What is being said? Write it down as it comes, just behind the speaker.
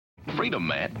Freedom,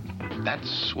 man.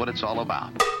 That's what it's all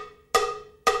about.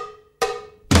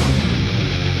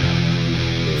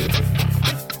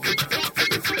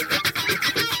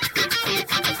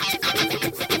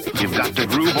 You've got to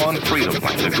groove on freedom,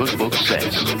 like the good book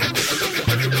says.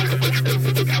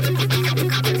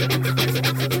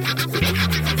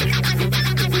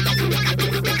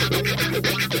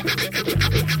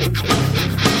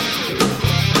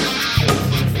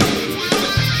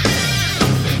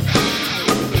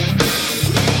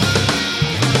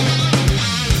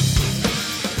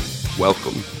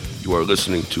 Welcome. You are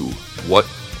listening to What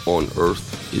on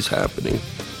Earth is Happening.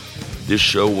 This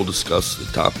show will discuss the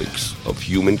topics of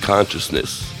human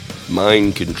consciousness,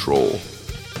 mind control,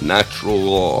 natural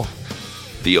law,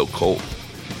 the occult,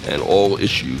 and all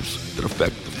issues that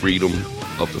affect the freedom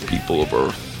of the people of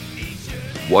Earth.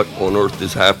 What on Earth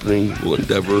is Happening will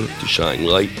endeavor to shine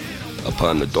light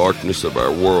upon the darkness of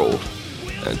our world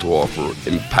and to offer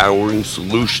empowering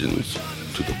solutions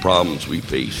to the problems we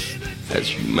face as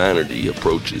humanity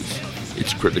approaches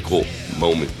its critical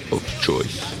moment of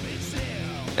choice.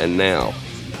 And now,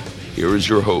 here is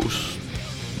your host,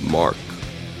 Mark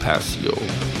Passio.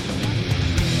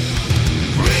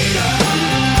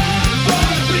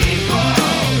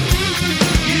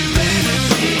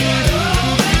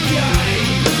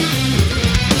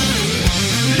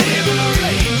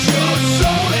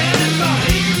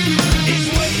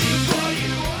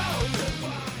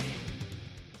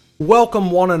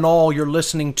 Welcome one and all, you're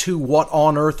listening to What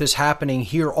on Earth is Happening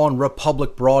here on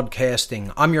Republic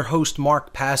Broadcasting. I'm your host,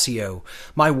 Mark Passio.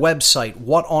 My website,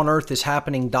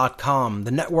 whatonearthishappening.com.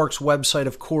 The network's website,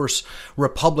 of course,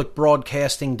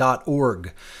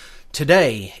 republicbroadcasting.org.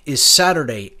 Today is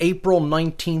Saturday, April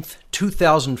 19th,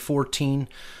 2014.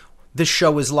 This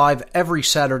show is live every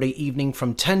Saturday evening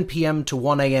from 10 p.m. to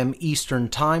 1 a.m. Eastern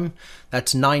Time.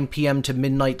 That's 9 p.m. to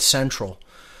midnight Central.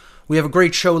 We have a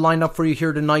great show lined up for you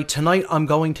here tonight. Tonight I'm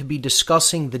going to be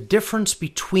discussing the difference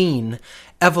between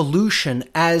evolution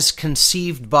as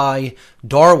conceived by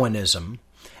Darwinism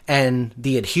and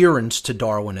the adherents to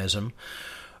Darwinism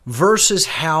versus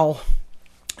how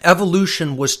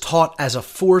evolution was taught as a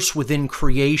force within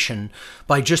creation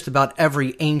by just about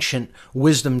every ancient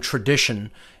wisdom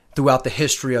tradition throughout the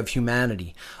history of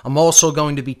humanity. I'm also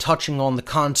going to be touching on the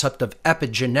concept of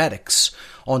epigenetics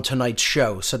on tonight's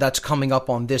show, so that's coming up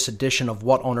on this edition of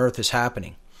What on Earth is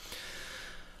Happening.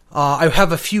 I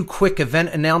have a few quick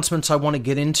event announcements I want to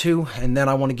get into, and then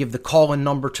I want to give the call-in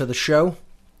number to the show.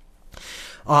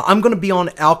 I'm going to be on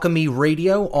Alchemy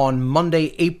Radio on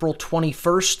Monday, April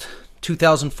 21st,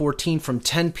 2014 from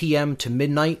 10 p.m. to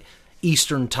midnight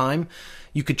Eastern Time.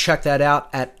 You could check that out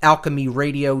at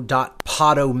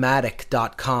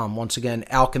alchemyradio.podomatic.com. Once again,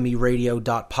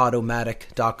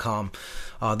 alchemyradio.podomatic.com.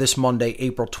 This Monday,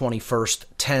 April 21st,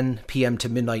 10 p.m. to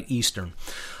midnight Eastern.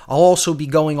 I'll also be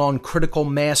going on Critical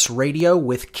Mass Radio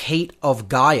with Kate of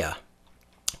Gaia.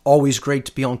 Always great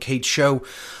to be on Kate's show.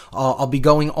 I'll be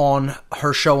going on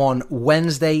her show on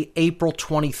Wednesday, April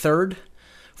 23rd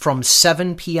from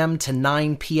 7 p.m. to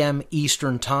 9 p.m.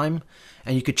 Eastern Time.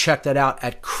 And you could check that out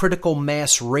at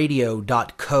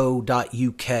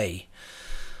criticalmassradio.co.uk.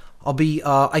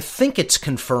 I think it's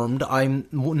confirmed. I'm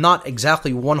not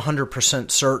exactly 100%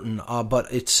 certain,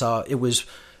 but it was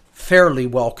fairly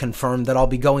well confirmed that I'll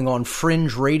be going on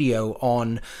Fringe Radio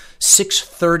on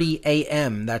 6:30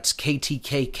 a.m. That's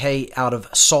KTKK out of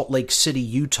Salt Lake City,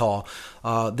 Utah,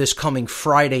 this coming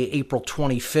Friday, April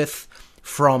 25th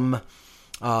from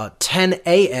 10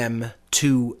 a.m.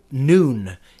 to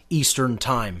noon Eastern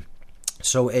Time.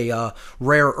 So a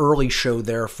rare early show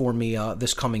there for me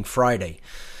this coming Friday.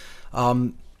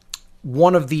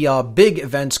 One of the big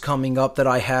events coming up that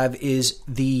I have is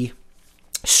the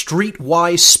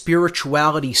Streetwise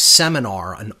Spirituality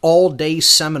Seminar, an all-day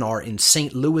seminar in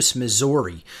St. Louis,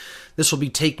 Missouri. This will be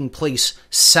taking place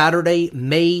Saturday,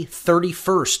 May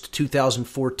 31st,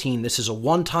 2014. This is a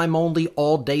one-time only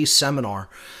all-day seminar,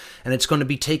 and it's going to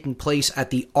be taking place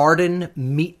at the Arden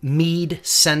Mead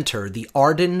Center,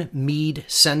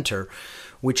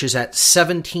 which is at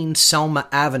 17 Selma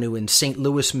Avenue in St.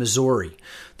 Louis, Missouri.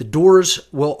 The doors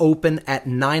will open at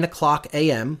 9 o'clock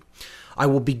a.m. I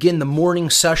will begin the morning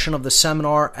session of the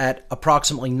seminar at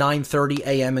approximately 9:30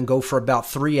 a.m. and go for about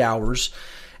 3 hours.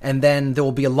 And then there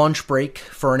will be a lunch break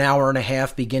for an hour and a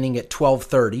half beginning at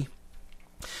 12:30.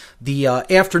 The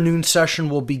afternoon session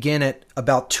will begin at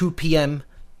about 2 p.m.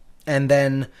 and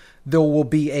then there will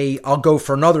be I'll go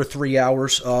for another 3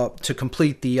 hours to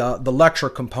complete the lecture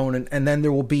component, and then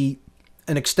there will be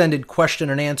an extended question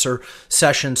and answer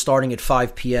session starting at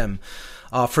 5 p.m.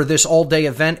 For this all-day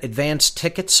event, advanced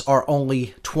tickets are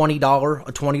only $20,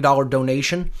 a $20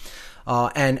 donation.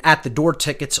 And at-the-door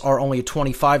tickets are only a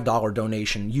 $25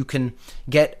 donation. You can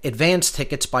get advance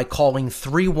tickets by calling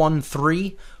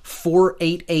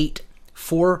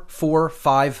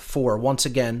 313-488-4454. Once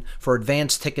again, for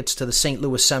advance tickets to the St.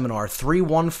 Louis seminar,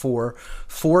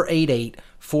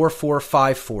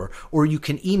 314-488-4454. Or you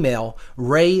can email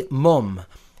Ray Mumme,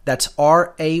 that's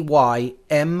RAYMUMME,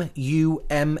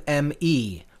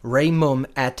 raymumme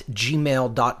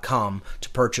 @gmail.com to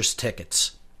purchase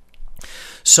tickets.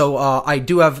 So I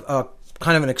do have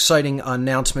kind of an exciting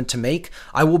announcement to make.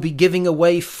 I will be giving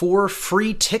away 4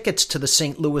 free tickets to the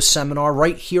St. Louis seminar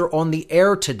right here on the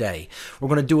air today. We're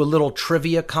going to do a little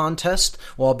trivia contest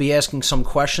where I'll be asking some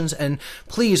questions. And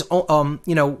please,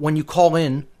 when you call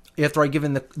in, after I give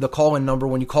in the call-in number,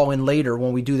 when you call in later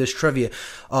when we do this trivia,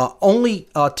 only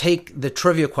take the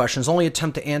trivia questions, only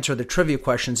attempt to answer the trivia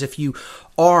questions if you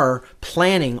are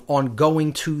planning on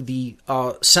going to the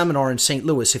seminar in St.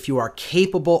 Louis, if you are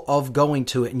capable of going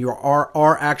to it and you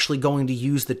are actually going to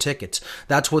use the tickets.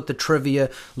 That's what the trivia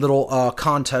little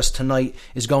contest tonight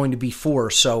is going to be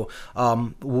for. So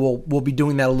we'll be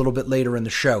doing that a little bit later in the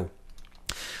show.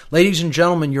 Ladies and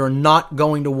gentlemen, you're not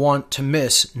going to want to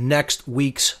miss next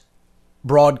week's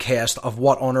broadcast of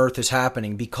What on Earth is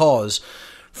Happening, because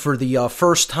for the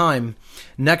first time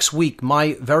next week,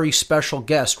 my very special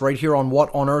guest right here on What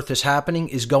on Earth is Happening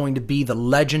is going to be the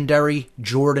legendary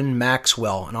Jordan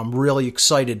Maxwell, and I'm really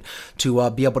excited to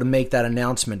be able to make that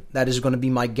announcement. That is going to be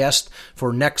my guest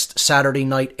for next Saturday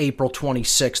night, April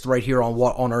 26th, right here on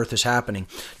What on Earth is Happening.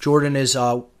 Jordan is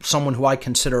someone who I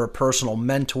consider a personal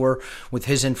mentor with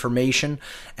his information,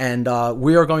 and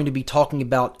we are going to be talking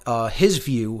about his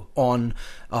view on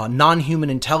non-human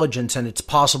intelligence and its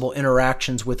possible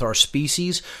interactions with our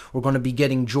species. We're going to be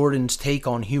getting Jordan's take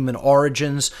on human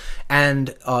origins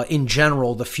and, in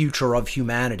general, the future of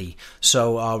humanity.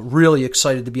 So really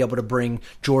excited to be able to bring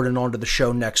Jordan onto the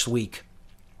show next week.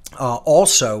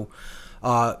 Also,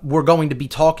 we're going to be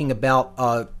talking about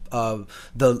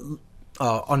the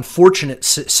unfortunate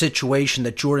situation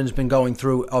that Jordan's been going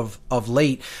through of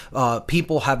late.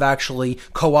 People have actually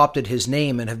co-opted his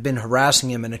name and have been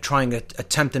harassing him and trying to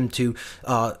attempt him to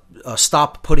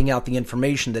stop putting out the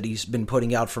information that he's been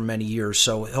putting out for many years.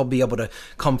 So he'll be able to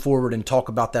come forward and talk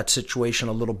about that situation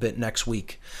a little bit next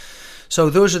week. So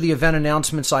those are the event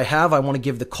announcements I have. I want to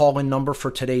give the call-in number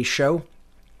for today's show.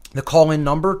 The call-in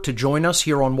number to join us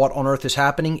here on What on Earth is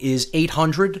Happening is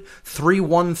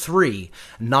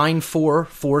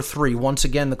 800-313-9443. Once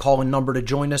again, the call-in number to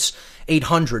join us,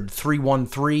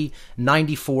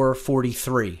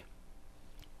 800-313-9443.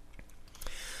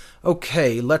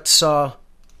 Okay, let's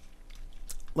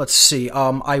see.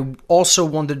 I also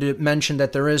wanted to mention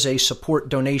that there is a support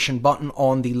donation button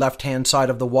on the left-hand side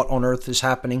of the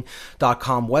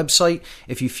WhatOnEarthIsHappening.com website.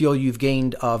 If you feel you've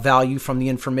gained value from the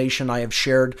information I have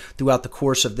shared throughout the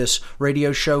course of this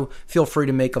radio show, feel free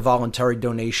to make a voluntary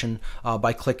donation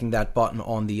by clicking that button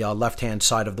on the left-hand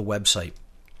side of the website.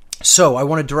 So I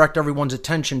want to direct everyone's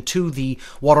attention to the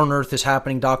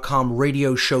WhatOnEarthIsHappening.com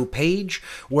radio show page,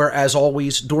 where, as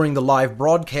always, during the live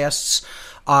broadcasts,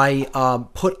 I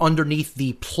put underneath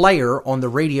the player on the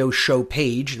radio show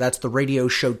page, that's the radio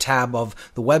show tab of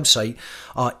the website,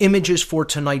 images for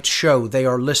tonight's show. They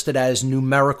are listed as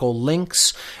numerical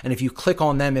links, and if you click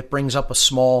on them, it brings up a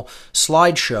small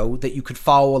slideshow that you could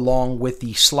follow along with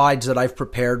the slides that I've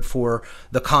prepared for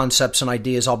the concepts and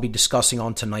ideas I'll be discussing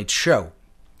on tonight's show.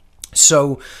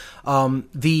 So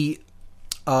the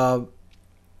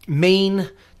main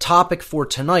topic for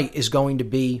tonight is going to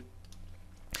be: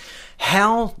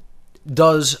 how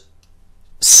does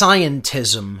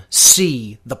scientism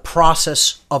see the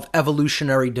process of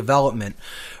evolutionary development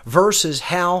versus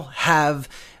how have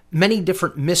many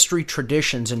different mystery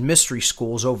traditions and mystery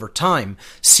schools over time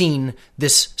seen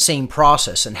this same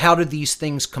process? And how do these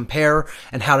things compare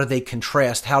and how do they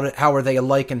contrast? How are they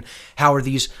alike, and how are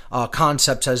these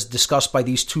concepts, as discussed by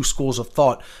these two schools of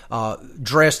thought,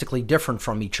 drastically different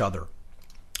from each other?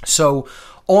 So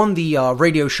on the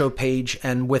radio show page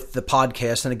and with the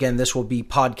podcast, and again, this will be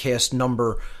podcast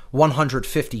number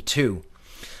 152,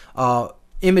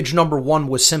 image number 1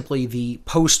 was simply the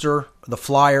poster, the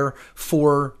flyer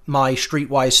for my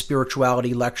Streetwise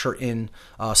Spirituality lecture in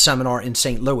seminar in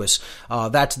St. Louis.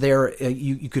 That's there.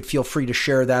 You could feel free to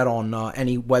share that on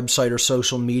any website or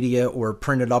social media, or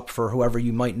print it up for whoever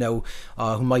you might know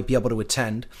who might be able to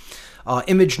attend.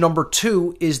 Image number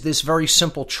 2 is this very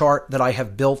simple chart that I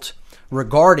have built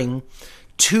regarding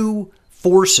two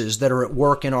forces that are at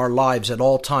work in our lives at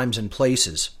all times and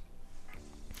places.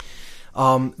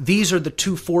 These are the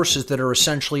two forces that are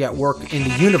essentially at work in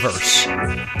the universe,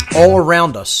 all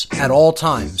around us, at all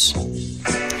times.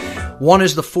 One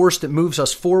is the force that moves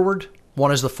us forward.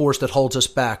 One is the force that holds us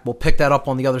back. We'll pick that up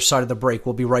on the other side of the break.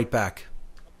 We'll be right back.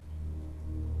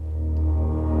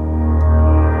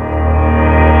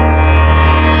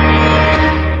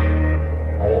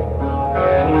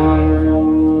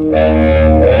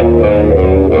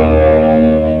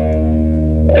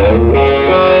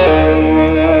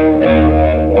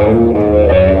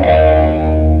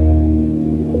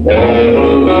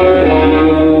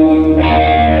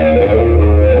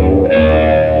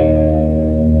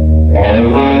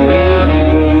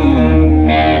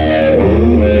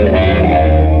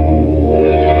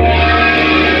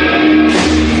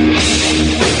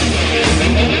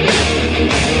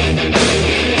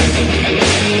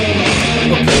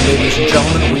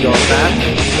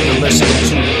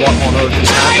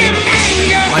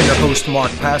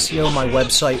 My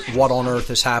website,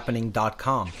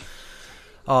 whatonearthishappening.com.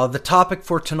 The topic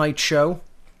for tonight's show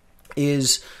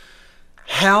is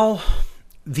how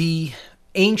the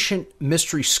ancient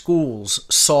mystery schools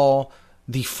saw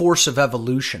the force of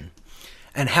evolution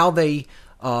and how their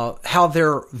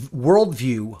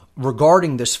worldview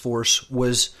regarding this force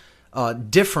was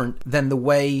different than the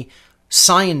way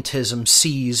scientism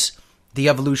sees the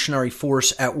evolutionary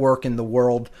force at work in the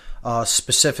world,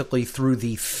 specifically through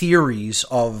the theories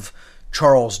of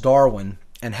Charles Darwin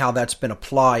and how that's been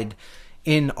applied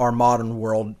in our modern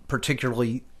world,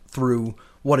 particularly through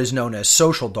what is known as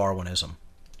social Darwinism.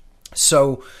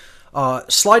 So,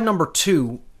 slide number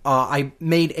 2, I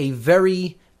made a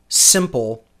very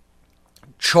simple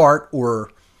chart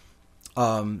or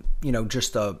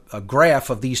just a graph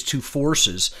of these two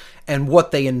forces and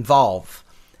what they involve.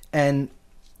 And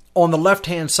on the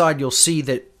left-hand side, you'll see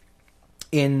that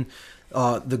in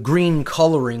the green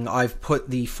coloring, I've put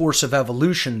the force of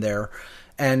evolution there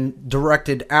and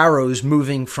directed arrows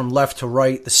moving from left to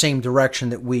right, the same direction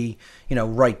that we,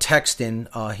 write text in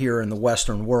here in the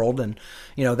Western world. And,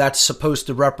 that's supposed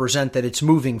to represent that it's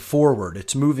moving forward.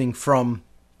 It's moving from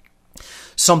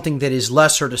something that is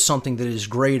lesser to something that is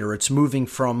greater. It's moving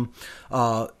from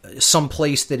some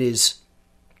place that is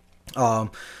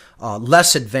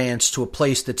less advanced to a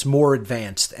place that's more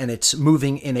advanced, and it's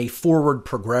moving in a forward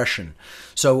progression.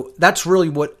 So that's really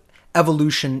what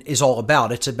evolution is all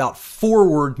about. It's about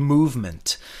forward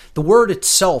movement. The word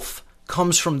itself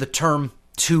comes from the term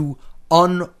to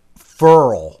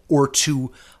unfurl or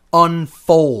to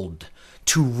unfold.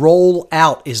 To roll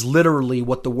out is literally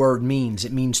what the word means.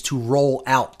 It means to roll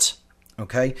out.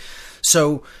 Okay?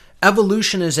 So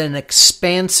evolution is an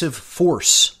expansive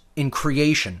force in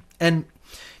creation. And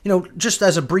just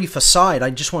as a brief aside, I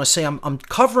just want to say I'm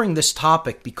covering this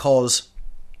topic because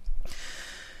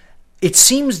it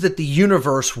seems that the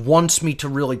universe wants me to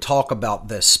really talk about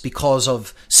this because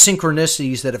of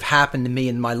synchronicities that have happened to me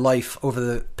in my life over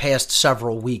the past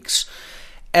several weeks.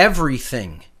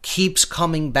 Everything keeps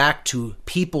coming back to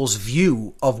people's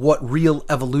view of what real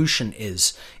evolution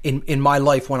is in my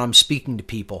life when I'm speaking to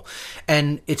people.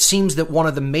 And it seems that one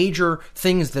of the major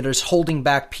things that is holding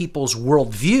back people's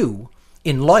worldview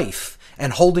in life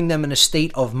and holding them in a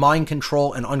state of mind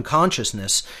control and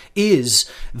unconsciousness is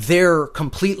their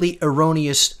completely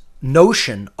erroneous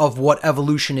notion of what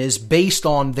evolution is based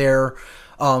on their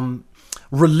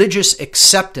religious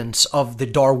acceptance of the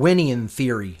Darwinian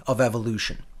theory of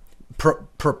evolution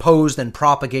proposed and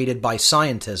propagated by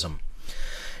scientism.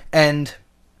 And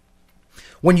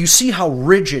when you see how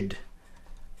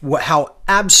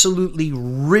absolutely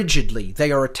rigidly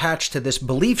they are attached to this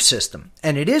belief system.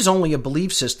 And it is only a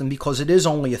belief system because it is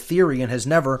only a theory and has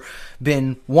never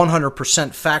been 100%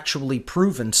 factually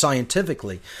proven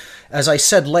scientifically. As I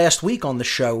said last week on the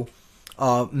show,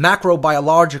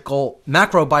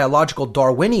 macrobiological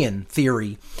Darwinian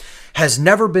theory has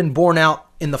never been borne out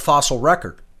in the fossil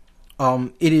record.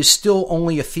 It is still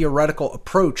only a theoretical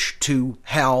approach to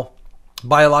how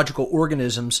biological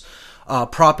organisms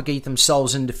propagate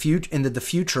themselves into the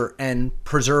future and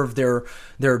preserve their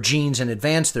genes and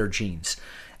advance their genes.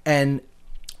 And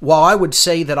while I would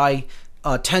say that I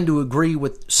tend to agree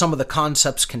with some of the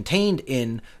concepts contained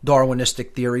in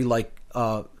Darwinistic theory, like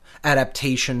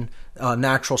adaptation,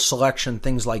 natural selection,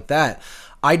 things like that,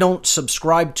 I don't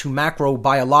subscribe to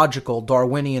macrobiological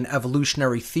Darwinian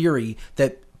evolutionary theory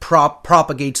that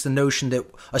propagates the notion that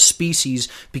a species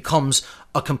becomes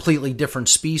a completely different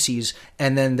species,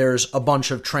 and then there's a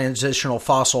bunch of transitional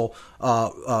fossil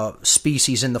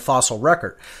species in the fossil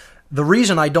record. The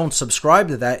reason I don't subscribe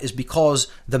to that is because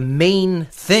the main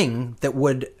thing that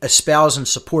would espouse and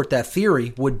support that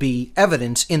theory would be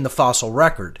evidence in the fossil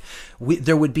record.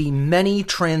 There would be many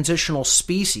transitional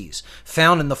species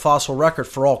found in the fossil record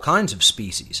for all kinds of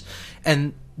species,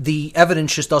 and the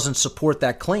evidence just doesn't support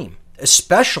that claim.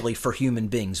 especially for human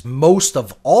beings, most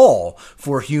of all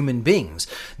for human beings.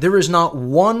 There is not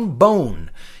one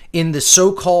bone in the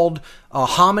so-called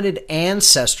hominid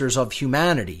ancestors of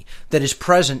humanity that is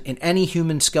present in any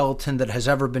human skeleton that has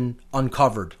ever been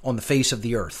uncovered on the face of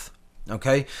the earth.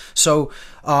 Okay, so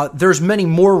there's many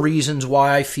more reasons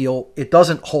why I feel it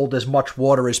doesn't hold as much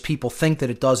water as people think that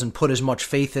it does and put as much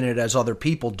faith in it as other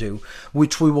people do,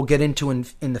 which we will get into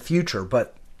in the future.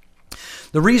 But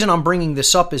the reason I'm bringing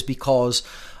this up is because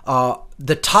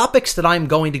the topics that I'm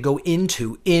going to go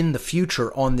into in the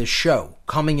future on this show,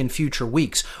 coming in future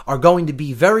weeks, are going to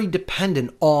be very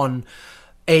dependent on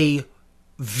a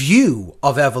view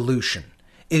of evolution.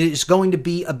 It is going to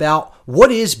be about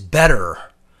what is better,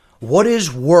 what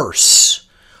is worse,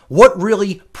 what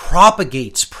really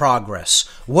propagates progress,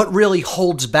 what really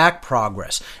holds back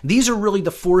progress. These are really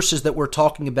the forces that we're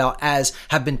talking about as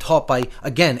have been taught by,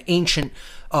 again, ancient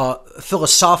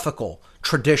philosophical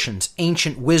traditions,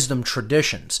 ancient wisdom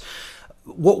traditions.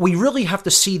 What we really have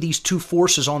to see these two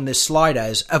forces on this slide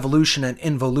as, evolution and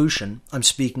involution, I'm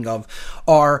speaking of,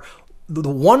 are the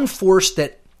one force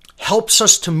that helps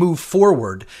us to move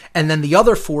forward, and then the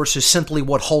other force is simply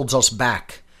what holds us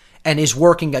back and is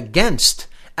working against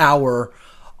our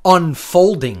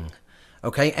unfolding,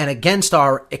 okay, and against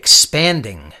our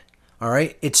expanding, all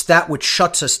right? It's that which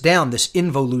shuts us down, this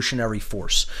involutionary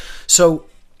force. So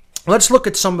let's look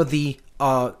at some of the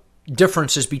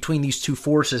differences between these two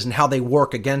forces and how they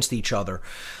work against each other.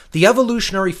 The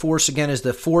evolutionary force, again, is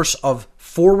the force of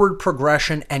forward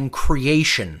progression and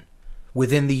creation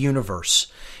within the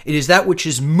universe. It is that which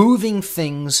is moving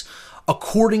things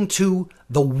according to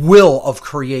the will of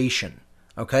creation.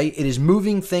 Okay? It is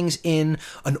moving things in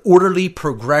an orderly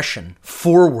progression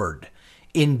forward,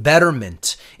 in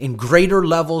betterment, in greater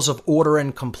levels of order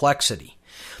and complexity.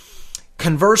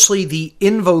 Conversely, the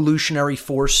involutionary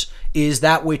force is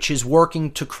that which is working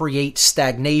to create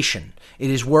stagnation. It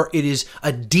is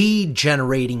a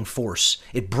degenerating force.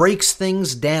 It breaks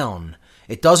things down.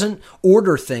 It doesn't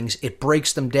order things, it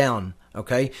breaks them down,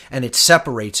 okay? And it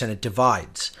separates and it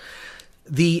divides.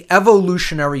 The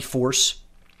evolutionary force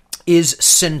is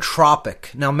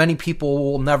syntropic. Now, many people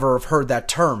will never have heard that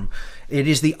term. It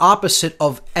is the opposite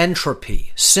of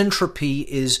entropy. Syntropy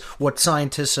is what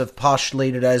scientists have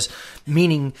postulated as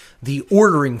meaning the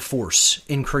ordering force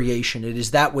in creation. It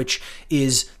is that which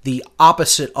is the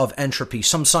opposite of entropy.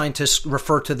 Some scientists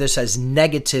refer to this as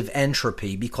negative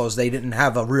entropy because they didn't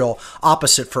have a real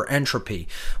opposite for entropy.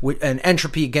 And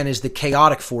entropy, again, is the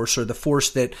chaotic force, or the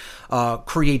force that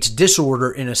creates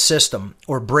disorder in a system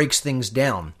or breaks things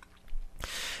down.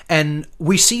 And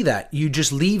we see that. You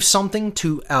just leave something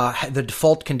to the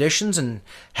default conditions and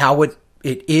how it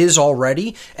is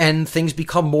already, and things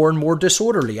become more and more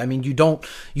disorderly. I mean, you don't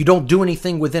do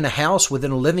anything within a house,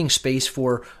 within a living space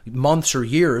for months or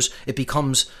years. It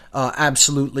becomes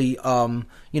absolutely,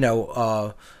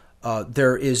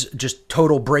 there is just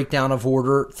total breakdown of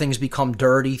order. Things become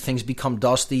dirty. Things become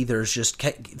dusty.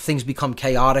 Things become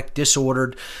chaotic,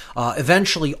 disordered.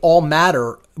 Eventually, all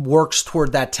matter works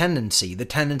toward that tendency, the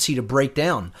tendency to break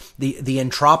down, the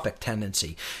entropic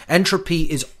tendency. Entropy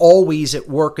is always at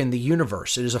work in the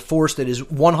universe. It is a force that is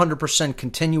 100%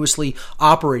 continuously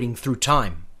operating through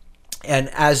time. And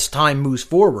as time moves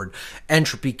forward,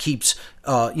 entropy keeps,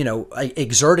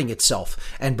 exerting itself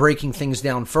and breaking things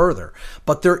down further.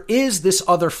 But there is this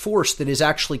other force that is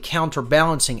actually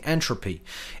counterbalancing entropy.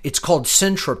 It's called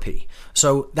syntropy.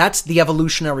 So that's the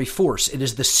evolutionary force. It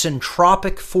is the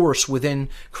syntropic force within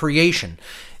creation.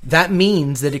 That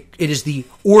means that it is the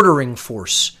ordering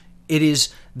force. It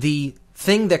is the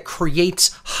thing that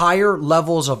creates higher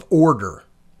levels of order.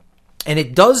 And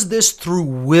it does this through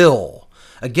will.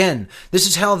 Again, this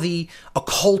is how the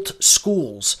occult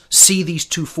schools see these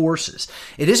two forces.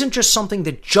 It isn't just something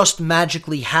that just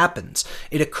magically happens.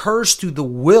 It occurs through the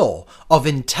will of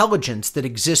intelligence that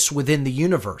exists within the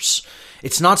universe.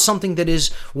 It's not something that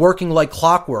is working like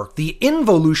clockwork. The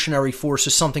involutionary force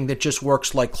is something that just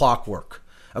works like clockwork.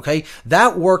 Okay?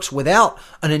 That works without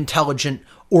an intelligent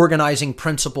organizing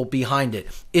principle behind it.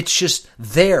 It's just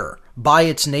there by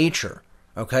its nature.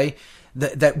 Okay?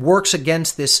 That works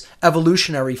against this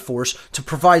evolutionary force to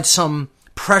provide some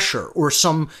pressure or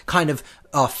some kind of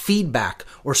feedback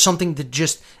or something to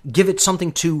just give it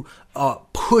something to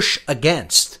push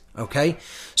against, okay?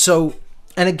 So,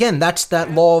 and again, that's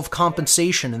that law of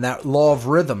compensation and that law of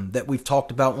rhythm that we've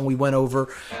talked about when we went over,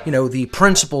 the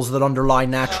principles that underlie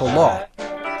natural law.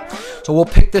 So we'll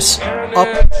pick this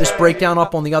breakdown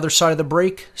up on the other side of the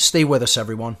break. Stay with us,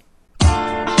 everyone.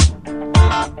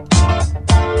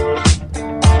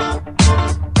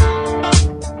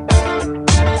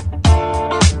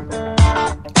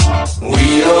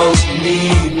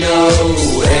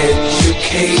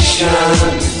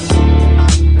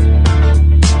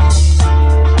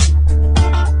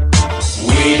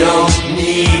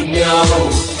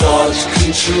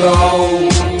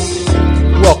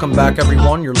 Welcome back,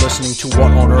 everyone. You're listening to What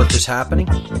on Earth is Happening.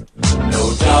 I'm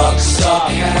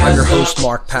your host,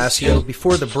 Mark Passio.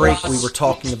 Before the break, we were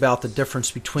talking about the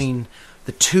difference between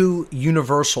the two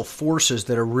universal forces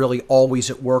that are really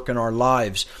always at work in our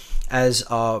lives, as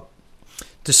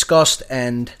discussed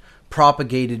and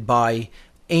propagated by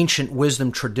ancient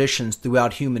wisdom traditions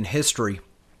throughout human history.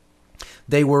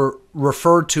 They were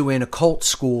referred to in occult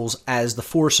schools as the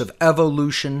force of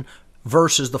evolution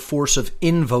versus the force of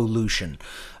involution.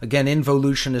 Again,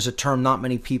 involution is a term not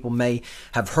many people may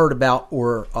have heard about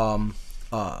or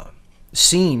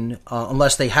seen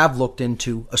unless they have looked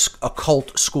into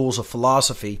occult schools of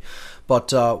philosophy.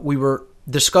 But we were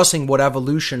discussing what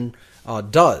evolution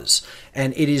does,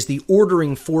 and it is the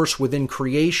ordering force within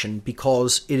creation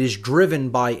because it is driven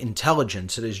by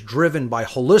intelligence, it is driven by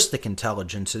holistic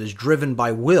intelligence, it is driven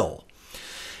by will,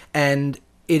 and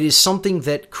it is something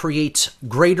that creates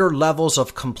greater levels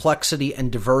of complexity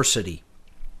and diversity.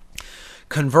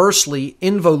 Conversely,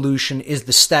 involution is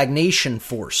the stagnation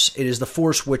force. It is the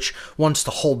force which wants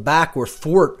to hold back or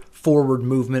thwart forward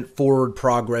movement, forward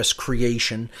progress,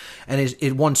 creation, and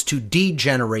it wants to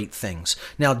degenerate things.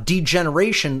 Now,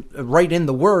 degeneration, right in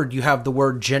the word, you have the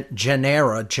word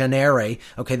generare.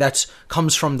 Okay, that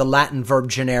comes from the Latin verb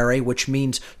generare, which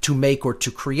means to make or to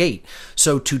create.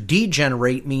 So to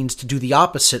degenerate means to do the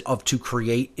opposite of to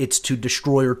create. It's to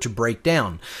destroy or to break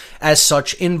down. As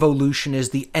such, involution is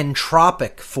the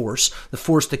entropic force, the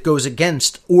force that goes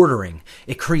against ordering.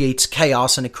 It creates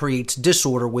chaos and it creates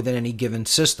disorder within any given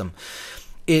system.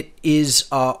 It is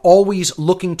always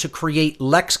looking to create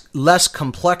less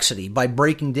complexity by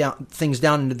breaking things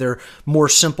down into their more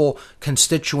simple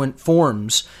constituent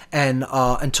forms and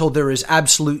until there is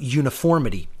absolute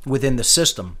uniformity within the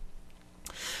system.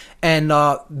 And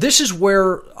this is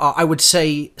where I would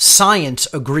say science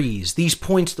agrees. These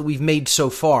points that we've made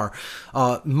so far,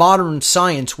 modern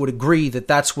science would agree that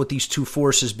that's what these two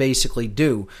forces basically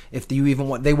do. If they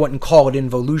wouldn't call it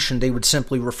involution, they would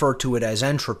simply refer to it as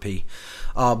entropy.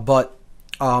 But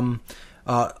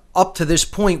up to this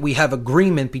point, we have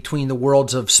agreement between the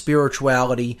worlds of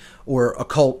spirituality or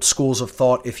occult schools of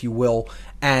thought, if you will,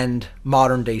 and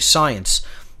modern day science.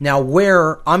 Now,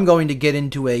 where I'm going to get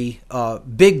into a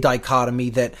big dichotomy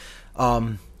that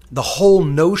the whole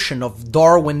notion of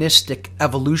Darwinistic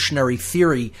evolutionary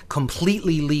theory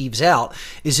completely leaves out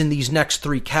is in these next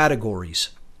three categories.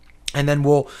 And then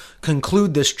we'll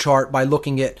conclude this chart by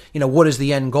looking at, what is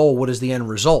the end goal, what is the end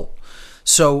result.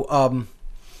 So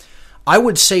I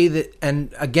would say that,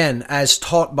 and again, as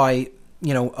taught by,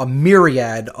 a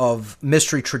myriad of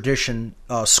mystery tradition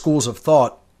schools of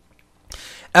thought,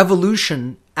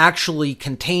 evolution actually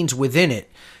contains within it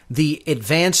the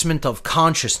advancement of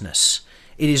consciousness.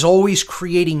 It is always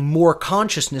creating more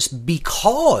consciousness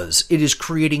because it is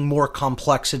creating more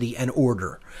complexity and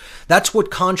order. That's what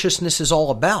consciousness is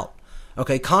all about.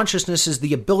 Okay, consciousness is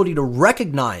the ability to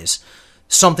recognize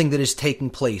something that is taking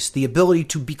place, the ability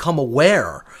to become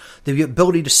aware, the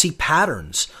ability to see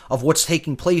patterns of what's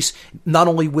taking place, not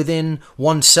only within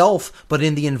oneself, but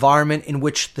in the environment in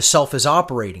which the self is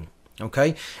operating.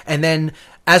 Okay, and then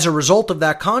as a result of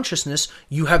that consciousness,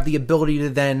 you have the ability to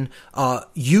then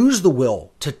use the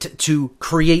will to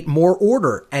create more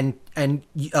order and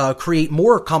create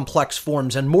more complex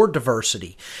forms and more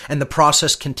diversity, and the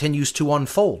process continues to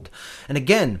unfold. And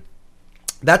again,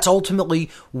 that's ultimately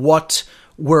what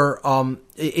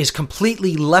is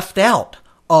completely left out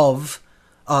of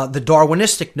the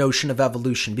Darwinistic notion of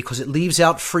evolution, because it leaves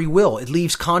out free will. It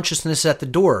leaves consciousness at the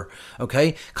door,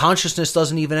 okay? Consciousness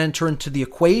doesn't even enter into the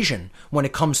equation when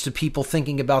it comes to people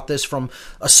thinking about this from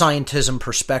a scientism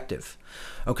perspective,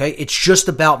 okay? It's just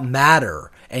about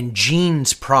matter and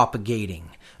genes propagating,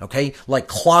 okay? Like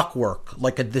clockwork,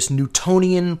 like this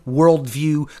Newtonian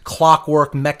worldview,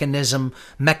 clockwork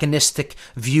mechanistic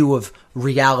view of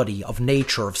reality, of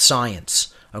nature, of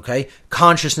science. Okay,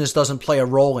 consciousness doesn't play a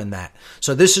role in that.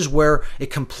 So this is where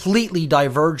it completely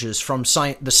diverges from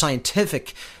the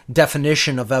scientific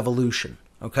definition of evolution.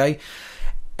 Okay,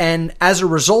 and as a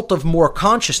result of more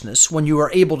consciousness, when you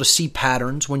are able to see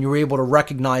patterns, when you're able to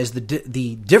recognize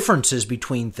the differences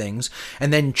between things,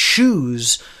 and then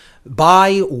choose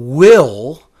by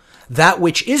will that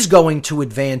which is going to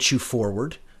advance you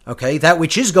forward. Okay, that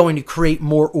which is going to create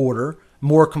more order,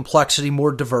 more complexity,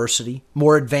 more diversity,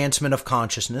 more advancement of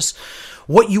consciousness.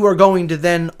 What you are going to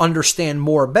then understand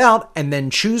more about and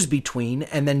then choose between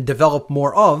and then develop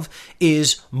more of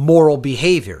is moral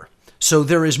behavior. So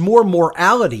there is more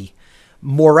morality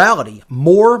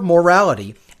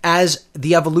as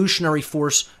the evolutionary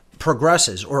force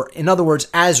progresses, or in other words,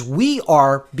 as we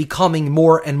are becoming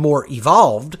more and more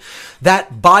evolved,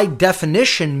 that by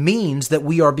definition means that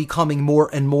we are becoming more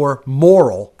and more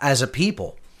moral as a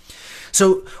people.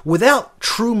 So without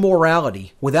true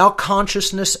morality, without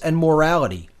consciousness and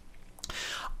morality,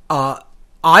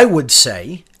 I would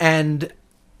say, and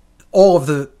all of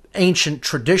the ancient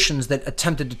traditions that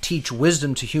attempted to teach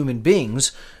wisdom to human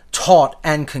beings taught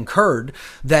and concurred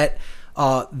that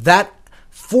that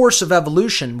force of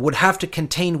evolution would have to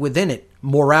contain within it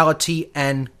morality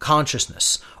and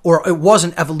consciousness. Or it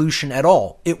wasn't evolution at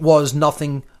all. It was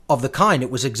nothing of the kind. It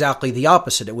was exactly the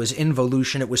opposite. It was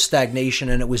involution, it was stagnation,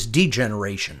 and it was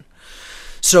degeneration.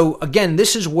 So again,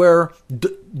 this is where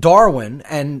Darwin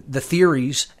and the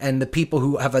theories and the people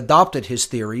who have adopted his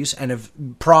theories and have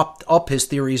propped up his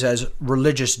theories as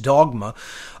religious dogma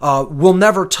will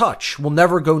never touch, will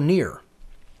never go near.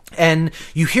 And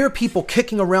you hear people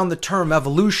kicking around the term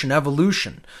evolution,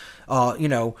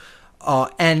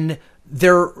 and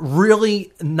they're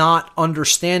really not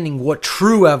understanding what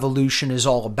true evolution is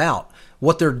all about.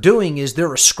 What they're doing is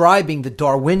they're ascribing the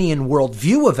Darwinian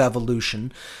worldview of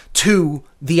evolution to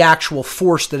the actual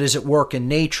force that is at work in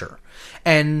nature.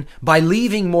 And by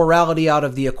leaving morality out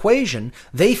of the equation,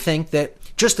 they think that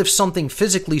just if something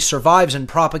physically survives and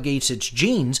propagates its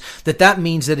genes, that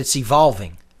means that it's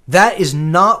evolving. That is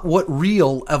not what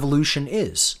real evolution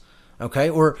is. Okay?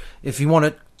 Or if you want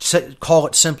to call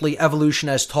it simply evolution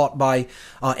as taught by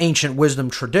ancient wisdom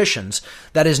traditions.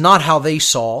 That is not how they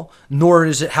saw, nor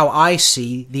is it how I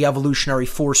see the evolutionary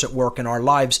force at work in our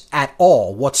lives at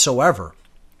all whatsoever.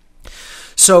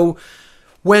 So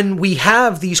when we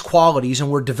have these qualities and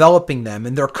we're developing them,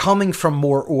 and they're coming from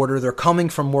more order, they're coming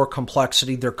from more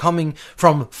complexity, they're coming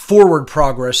from forward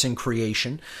progress in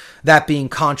creation, that being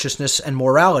consciousness and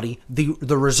morality,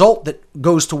 the result that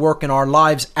goes to work in our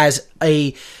lives as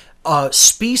a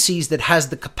species that has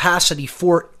the capacity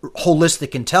for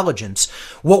holistic intelligence,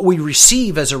 what we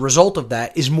receive as a result of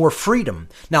that is more freedom.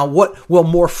 Now, what will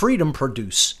more freedom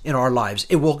produce in our lives?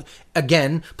 It will,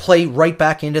 again, play right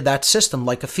back into that system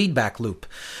like a feedback loop.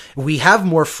 We have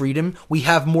more freedom. We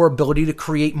have more ability to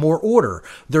create more order.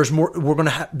 There's more. We're going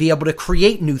to be able to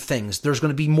create new things. There's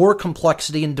going to be more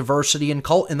complexity and diversity in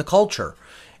the culture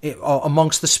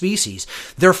amongst the species.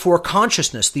 Therefore,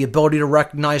 consciousness, the ability to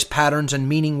recognize patterns and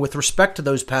meaning with respect to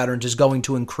those patterns, is going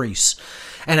to increase.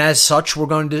 And as such, we're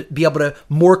going to be able to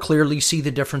more clearly see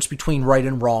the difference between right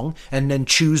and wrong, and then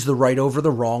choose the right over the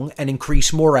wrong, and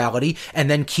increase morality, and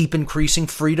then keep increasing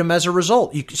freedom as a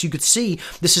result. You could see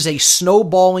this is a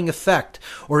snowballing effect,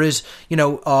 or it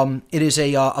is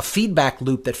a feedback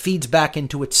loop that feeds back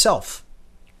into itself.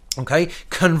 Okay?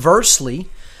 Conversely,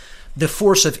 the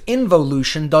force of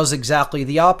involution does exactly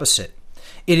the opposite.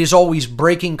 It is always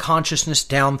breaking consciousness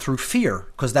down through fear,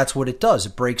 because that's what it does.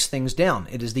 It breaks things down.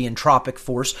 It is the entropic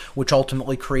force, which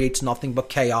ultimately creates nothing but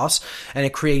chaos, and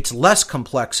it creates less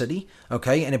complexity,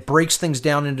 okay? And it breaks things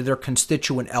down into their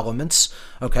constituent elements,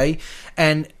 okay?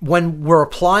 And when we're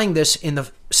applying this in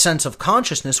the sense of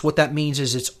consciousness, what that means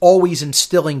is it's always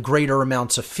instilling greater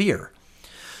amounts of fear.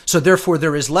 So therefore,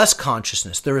 there is less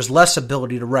consciousness. There is less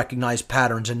ability to recognize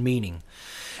patterns and meaning.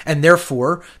 And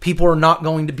therefore, people are not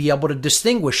going to be able to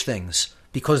distinguish things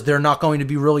because they're not going to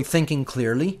be really thinking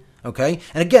clearly. Okay?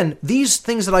 And again, these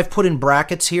things that I've put in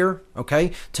brackets here,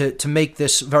 okay, to make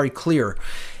this very clear,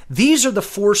 these are the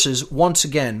forces, once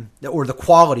again, or the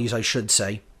qualities, I should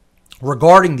say,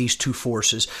 regarding these two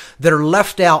forces that are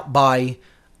left out by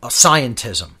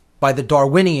scientism, by the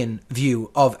Darwinian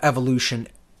view of evolution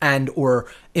and or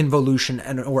involution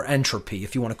and or entropy,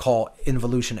 if you want to call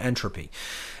involution entropy.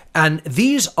 And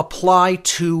these apply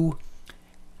to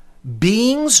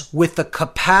beings with the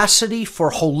capacity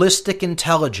for holistic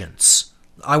intelligence.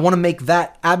 I want to make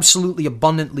that absolutely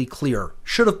abundantly clear.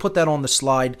 Should have put that on the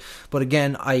slide, but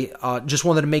again, I just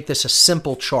wanted to make this a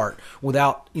simple chart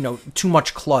without, too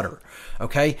much clutter.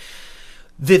 Okay?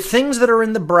 The things that are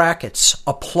in the brackets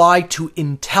apply to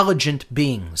intelligent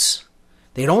beings.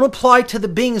 They don't apply to the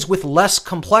beings with less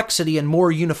complexity and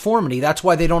more uniformity. That's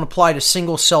why they don't apply to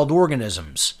single-celled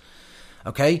organisms.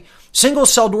 Okay?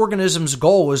 Single-celled organisms'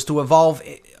 goal is to evolve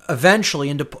eventually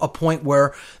into a point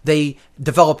where they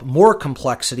develop more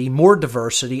complexity, more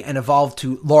diversity, and evolve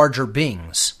to larger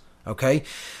beings. Okay?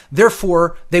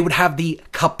 Therefore, they would have the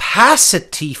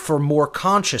capacity for more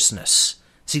consciousness.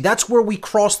 See, that's where we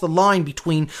cross the line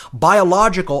between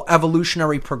biological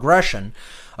evolutionary progression,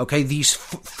 okay, these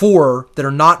four that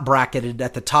are not bracketed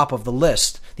at the top of the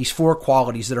list, these four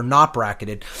qualities that are not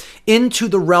bracketed, into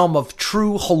the realm of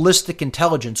true holistic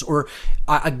intelligence, or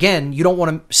again, you don't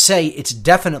want to say it's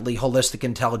definitely holistic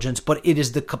intelligence, but it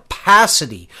is the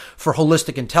capacity for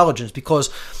holistic intelligence, because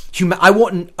I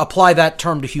wouldn't apply that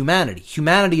term to humanity.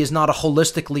 Humanity is not a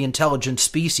holistically intelligent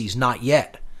species, not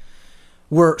yet.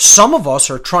 Where some of us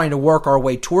are trying to work our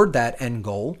way toward that end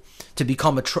goal, to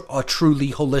become a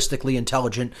truly holistically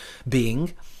intelligent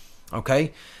being,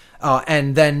 okay,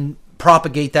 and then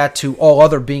propagate that to all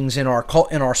other beings in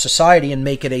our society and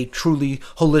make it a truly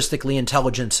holistically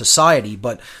intelligent society.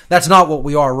 But that's not what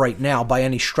we are right now by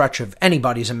any stretch of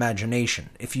anybody's imagination.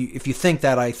 If you think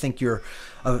that, I think you're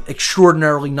an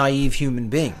extraordinarily naive human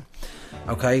being.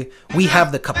 Okay, we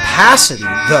have the capacity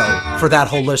though for that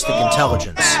holistic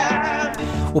intelligence.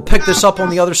 We'll pick this up on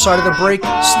the other side of the break.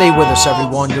 Stay with us,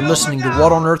 everyone. You're listening to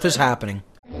What on Earth is Happening.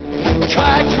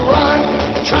 Try to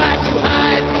run, try to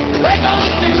hide, break on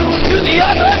through to the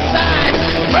other side,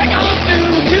 break on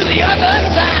through to the other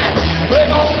side, break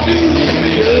on through to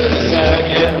the other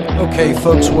side, yeah. Okay,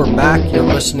 folks, we're back. You're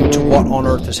listening to What on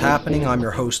Earth is Happening. I'm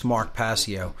your host, Mark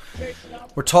Passio.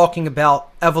 We're talking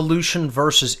about evolution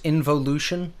versus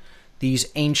involution, these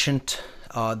ancient,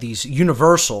 these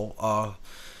universal,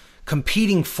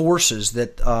 competing forces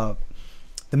that the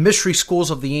mystery schools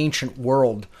of the ancient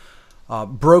world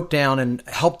broke down and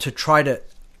helped to try to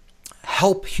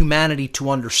help humanity to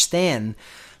understand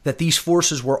that these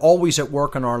forces were always at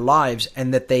work in our lives,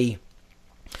 and that they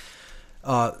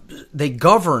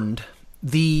governed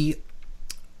the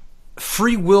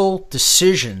free will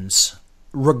decisions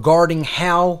regarding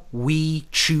how we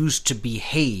choose to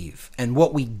behave and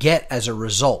what we get as a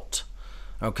result.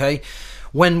 Okay?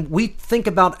 When we think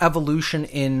about evolution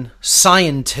in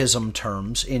scientism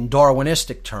terms, in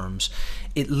Darwinistic terms,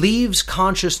 it leaves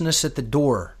consciousness at the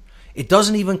door. It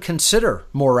doesn't even consider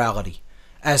morality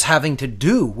as having to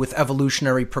do with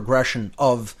evolutionary progression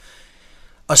of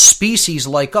a species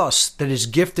like us that is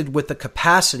gifted with the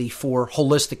capacity for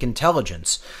holistic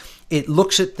intelligence. It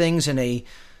looks at things in a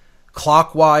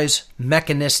clockwise,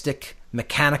 mechanistic,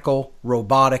 mechanical,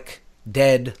 robotic,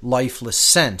 dead, lifeless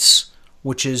sense,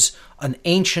 which is an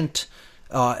ancient,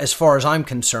 as far as I'm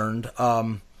concerned,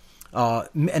 and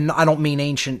I don't mean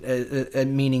ancient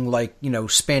meaning like,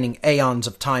 spanning aeons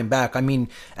of time back. I mean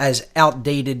as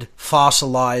outdated,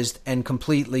 fossilized, and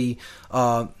completely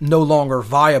no longer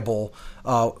viable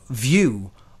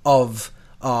view of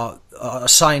a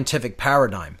scientific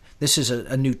paradigm. This is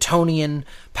a Newtonian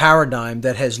paradigm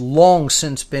that has long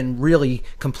since been really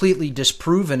completely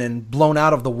disproven and blown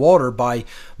out of the water by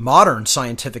modern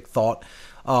scientific thought.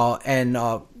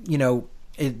 The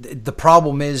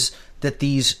problem is that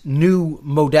these new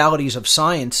modalities of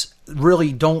science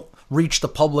really don't reach the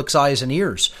public's eyes and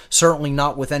ears. Certainly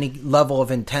not with any level of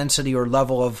intensity or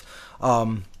level of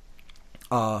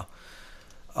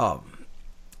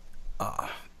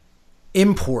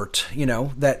import,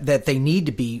 that they need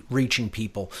to be reaching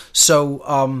people.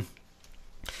 So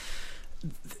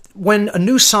when a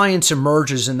new science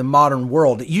emerges in the modern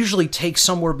world, it usually takes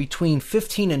somewhere between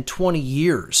 15 and 20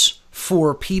 years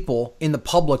for people in the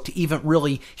public to even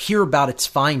really hear about its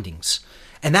findings.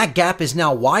 And that gap is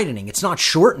now widening. It's not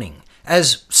shortening.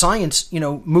 As science,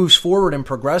 moves forward and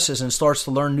progresses and starts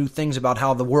to learn new things about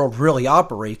how the world really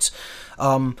operates,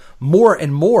 more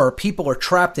and more people are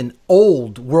trapped in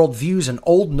old worldviews and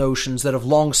old notions that have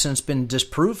long since been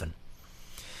disproven.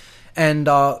 And,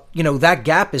 that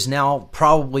gap is now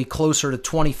probably closer to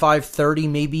 25, 30,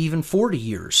 maybe even 40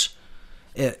 years.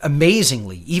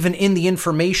 Amazingly, even in the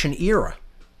information era.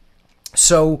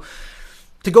 So,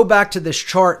 to go back to this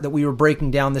chart that we were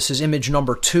breaking down, this is image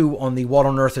number 2 on the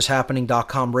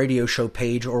whatonearthishappening.com radio show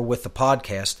page or with the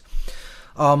podcast.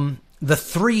 The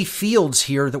three fields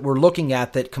here that we're looking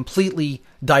at that completely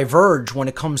diverge when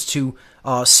it comes to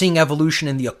seeing evolution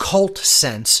in the occult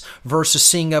sense versus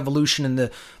seeing evolution in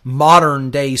the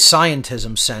modern day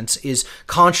scientism sense is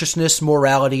consciousness,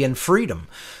 morality, and freedom.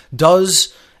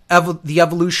 Does the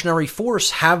evolutionary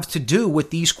force have to do with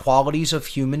these qualities of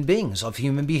human beings, of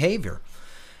human behavior?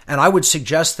 And I would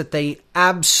suggest that they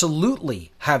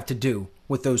absolutely have to do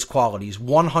with those qualities,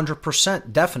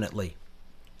 100%, definitely.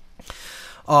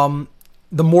 The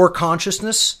more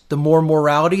consciousness, the more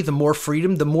morality, the more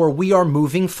freedom, the more we are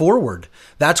moving forward.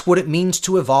 That's what it means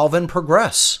to evolve and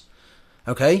progress.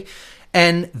 Okay?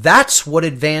 And that's what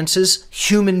advances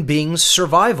human beings'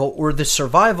 survival, or the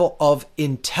survival of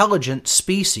intelligent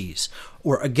species,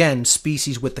 or again,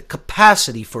 species with the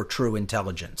capacity for true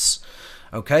intelligence.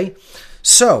 Okay?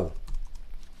 So,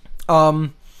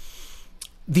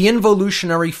 the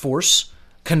involutionary force,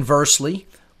 conversely,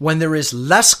 when there is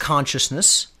less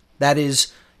consciousness, that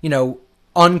is,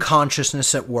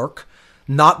 unconsciousness at work,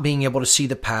 not being able to see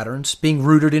the patterns, being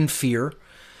rooted in fear,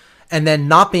 and then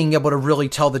not being able to really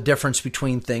tell the difference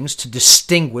between things, to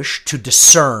distinguish, to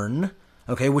discern,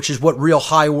 okay, which is what real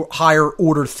higher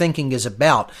order thinking is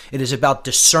about. It is about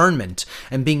discernment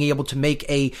and being able to make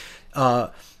a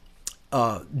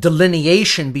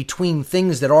delineation between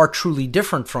things that are truly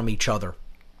different from each other.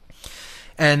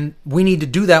 And we need to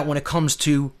do that when it comes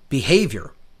to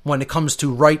behavior, when it comes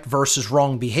to right versus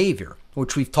wrong behavior,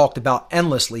 which we've talked about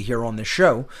endlessly here on this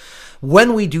show.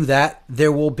 When we do that,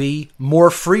 there will be more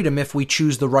freedom if we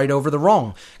choose the right over the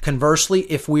wrong. Conversely,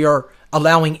 if we are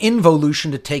allowing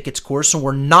involution to take its course and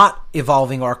we're not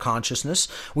evolving our consciousness,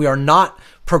 we are not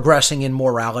progressing in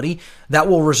morality, that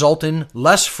will result in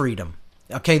less freedom.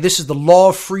 Okay, this is the law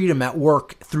of freedom at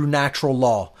work through natural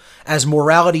law. As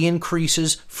morality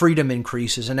increases, freedom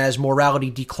increases, and as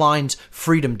morality declines,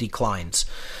 freedom declines.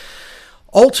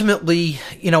 Ultimately,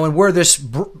 and where this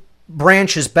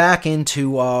branches back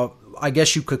into, I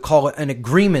guess you could call it an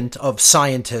agreement of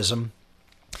scientism,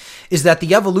 is that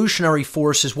the evolutionary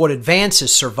force is what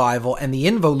advances survival, and the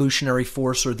involutionary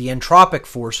force, or the entropic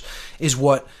force, is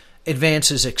what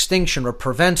advances extinction or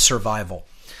prevents survival.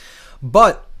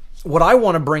 But what I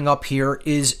want to bring up here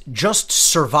is just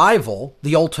survival,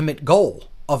 the ultimate goal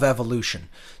of evolution.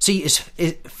 See, is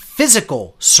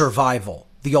physical survival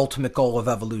the ultimate goal of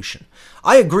evolution?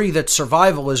 I agree that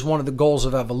survival is one of the goals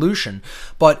of evolution,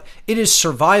 but it is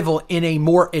survival in a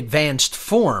more advanced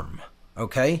form,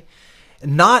 okay?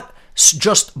 Not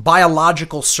just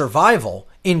biological survival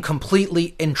in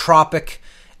completely entropic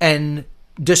and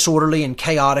disorderly and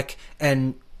chaotic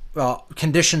and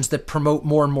conditions that promote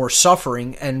more and more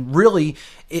suffering. And really,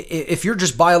 if you're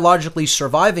just biologically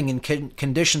surviving in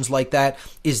conditions like that,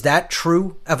 is that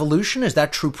true evolution? Is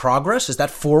that true progress? Is that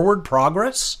forward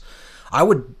progress? I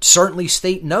would certainly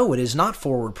state no, it is not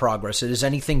forward progress. It is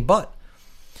anything but.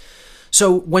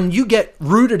 So when you get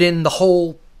rooted in the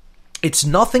whole, it's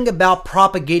nothing about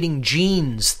propagating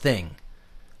genes thing,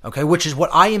 okay, which is what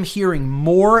I am hearing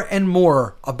more and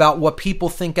more about what people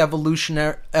think evolution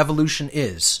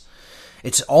is.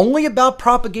 It's only about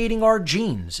propagating our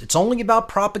genes. It's only about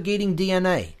propagating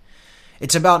DNA.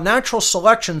 It's about natural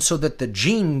selection so that the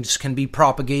genes can be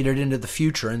propagated into the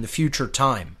future, in the future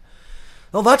time.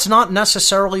 Well, that's not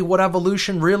necessarily what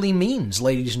evolution really means,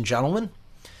 ladies and gentlemen.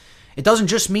 It doesn't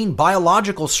just mean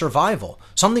biological survival.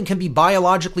 Something can be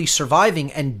biologically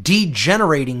surviving and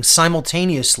degenerating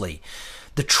simultaneously.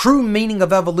 The true meaning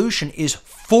of evolution is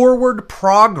forward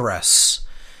progress.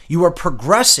 You are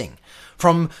progressing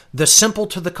from the simple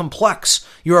to the complex.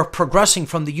 You are progressing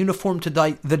from the uniform to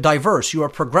the diverse. You are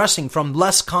progressing from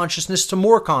less consciousness to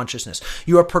more consciousness.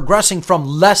 You are progressing from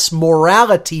less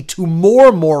morality to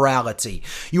more morality.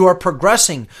 You are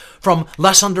progressing from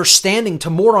less understanding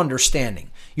to more understanding.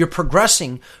 You're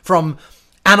progressing from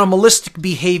animalistic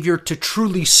behavior to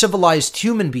truly civilized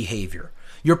human behavior.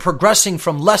 You're progressing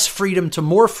from less freedom to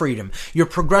more freedom. You're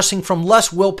progressing from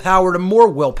less willpower to more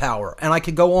willpower. And I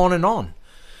could go on and on.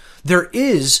 There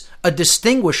is a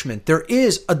distinguishment. There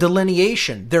is a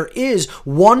delineation. There is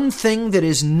one thing that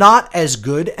is not as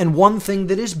good and one thing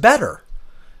that is better.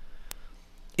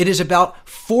 It is about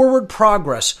forward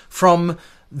progress from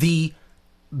the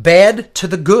bad to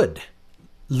the good,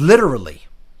 literally.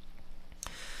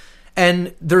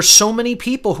 And there's so many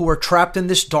people who are trapped in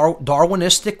this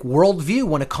Darwinistic worldview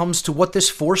when it comes to what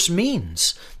this force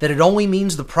means, that it only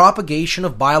means the propagation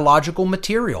of biological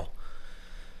material.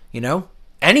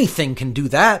 Anything can do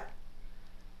that.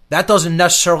 That doesn't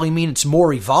necessarily mean it's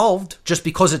more evolved. Just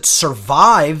because it's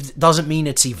survived doesn't mean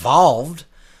it's evolved.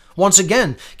 Once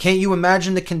again, can't you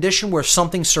imagine the condition where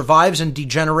something survives and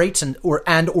degenerates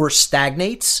or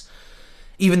stagnates,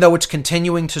 even though it's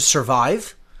continuing to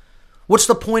survive? What's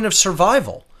the point of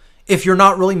survival if you're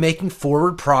not really making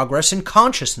forward progress in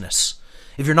consciousness,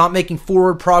 if you're not making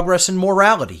forward progress in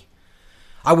morality?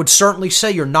 I would certainly say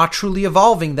you're not truly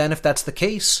evolving then if that's the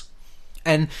case.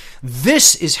 And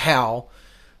this is how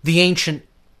the ancient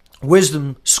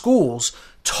wisdom schools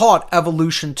taught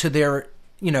evolution to their,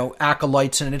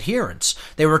 acolytes and adherents.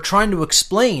 They were trying to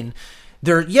explain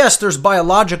there's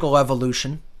biological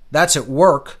evolution, that's at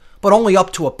work, but only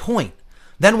up to a point.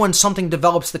 Then when something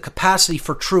develops the capacity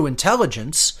for true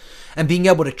intelligence and being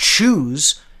able to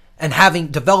choose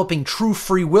and developing true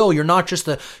free will, you're not just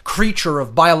a creature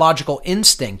of biological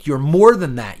instinct. You're more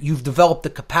than that. You've developed the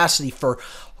capacity for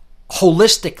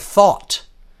holistic thought,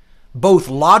 both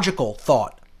logical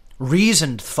thought,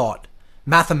 reasoned thought,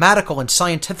 mathematical and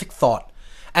scientific thought,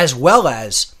 as well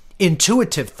as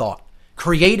intuitive thought,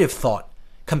 creative thought,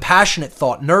 compassionate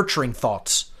thought, nurturing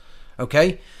thoughts.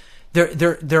 Okay?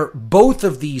 They're both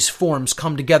of these forms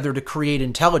come together to create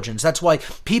intelligence. That's why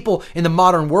people in the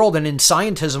modern world and in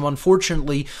scientism,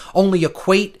 unfortunately, only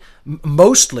equate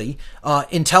mostly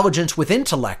intelligence with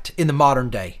intellect in the modern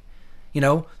day. You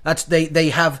know, that's they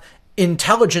have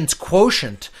intelligence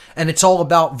quotient, and it's all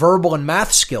about verbal and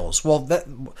math skills. Well,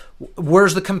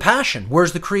 where's the compassion?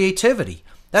 Where's the creativity?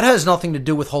 That has nothing to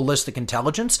do with holistic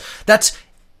intelligence. That's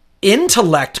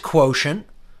intellect quotient.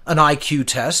 An IQ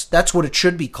test. That's what it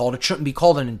should be called. It shouldn't be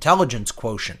called an intelligence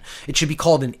quotient. It should be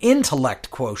called an intellect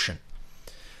quotient.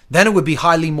 Then it would be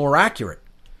highly more accurate.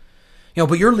 You know,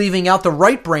 but you're leaving out the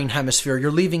right brain hemisphere. You're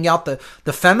leaving out the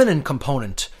feminine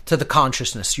component to the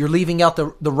consciousness. You're leaving out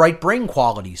the right brain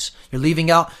qualities. You're leaving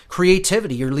out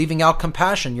creativity. You're leaving out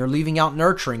compassion. You're leaving out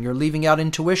nurturing. You're leaving out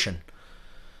intuition.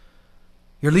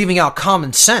 You're leaving out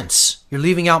common sense. You're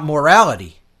leaving out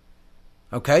morality.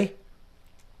 Okay?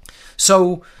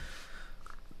 So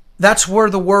that's where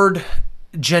the word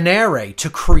generare, to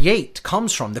create,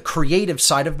 comes from, the creative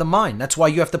side of the mind. That's why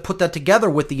you have to put that together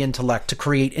with the intellect to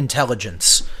create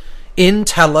intelligence.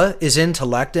 Intella is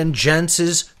intellect and gens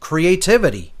is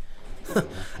creativity.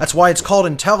 That's why it's called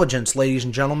intelligence, ladies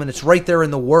and gentlemen. It's right there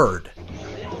in the word.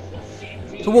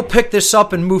 So we'll pick this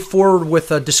up and move forward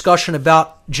with a discussion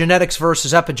about genetics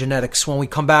versus epigenetics when we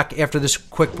come back after this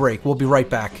quick break. We'll be right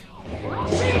back. Forward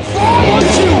to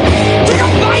take a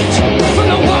fight for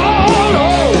the world.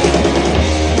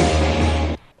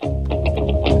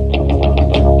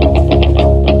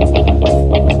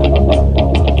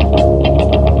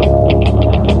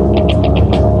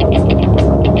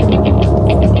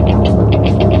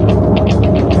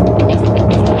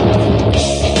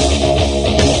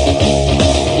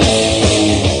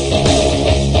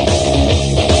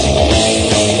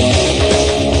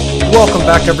 Welcome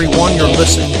back, everyone. You're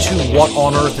listening to What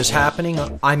on Earth is Happening.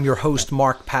 I'm your host,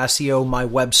 Mark Passio. My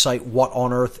website,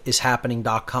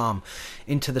 whatonearthishappening.com.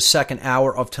 Into the second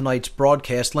hour of tonight's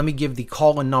broadcast, let me give the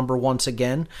call-in number once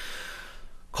again.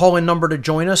 Call-in number to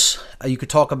join us. You could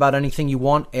talk about anything you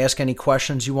want, ask any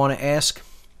questions you want to ask.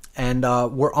 And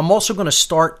I'm also going to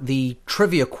start the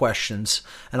trivia questions,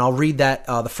 and I'll read that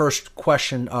the first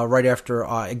question right after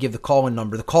I give the call-in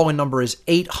number. The call-in number is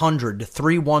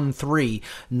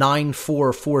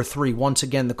 800-313-9443. Once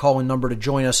again, the call-in number to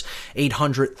join us,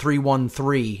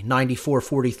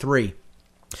 800-313-9443.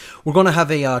 We're going to have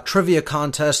a trivia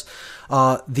contest.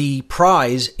 The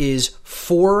prize is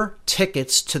 4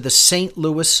 tickets to the St.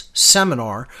 Louis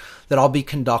seminar that I'll be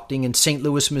conducting in St.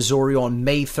 Louis, Missouri on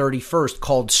May 31st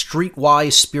called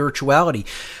Streetwise Spirituality.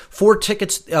 4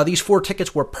 tickets. These 4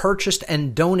 tickets were purchased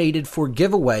and donated for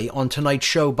giveaway on tonight's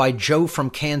show by Joe from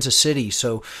Kansas City.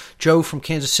 So, Joe from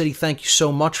Kansas City, thank you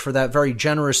so much for that very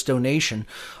generous donation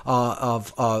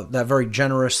of that very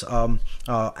generous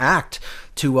act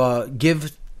to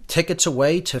give tickets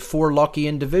away to 4 lucky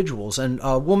individuals, and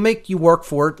we'll make you work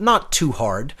for it, not too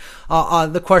hard.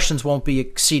 The questions won't be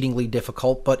exceedingly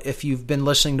difficult, but if you've been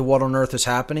listening to What on Earth is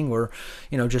Happening, or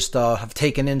just have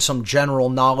taken in some general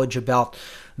knowledge about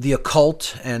the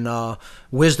occult and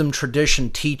wisdom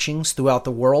tradition teachings throughout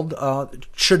the world, it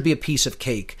should be a piece of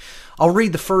cake. I'll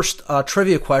read the first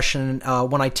trivia question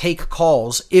when I take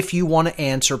calls. If you want to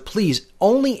answer, please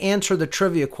only answer the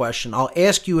trivia question. I'll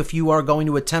ask you if you are going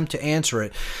to attempt to answer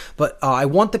it, but I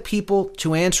want the people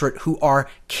to answer it who are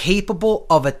capable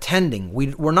of attending.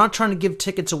 We're not trying to give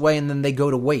tickets away and then they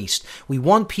go to waste. We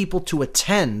want people to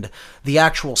attend the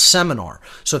actual seminar.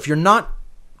 So if you're not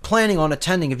planning on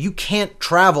attending, if you can't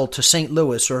travel to St.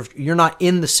 Louis, or if you're not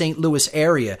in the St. Louis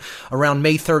area around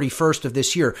May 31st of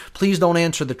this year, please don't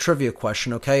answer the trivia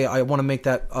question, okay? I want to make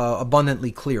that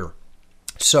abundantly clear.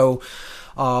 So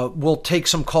we'll take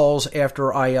some calls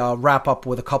after I wrap up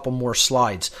with a couple more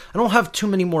slides. I don't have too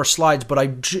many more slides, but I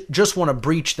just want to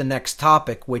breach the next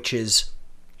topic, which is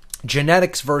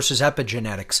genetics versus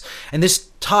epigenetics. And this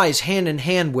ties hand in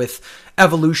hand with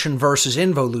evolution versus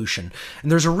involution.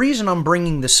 And there's a reason I'm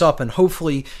bringing this up, and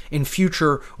hopefully in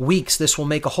future weeks this will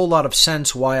make a whole lot of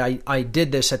sense why I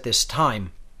did this at this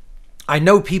time. I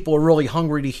know people are really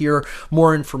hungry to hear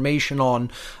more information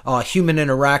on human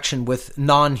interaction with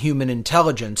non-human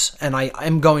intelligence, and I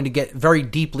am going to get very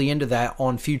deeply into that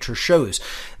on future shows.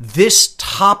 This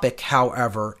topic,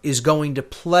 however, is going to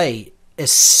play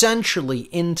essentially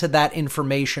into that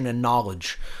information and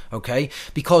knowledge, okay?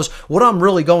 Because what I'm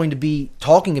really going to be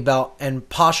talking about and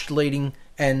postulating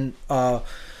and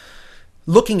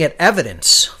looking at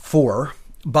evidence for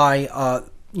by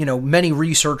many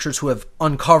researchers who have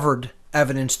uncovered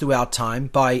evidence throughout time,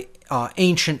 by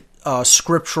ancient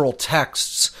scriptural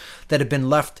texts that have been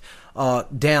left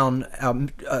down,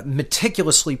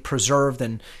 meticulously preserved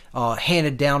and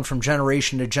handed down from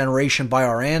generation to generation by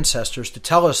our ancestors to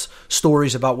tell us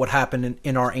stories about what happened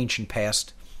in our ancient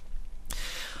past.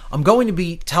 I'm going to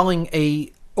be telling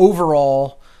a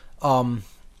overall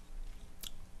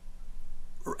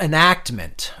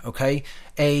enactment, okay,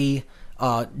 a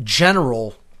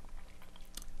general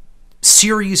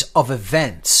series of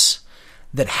events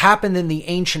that happened in the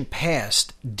ancient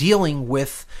past dealing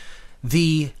with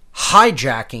the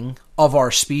hijacking of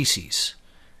our species,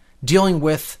 dealing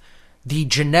with the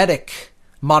genetic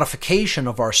modification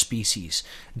of our species,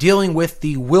 dealing with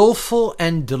the willful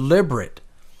and deliberate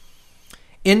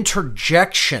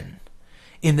interjection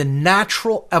in the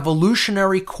natural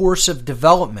evolutionary course of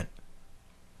development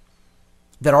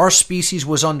that our species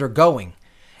was undergoing,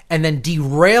 and then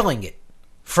derailing it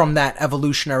from that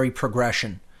evolutionary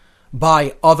progression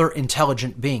by other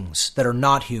intelligent beings that are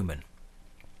not human.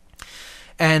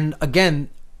 And again,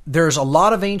 there's a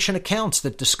lot of ancient accounts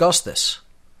that discuss this,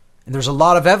 and there's a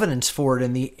lot of evidence for it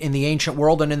in the ancient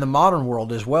world and in the modern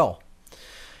world as well.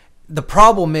 The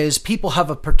problem is people have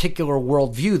a particular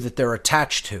worldview that they're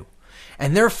attached to,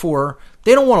 and therefore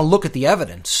they don't want to look at the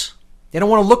evidence. They don't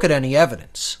want to look at any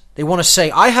evidence. They want to say,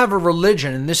 I have a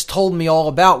religion and this told me all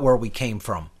about where we came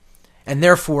from, and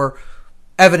therefore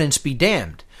evidence be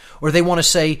damned. Or they want to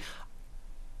say,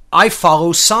 I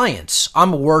follow science.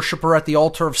 I'm a worshiper at the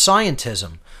altar of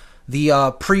scientism.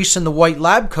 The priests in the white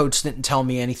lab coats didn't tell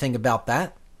me anything about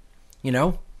that. You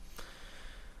know,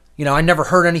 I never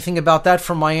heard anything about that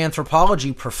from my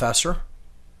anthropology professor.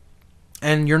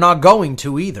 And you're not going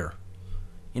to either.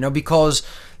 Because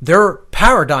they're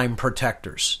paradigm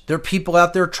protectors. They're people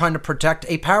out there trying to protect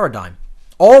a paradigm.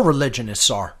 All religionists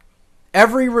are.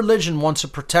 Every religion wants to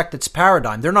protect its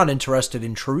paradigm. They're not interested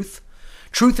in truth.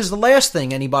 Truth is the last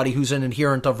thing anybody who's an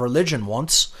adherent of religion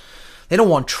wants. They don't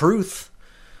want truth.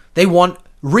 They want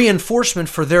reinforcement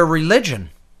for their religion.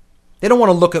 They don't want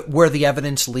to look at where the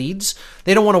evidence leads.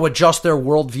 They don't want to adjust their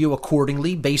worldview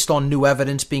accordingly based on new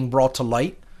evidence being brought to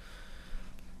light.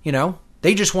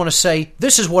 They just want to say,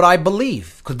 this is what I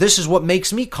believe, because this is what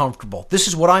makes me comfortable. This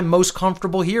is what I'm most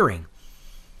comfortable hearing.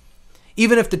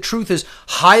 Even if the truth is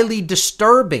highly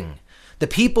disturbing, the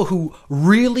people who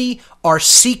really are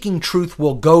seeking truth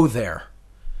will go there.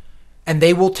 And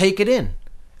they will take it in.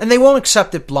 And they won't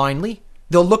accept it blindly.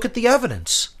 They'll look at the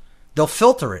evidence. They'll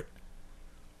filter it.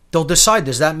 They'll decide,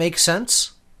 does that make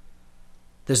sense?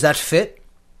 Does that fit?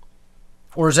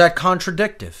 Or is that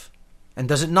contradictive? And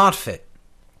does it not fit?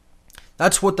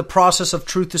 That's what the process of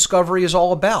truth discovery is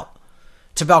all about.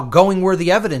 It's about going where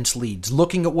the evidence leads,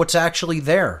 looking at what's actually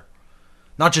there,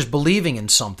 not just believing in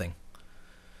something.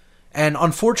 And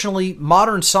unfortunately,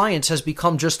 modern science has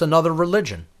become just another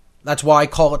religion. That's why I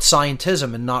call it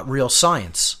scientism and not real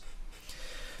science.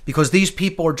 Because these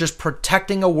people are just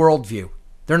protecting a worldview.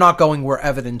 They're not going where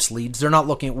evidence leads. They're not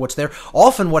looking at what's there.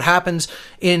 Often what happens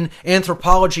in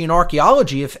anthropology and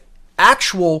archaeology, if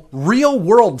actual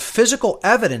real-world physical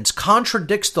evidence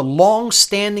contradicts the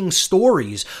long-standing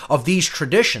stories of these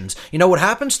traditions, you know what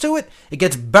happens to it? It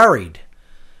gets buried.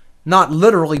 Not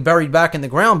literally buried back in the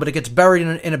ground, but it gets buried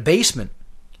in a basement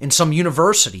in some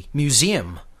university,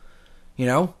 museum,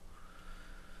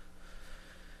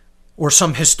 or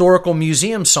some historical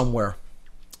museum somewhere.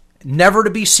 Never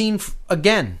to be seen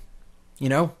again,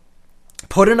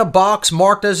 Put in a box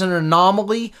marked as an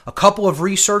anomaly. A couple of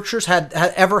researchers had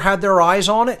ever had their eyes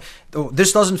on it.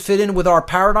 This doesn't fit in with our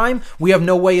paradigm. We have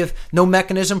no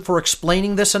mechanism for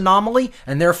explaining this anomaly,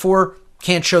 and therefore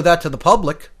can't show that to the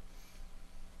public.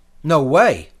 No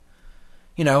way.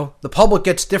 The public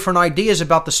gets different ideas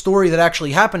about the story that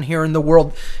actually happened here in the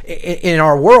world, in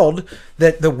our world,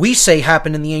 that we say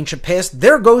happened in the ancient past.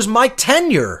 There goes my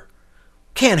tenure.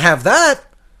 Can't have that.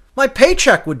 My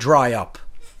paycheck would dry up.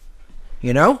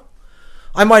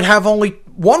 I might have only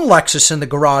one Lexus in the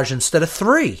garage instead of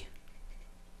 3.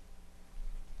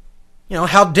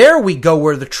 How dare we go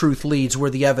where the truth leads,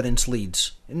 where the evidence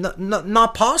leads?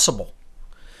 Not possible.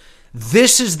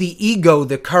 This is the ego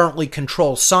that currently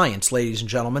controls science, ladies and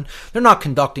gentlemen. They're not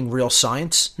conducting real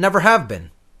science. Never have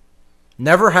been.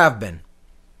 Never have been.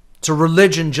 It's a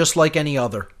religion just like any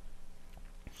other.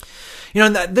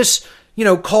 This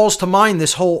calls to mind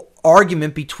this whole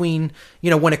argument between,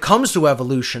 when it comes to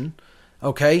evolution,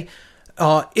 okay,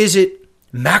 is it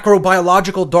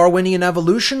macrobiological Darwinian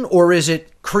evolution or is it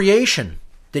creation?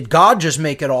 Did God just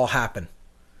make it all happen?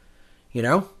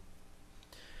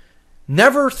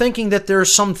 Never thinking that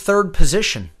there's some third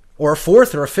position or a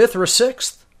fourth or a fifth or a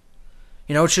sixth.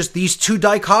 It's just these two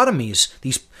dichotomies,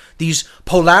 these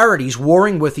polarities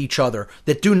warring with each other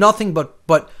that do nothing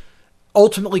but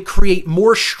ultimately create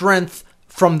more strength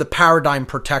from the paradigm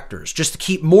protectors, just to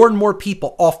keep more and more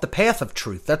people off the path of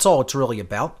truth. That's all it's really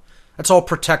about. That's all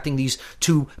protecting these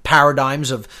two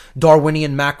paradigms of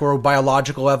Darwinian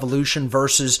macrobiological evolution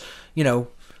versus,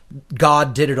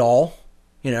 God did it all,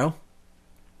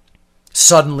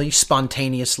 suddenly,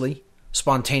 spontaneously,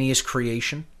 spontaneous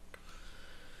creation.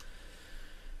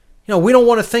 We don't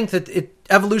want to think that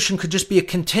evolution could just be a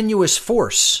continuous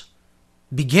force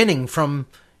beginning from,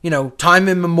 time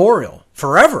immemorial,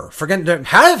 forever, forget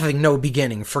having no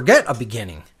beginning, forget a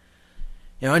beginning,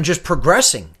 and just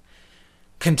progressing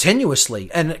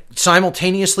continuously, and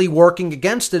simultaneously working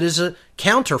against it is a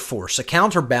counter force, a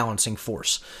counterbalancing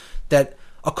force that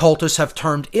occultists have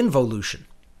termed involution.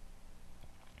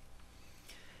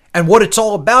 And what it's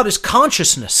all about is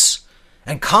consciousness.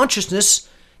 And consciousness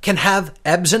can have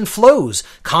ebbs and flows.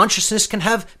 Consciousness can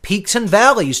have peaks and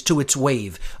valleys to its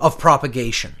wave of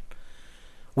propagation.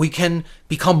 We can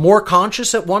become more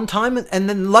conscious at one time and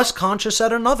then less conscious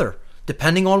at another,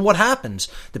 depending on what happens,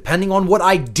 depending on what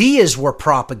ideas were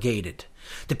propagated,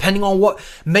 depending on what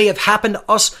may have happened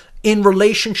to us in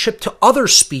relationship to other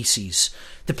species,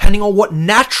 depending on what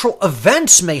natural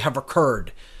events may have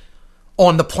occurred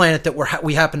on the planet that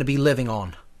we happen to be living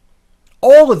on.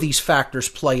 All of these factors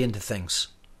play into things.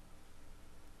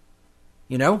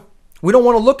 We don't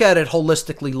want to look at it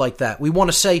holistically like that. We want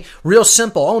to say real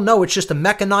simple, oh no, it's just a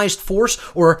mechanized force,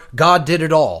 or God did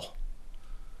it all.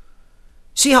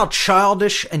 See how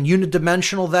childish and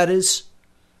unidimensional that is?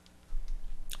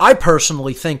 I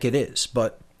personally think it is,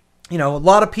 but, a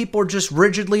lot of people are just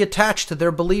rigidly attached to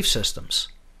their belief systems.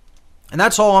 And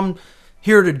that's all I'm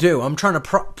here to do. I'm trying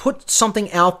to put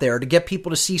something out there to get people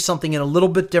to see something in a little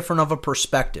bit different of a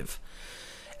perspective.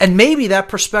 And maybe that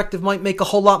perspective might make a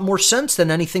whole lot more sense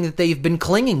than anything that they've been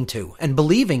clinging to and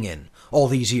believing in all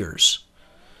these years.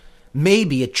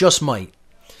 Maybe it just might.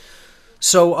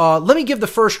 So let me give the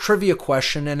first trivia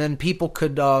question, and then people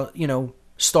could,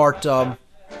 start.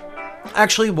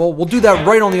 Actually, we'll do that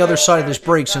right on the other side of this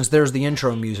break, since there's the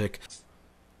intro music.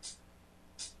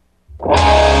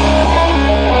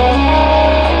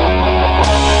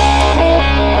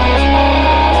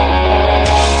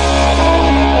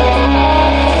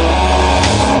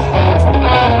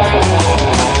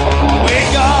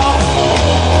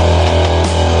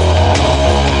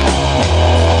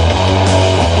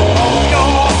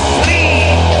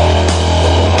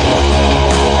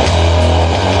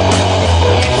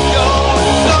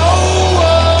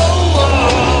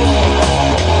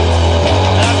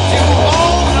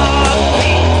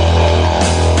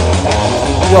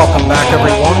 Welcome back,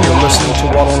 everyone. You're listening to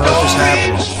What on Earth is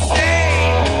Happening.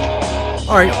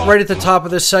 All right, right at the top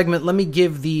of this segment, let me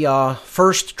give the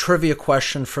first trivia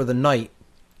question for the night.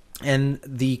 And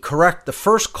the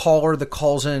first caller that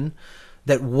calls in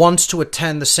that wants to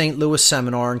attend the St. Louis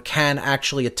seminar and can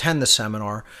actually attend the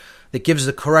seminar, that gives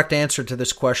the correct answer to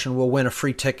this question, will win a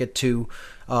free ticket to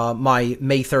my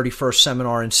May 31st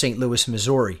seminar in St. Louis,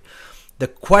 Missouri. The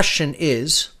question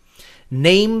is,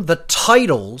 name the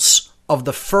titles of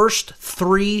the first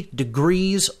 3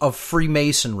 degrees of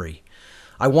Freemasonry.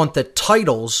 I want the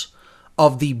titles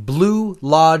of the Blue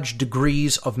Lodge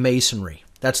degrees of Masonry.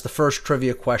 That's the first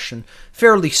trivia question.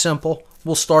 Fairly simple.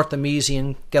 We'll start them easy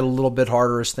and get a little bit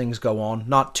harder as things go on.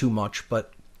 Not too much,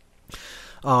 but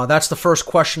that's the first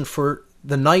question for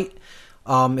the night.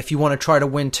 If you want to try to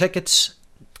win tickets,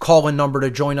 call-in number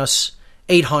to join us,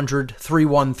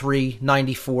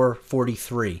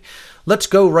 800-313-9443. Let's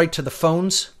go right to the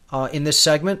phones. In this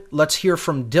segment, let's hear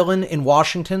from Dylan in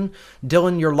Washington.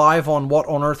 Dylan, you're live on What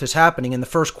on Earth is Happening, and the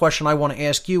first question I want to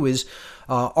ask you is,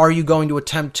 are you going to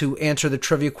attempt to answer the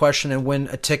trivia question and win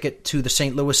a ticket to the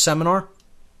St. Louis seminar?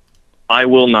 I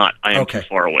will not. I am too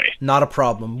far away. Not a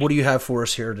problem. What do you have for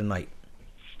us here tonight?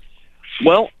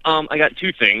 Well, I got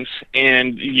 2 things,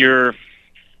 and your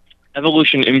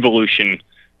evolution-involution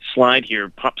slide here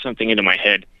popped something into my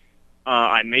head.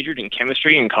 I majored in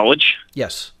chemistry in college.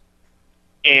 Yes.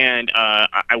 And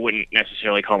I wouldn't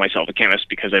necessarily call myself a chemist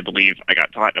because I believe I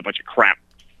got taught a bunch of crap.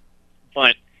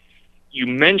 But you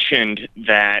mentioned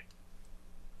that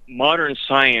modern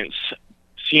science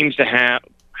seems to have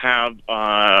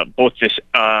both this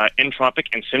entropic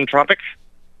and syntropic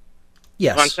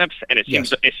concepts, and it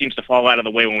seems to fall out of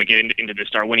the way when we get into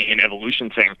this Darwinian evolution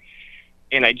thing.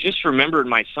 And I just remembered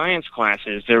my science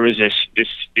classes, there was this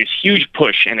huge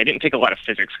push, and I didn't take a lot of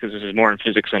physics because this is more in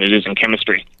physics than it is in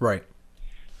chemistry. Right.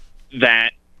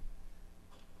 That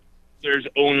there's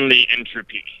only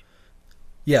entropy.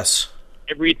 Yes.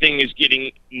 Everything is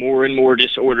getting more and more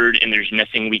disordered, and there's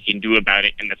nothing we can do about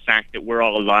it, and the fact that we're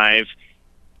all alive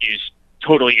is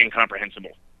totally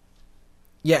incomprehensible.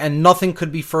 Yeah, and nothing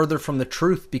could be further from the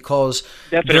truth, because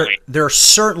Definitely. there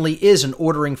certainly is an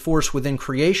ordering force within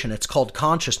creation. It's called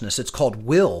consciousness. It's called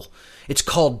will. It's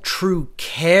called true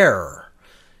care.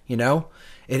 You know,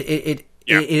 it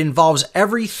involves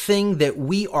everything that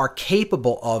we are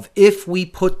capable of if we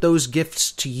put those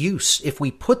gifts to use. If we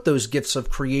put those gifts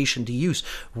of creation to use,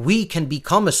 we can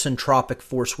become a syntropic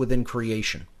force within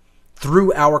creation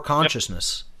through our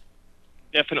consciousness.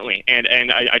 Definitely, and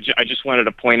I just wanted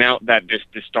to point out that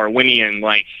this Darwinian,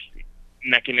 like,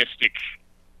 mechanistic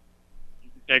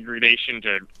degradation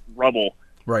to rubble,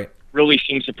 Right, really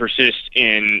seems to persist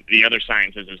in the other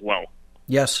sciences as well.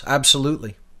 yes,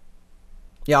 absolutely.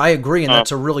 Yeah, I agree, and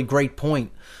that's a really great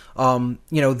point.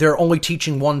 They're only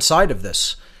teaching one side of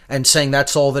this and saying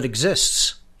that's all that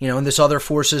exists, and this other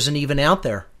force isn't even out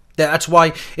there. That's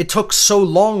why it took so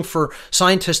long for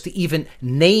scientists to even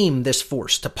name this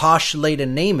force, to postulate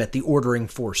and name it, the ordering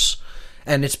force.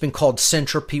 And it's been called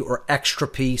syntropy or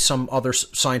extropy. Some other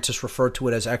scientists refer to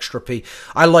it as extropy.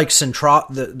 I like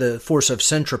the force of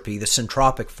syntropy, the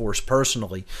syntropic force,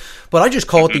 personally. But I just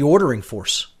call it the ordering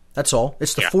force. That's all.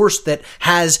 It's the force that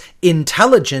has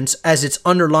intelligence as its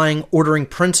underlying ordering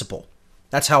principle.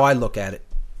 That's how I look at it.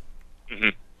 Mm-hmm.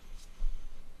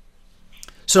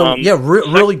 So,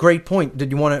 really great point.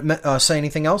 Did you want to say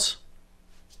anything else?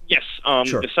 Yes.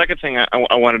 Sure. The second thing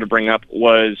I wanted to bring up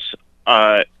was,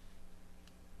 you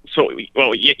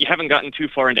haven't gotten too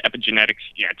far into epigenetics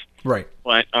yet. Right.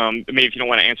 But maybe if you don't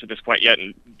want to answer this quite yet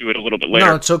and do it a little bit later.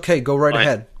 No, it's okay. Go right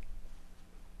ahead.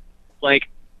 Like,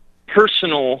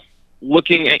 personal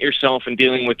looking at yourself and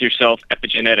dealing with yourself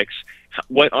epigenetics,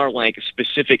 what are, like,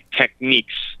 specific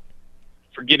techniques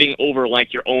for getting over,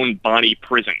 like, your own body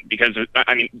prison? Because,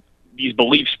 I mean, these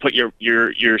beliefs put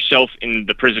yourself in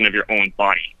the prison of your own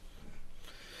body.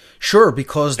 Sure,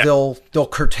 because they'll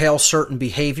curtail certain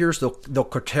behaviors, they'll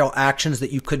curtail actions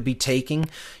that you could be taking.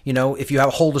 If you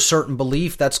hold a certain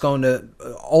belief, that's going to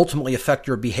ultimately affect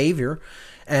your behavior.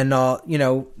 And,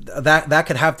 that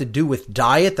could have to do with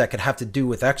diet, that could have to do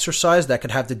with exercise, that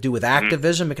could have to do with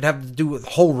activism, it could have to do with a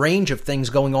whole range of things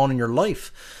going on in your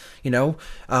life,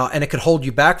 and it could hold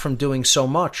you back from doing so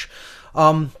much.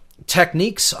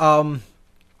 Techniques,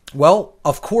 well,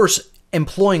 of course,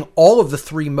 employing all of the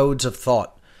three modes of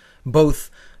thought, both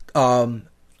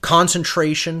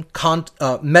concentration,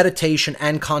 meditation,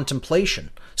 and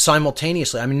contemplation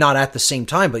simultaneously. I mean, not at the same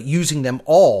time, but using them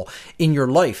all in your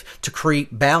life to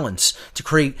create balance, to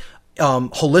create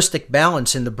holistic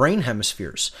balance in the brain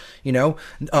hemispheres,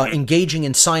 engaging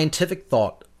in scientific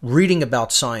thought, reading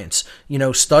about science,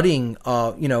 studying,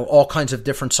 all kinds of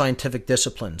different scientific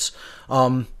disciplines.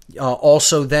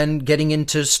 Also then getting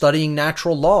into studying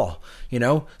natural law,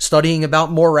 studying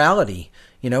about morality,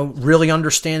 really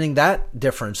understanding that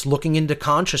difference, looking into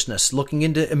consciousness, looking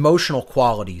into emotional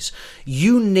qualities.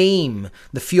 You name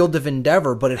the field of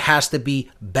endeavor, but it has to be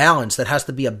balanced. That has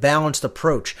to be a balanced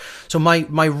approach. So my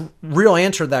real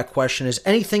answer to that question is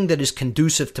anything that is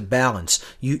conducive to balance.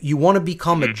 You want to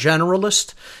become a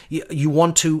generalist. You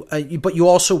want to, but you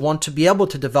also want to be able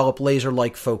to develop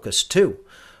laser-like focus too.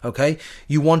 Okay?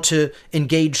 You want to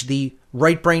engage the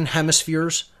right brain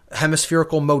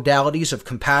hemispherical modalities of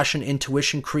compassion,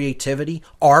 intuition, creativity.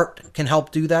 Art can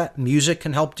help do that. Music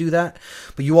can help do that.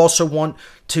 But you also want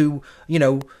to,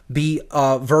 be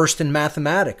versed in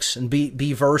mathematics and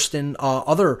be versed in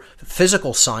other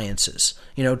physical sciences,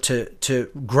 to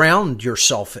ground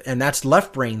yourself. And that's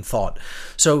left brain thought.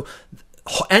 So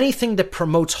anything that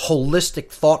promotes holistic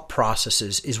thought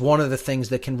processes is one of the things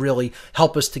that can really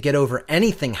help us to get over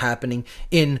anything happening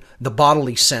in the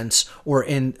bodily sense or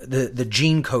in the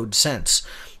gene code sense.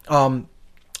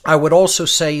 I would also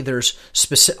say there's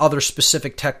other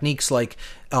specific techniques like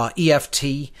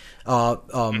EFT,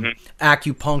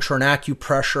 acupuncture and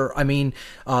acupressure. I mean,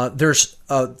 there's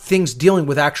things dealing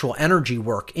with actual energy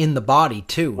work in the body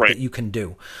too that you can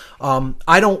do.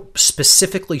 I don't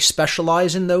specifically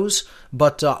specialize in those,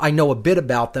 but I know a bit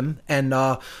about them. And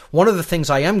one of the things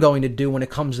I am going to do when it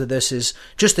comes to this is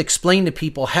just explain to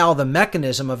people how the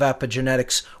mechanism of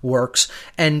epigenetics works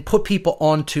and put people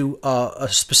onto a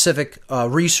specific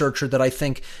researcher that I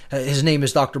think, his name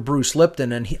is Dr. Bruce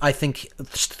Lipton, and I think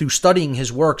through studying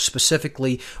his work,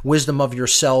 specifically Wisdom of Your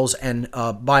Cells and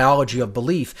Biology of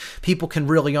Belief, people can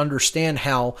really understand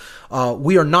how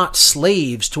we are not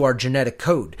slaves to our genetic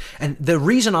code. And the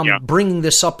reason I'm bringing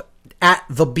this up at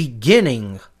the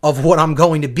beginning of what I'm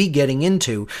going to be getting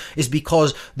into is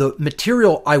because the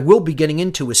material I will be getting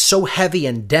into is so heavy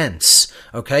and dense,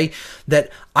 okay, that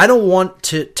I don't want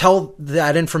to tell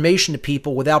that information to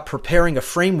people without preparing a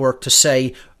framework to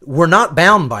say, We're not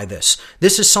bound by this.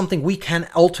 This is something we can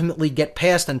ultimately get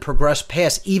past and progress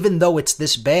past, even though it's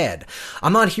this bad.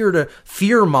 I'm not here to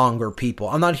fearmonger people.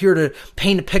 I'm not here to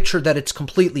paint a picture that it's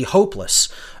completely hopeless,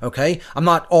 okay? I'm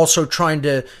not also trying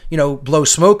to, blow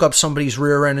smoke up somebody's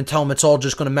rear end and tell them it's all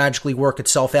just going to magically work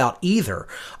itself out either.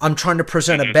 I'm trying to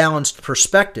present a balanced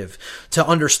perspective to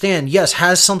understand, yes,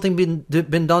 has something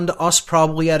been done to us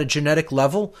probably at a genetic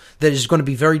level that is going to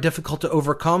be very difficult to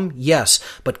overcome? Yes.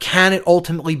 But can it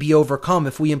ultimately be overcome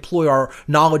if we employ our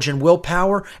knowledge and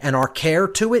willpower and our care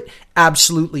to it?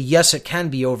 Absolutely, yes, it can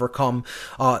be overcome.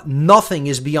 Nothing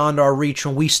is beyond our reach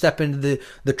when we step into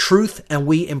the truth and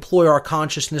we employ our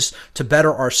consciousness to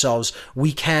better ourselves.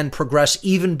 We can progress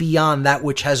even beyond that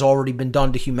which has already been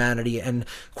done to humanity, and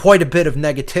quite a bit of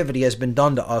negativity has been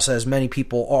done to us, as many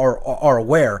people are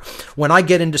aware. When I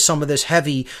get into some of this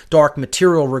heavy, dark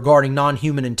material regarding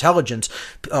non-human intelligence,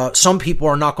 some people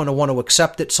are not going to want to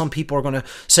accept it. Some people are going to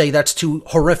say that's too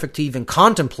horrific to even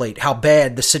contemplate how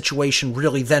bad the situation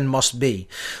really then must be.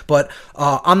 But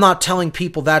I'm not telling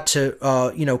people that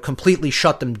to completely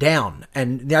shut them down.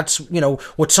 And that's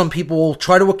what some people will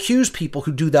try to accuse people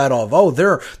who do that of. Oh,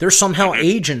 they're somehow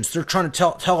agents. They're trying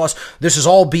to tell us this is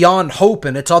all beyond hope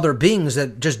and it's other beings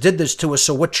that just did this to us,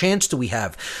 so what chance do we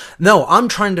have? No, I'm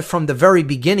trying to from the very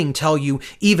beginning tell you,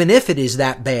 even if it is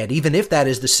that bad, even if that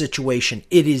is the situation,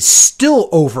 it is still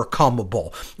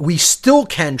overcomable. We still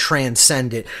can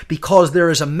transcend it because there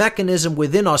is a mechanism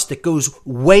within us that goes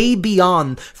way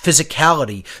beyond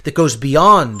physicality, that goes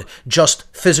beyond just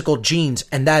physical genes,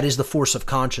 and that is the force of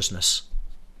consciousness.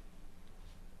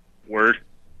 Word.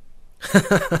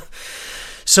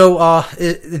 So,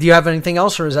 do you have anything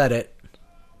else, or is that it?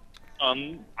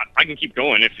 I can keep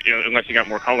going unless you got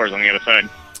more callers on the other side.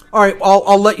 All right,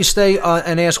 I'll let you stay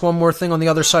and ask one more thing on the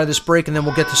other side of this break, and then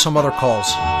we'll get to some other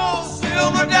calls.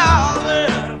 Silver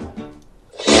dollar.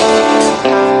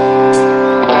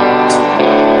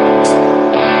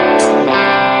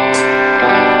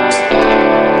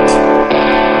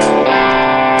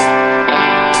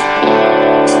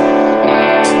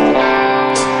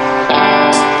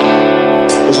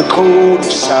 There's a code of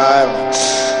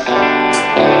silence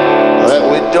that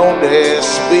we don't dare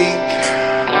speak.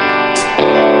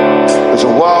 There's a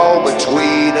wall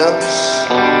between us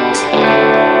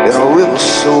and a river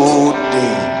so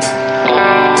deep.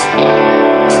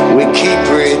 We keep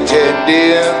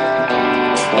pretending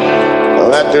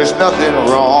that there's nothing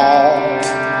wrong.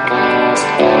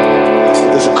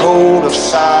 There's a code of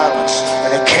silence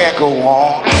and it can't go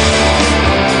on.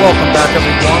 Welcome back,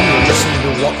 everyone. You're listening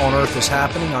to What on Earth is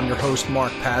Happening. I'm your host,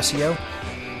 Mark Passio.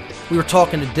 We were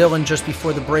talking to Dylan just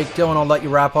before the break. Dylan, I'll let you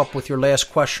wrap up with your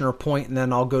last question or point, and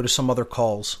then I'll go to some other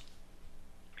calls.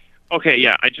 Okay,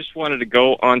 yeah, I just wanted to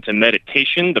go on to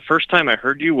meditation. The first time I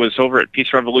heard you was over at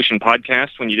Peace Revolution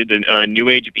Podcast when you did the New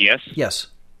Age BS Yes.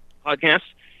 podcast,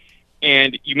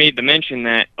 and you made the mention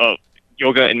that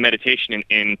yoga and meditation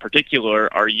in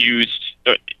particular are used,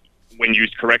 when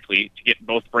used correctly, to get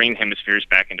both brain hemispheres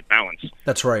back into balance.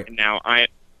 That's right. And now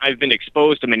I've been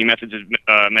exposed to many methods of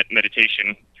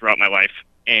meditation throughout my life,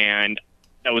 and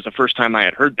that was the first time I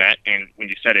had heard that, and when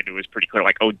you said it, it was pretty clear,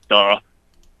 like, oh, duh,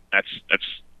 that's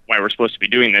why we're supposed to be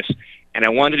doing this. And I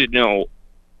wanted to know,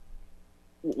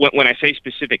 when I say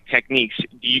specific techniques,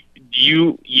 do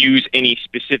you use any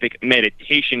specific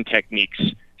meditation techniques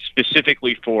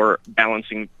specifically for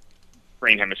balancing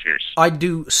brain hemispheres? I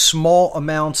do small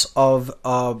amounts of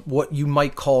what you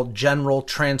might call general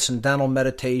transcendental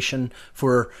meditation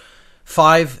for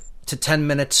 5 to 10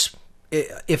 minutes,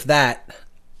 if that,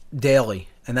 daily,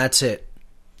 and that's it.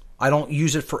 I don't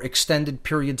use it for extended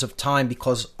periods of time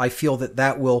because I feel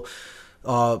that will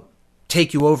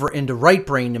take you over into right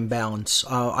brain imbalance.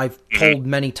 I've told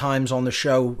many times on the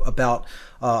show about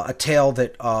a tale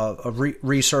that a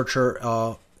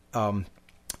researcher and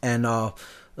a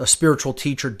spiritual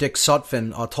teacher, Dick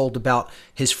Sutphin, told about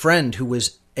his friend who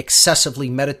was excessively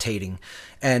meditating,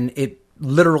 and it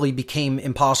literally became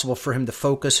impossible for him to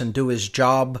focus and do his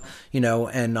job,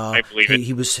 and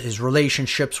his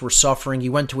relationships were suffering. He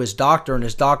went to his doctor, and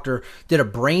his doctor did a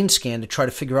brain scan to try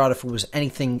to figure out if it was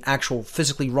anything actual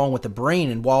physically wrong with the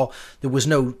brain. And while there was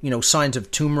no, signs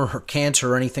of tumor or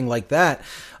cancer or anything like that,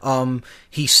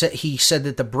 he said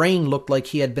that the brain looked like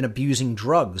he had been abusing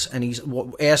drugs. And he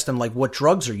asked him, like, what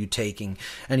drugs are you taking?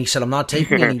 And he said, I'm not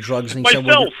taking any drugs. And he said,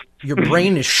 well, your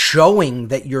brain is showing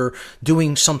that you're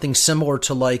doing something similar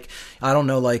to, like, I don't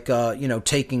know, like,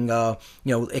 taking,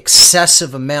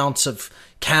 excessive amounts of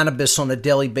cannabis on a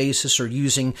daily basis or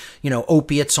using,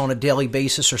 opiates on a daily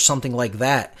basis or something like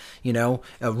that,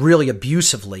 really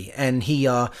abusively. And he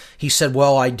said,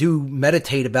 well, I do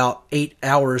meditate about 8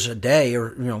 hours a day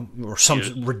or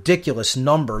some ridiculous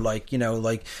number, like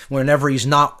whenever he's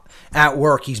not at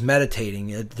work, he's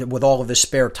meditating with all of his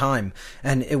spare time.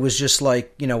 And it was just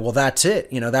like, well, that's it.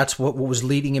 That's what was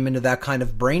leading him into that kind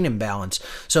of brain imbalance.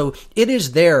 So it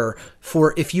is there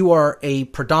for, if you are a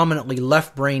predominantly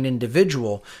left brain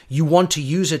individual, you want to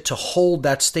use it to hold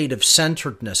that state of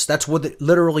centeredness. That's what it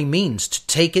literally means, to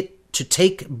take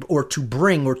or to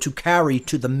bring or to carry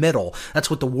to the middle. That's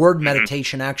what the word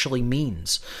meditation actually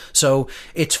means. So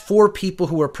it's for people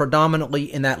who are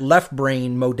predominantly in that left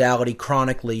brain modality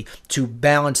chronically to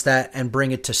balance that and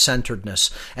bring it to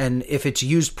centeredness. And if it's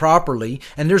used properly,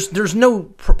 and there's no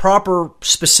proper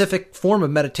specific form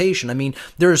of meditation. I mean,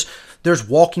 there's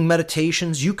walking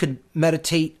meditations. You could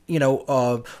meditate,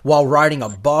 while riding a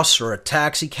bus or a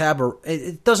taxi cab, or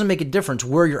it doesn't make a difference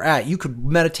where you're at. You could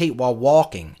meditate while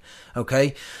walking.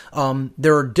 Okay.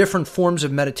 There are different forms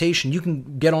of meditation. You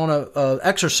can get on a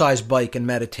exercise bike and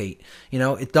meditate.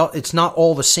 It's not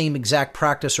all the same exact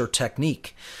practice or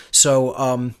technique.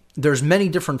 So, there's many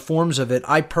different forms of it.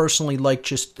 I personally like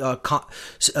just,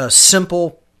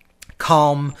 simple,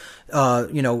 calm,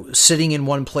 sitting in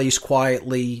one place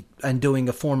quietly and doing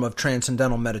a form of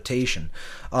transcendental meditation.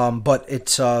 But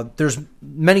it's there's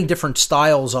many different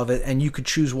styles of it, and you could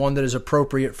choose one that is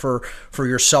appropriate for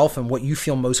yourself and what you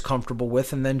feel most comfortable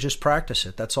with, and then just practice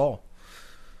it. That's all.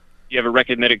 Do you have a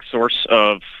recommended source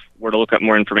of where to look up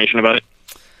more information about it?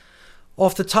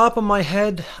 Off the top of my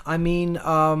head, I mean,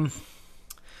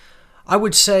 I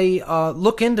would say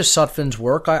look into Sutphin's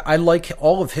work. I like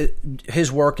all of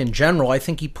his work in general. I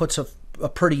think he puts a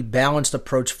pretty balanced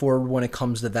approach forward when it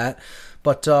comes to that.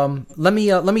 But let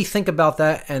me think about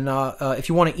that, and if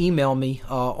you want to email me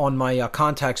on my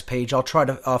contacts page, I'll try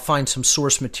to find some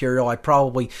source material. I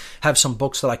probably have some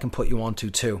books that I can put you onto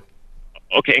too.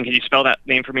 Okay, and can you spell that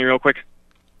name for me real quick?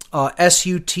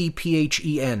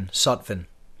 Sutphen, Sutphin.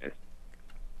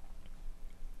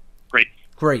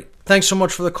 Great. Thanks so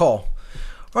much for the call.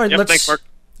 All right, thanks, Mark.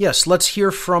 Yes, let's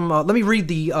hear from. Let me read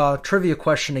the trivia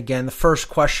question again. The first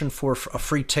question for a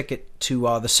free ticket to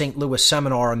the St. Louis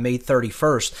seminar on May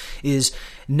 31st is: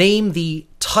 name the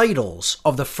titles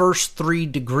of the first 3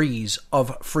 degrees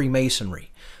of Freemasonry.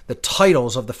 The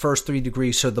titles of the first 3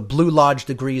 degrees. So the Blue Lodge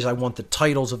degrees, I want the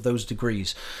titles of those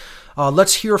degrees.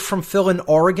 Let's hear from Phil in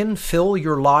Oregon. Phil,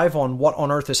 you're live on What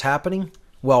on Earth is Happening.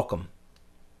 Welcome.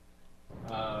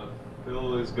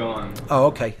 Phil is gone. Oh,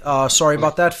 okay. Sorry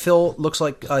about that. Phil looks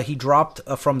like he dropped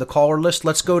from the caller list.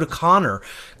 Let's go to Connor.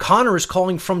 Connor is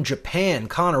calling from Japan.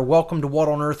 Connor, welcome to What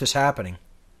on Earth is Happening.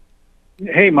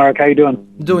 Hey, Mark. How you doing?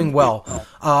 Doing well.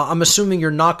 I'm assuming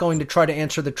you're not going to try to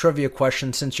answer the trivia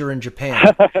question since you're in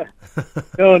Japan.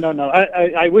 No.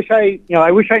 I wish I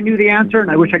knew the answer,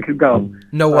 and I wish I could go.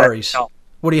 No worries. No.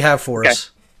 What do you have for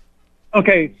us?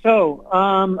 Okay. So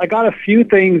I got a few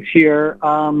things here.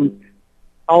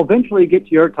 I'll eventually get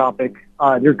to your topic,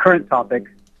 your current topic,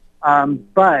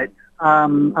 but I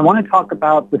want to talk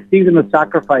about the season of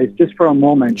sacrifice just for a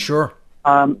moment. Sure.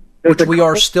 Which we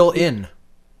are still in.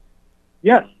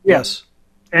 Yes.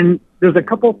 And there's a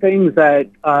couple things that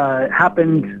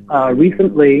happened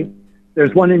recently.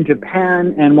 There's one in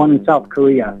Japan and one in South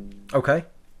Korea. Okay.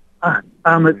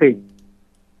 Let's see.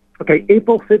 Okay,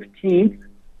 April 15th,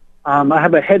 I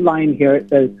have a headline here. It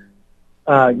says,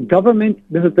 government,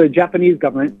 this is the Japanese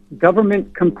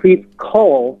government completes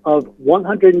cull of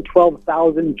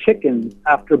 112,000 chickens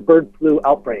after bird flu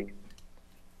outbreak.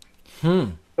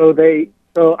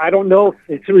 So I don't know if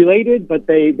it's related, but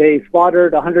they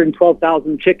slaughtered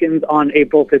 112,000 chickens on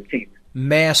April 15th.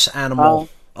 Mass animal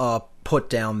put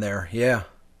down there, yeah.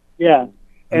 Yeah,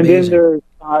 and Amazing.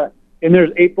 then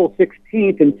there's April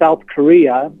 16th in South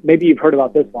Korea. Maybe you've heard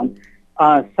about this one.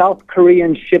 South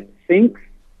Korean ship sinks.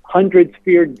 Hundreds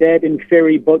feared dead in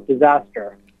ferry boat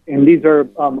disaster. And these are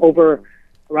over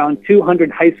around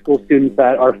 200 high school students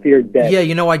that are feared dead.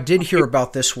 Yeah, I did hear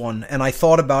about this one, and I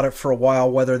thought about it for a while,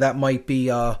 whether that might be,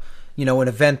 an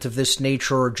event of this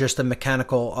nature or just a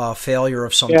mechanical failure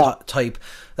of some type.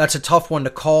 That's a tough one to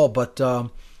call, but I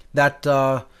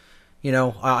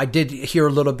did hear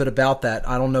a little bit about that.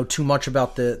 I don't know too much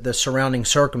about the surrounding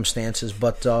circumstances,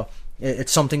 but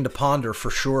it's something to ponder for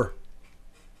sure.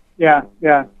 Yeah.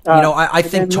 I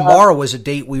think tomorrow is a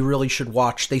date we really should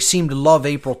watch. They seem to love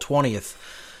April 20th.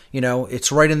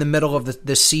 It's right in the middle of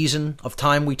this season of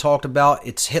time we talked about.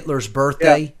 It's Hitler's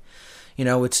birthday.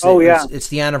 It's yeah. it's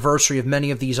the anniversary of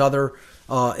many of these other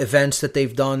events that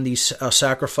they've done, these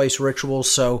sacrifice rituals.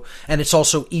 So, and it's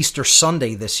also Easter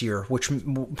Sunday this year, which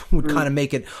would kind of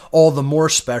make it all the more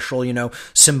special,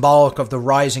 symbolic of the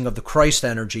rising of the Christ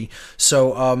energy.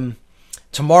 So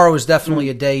tomorrow is definitely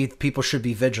a day people should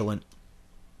be vigilant.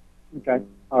 Okay,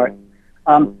 all right.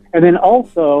 And then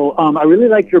also, I really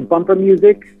like your bumper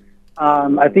music.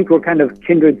 I think we're kind of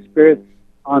kindred spirits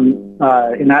on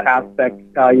in that aspect.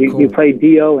 Cool. You play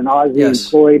Dio and Ozzy and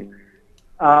Floyd.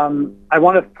 I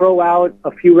want to throw out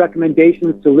a few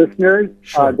recommendations to listeners.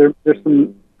 Sure. There's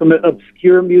some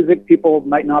obscure music people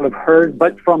might not have heard,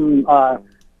 but from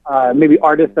maybe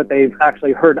artists that they've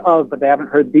actually heard of, but they haven't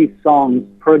heard these songs.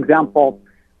 For example,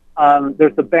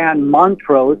 there's the band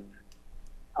Montrose.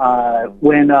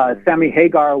 When Sammy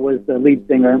Hagar was the lead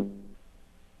singer,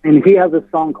 and he has a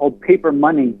song called Paper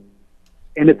Money,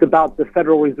 and it's about the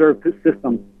Federal Reserve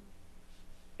System.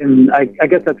 And I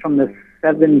guess that's from the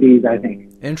 70s, I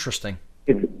think. Interesting.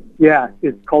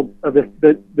 It's called,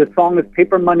 the song is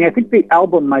Paper Money. I think the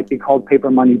album might be called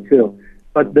Paper Money too.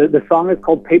 But the song is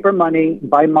called Paper Money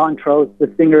by Montrose.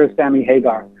 The singer is Sammy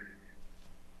Hagar.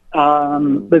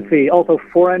 Let's see, also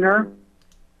Foreigner.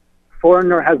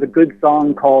 Foreigner has a good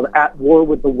song called At War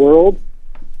with the World.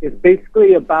 It's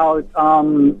basically about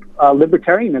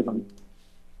libertarianism.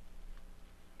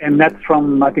 And that's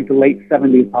from, I think, the late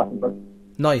 70s, possibly.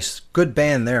 Nice. Good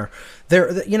band there.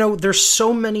 There's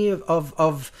so many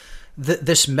of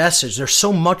this message. There's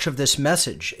so much of this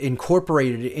message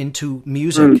incorporated into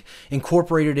music,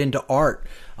 incorporated into art.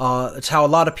 It's how a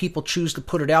lot of people choose to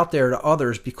put it out there to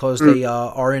others because they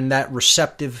are in that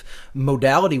receptive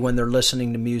modality when they're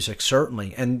listening to music,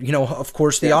 certainly. And, of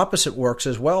course, the opposite works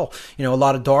as well. A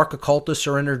lot of dark occultists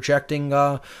are interjecting,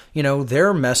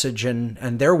 their message and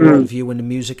their worldview into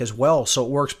music as well. So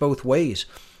it works both ways.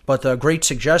 But great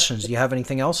suggestions. Do you have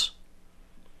anything else?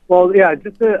 Well, yeah,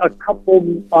 just a couple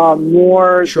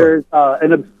more. Sure.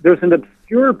 There's an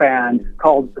obscure band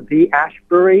called The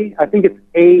Ashbury. I think it's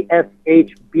Ashbury,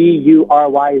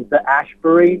 The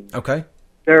Ashbury. Okay.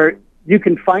 You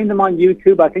can find them on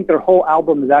YouTube. I think their whole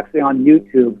album is actually on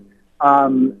YouTube.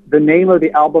 The name of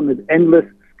the album is Endless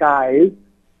Skies,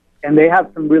 and they have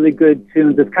some really good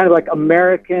tunes. It's kind of like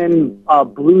American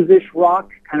bluesish rock,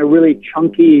 kind of really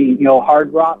chunky,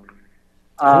 hard rock.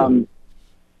 Cool.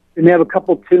 And they have a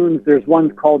couple tunes. There's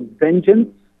one called Vengeance,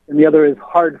 and the other is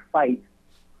Hard Fight.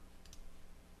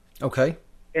 Okay.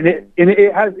 And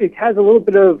it has a little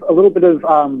bit of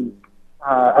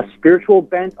a spiritual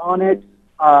bent on it.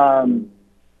 I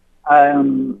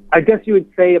guess you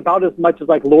would say about as much as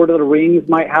like Lord of the Rings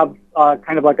might have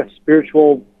kind of like a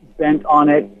spiritual bent on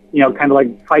it. Kind of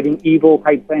like fighting evil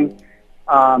type thing.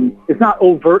 It's not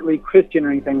overtly Christian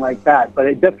or anything like that, but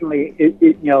it definitely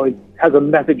it has a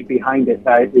message behind it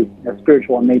that is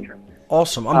spiritual in nature.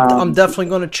 Awesome. I'm definitely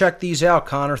going to check these out,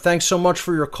 Connor. Thanks so much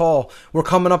for your call. We're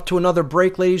coming up to another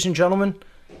break, ladies and gentlemen.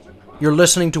 You're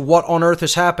listening to What on Earth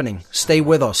is Happening. Stay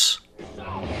with us.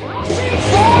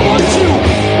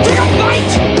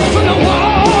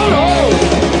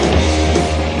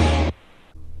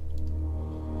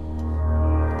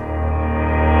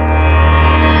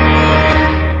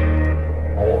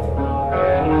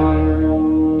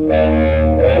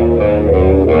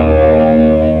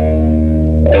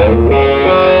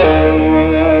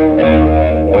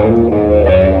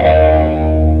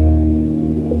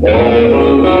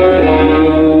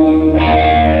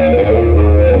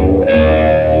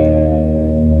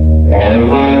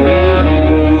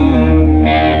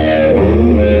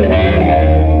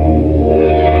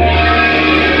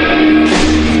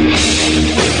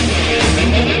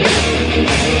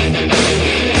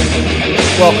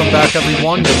 Welcome back,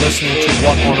 everyone. You're listening to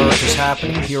What on Earth is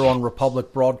Happening here on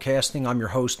Republic Broadcasting. I'm your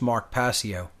host, Mark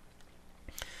Passio.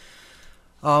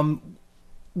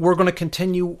 We're going to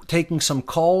continue taking some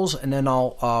calls, and then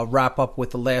I'll wrap up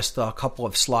with the last couple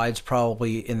of slides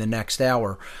probably in the next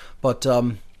hour. But I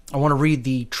want to read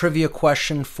the trivia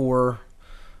question for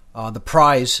the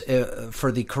prize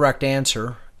for the correct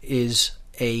answer is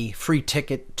a free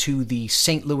ticket to the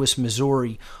St. Louis,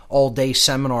 Missouri all-day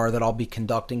seminar that I'll be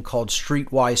conducting called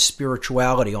Streetwise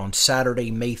Spirituality on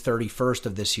Saturday, May 31st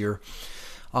of this year.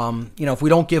 If we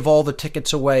don't give all the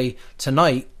tickets away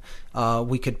tonight,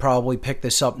 we could probably pick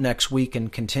this up next week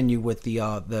and continue with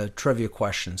the trivia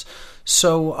questions.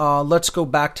 So let's go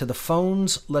back to the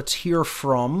phones. Let's hear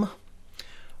from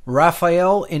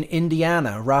Raphael in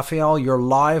Indiana. Raphael, you're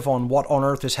live on What on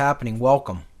Earth is Happening.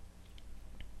 Welcome.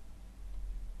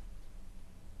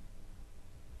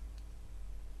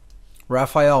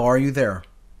 Raphael, are you there?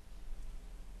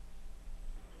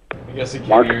 I guess I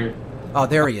can't hear you. Oh,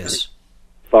 there he is.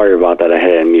 Sorry about that. I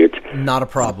had it on mute. Not a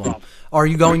problem. Are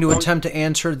you going to attempt to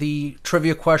answer the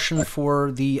trivia question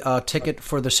for the ticket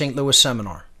for the St. Louis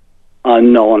seminar?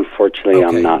 No, unfortunately,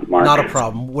 Okay, I'm not, Mark. not a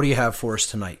problem. What do you have for us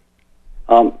tonight?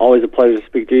 Always a pleasure to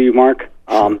speak to you, Mark.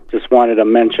 Just wanted to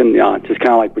mention, just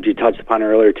kind of like what you touched upon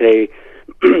earlier today,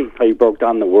 how you broke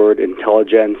down the word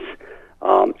intelligence,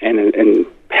 and in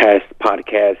past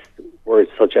podcasts,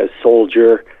 words such as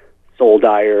soldier,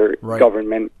 soldier, Right.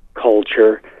 government,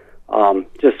 culture,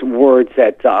 just words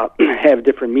that have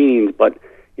different meanings. But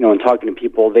in talking to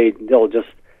people, they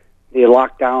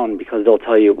lock down because they'll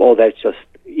tell you, "Oh, that's just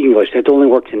English. It only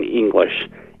works in English."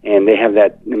 And they have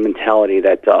that mentality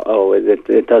that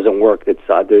it doesn't work. It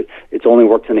only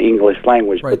works in the English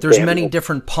language. Right. But There's they have many no-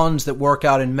 different puns that work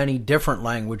out in many different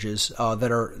languages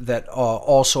that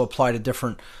also apply to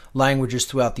different languages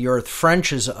throughout the earth.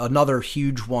 French is another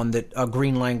huge one that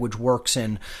green language works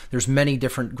in. There's many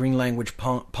different green language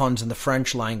puns in the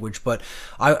French language, but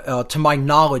to my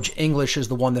knowledge, English is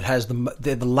the one that has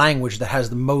the language that has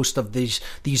the most of these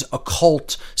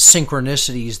occult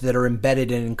synchronicities that are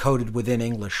embedded and encoded within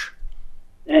English.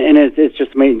 And it's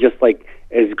just made, just like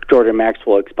as Jordan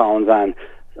Maxwell expounds on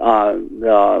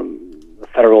the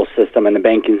federal system and the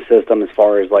banking system, as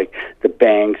far as like the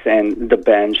banks and the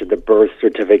bench, the birth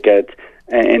certificate,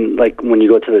 and like when you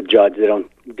go to the judge,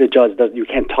 you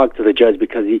can't talk to the judge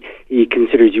because he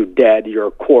considers you dead, you're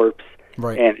a corpse.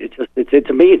 Right. And it's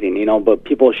amazing, but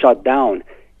people shut down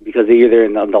because they're either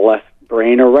in the left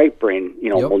brain or right brain,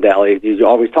 Yep. modalities you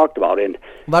always talked about. And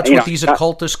Well, that's what these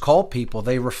occultists call people.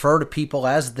 They refer to people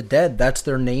as the dead. That's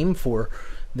their name for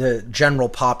the general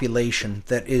population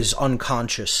that is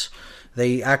unconscious.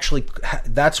 They actually,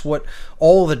 that's what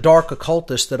all the dark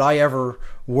occultists that I ever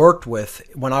worked with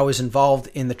when I was involved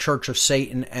in the Church of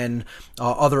Satan and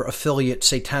other affiliate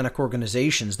satanic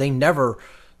organizations, they never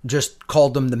just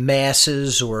called them the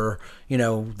masses or,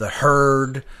 the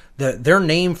herd. Their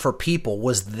name for people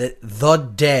was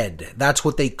the dead. That's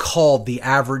what they called the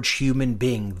average human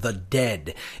being, the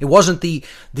dead. It wasn't the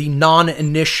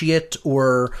non-initiate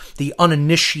or the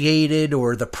uninitiated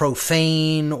or the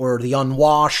profane or the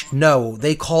unwashed. No,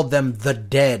 they called them the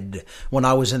dead when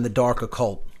I was in the dark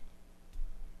occult.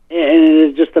 And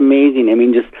it's just amazing. I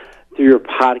mean, just through your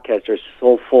podcast, you're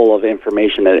so full of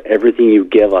information that everything you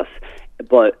give us.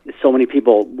 But so many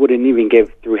people wouldn't even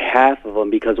give through half of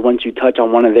them because once you touch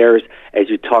on one of theirs,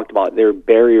 as you talked about, their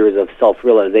barriers of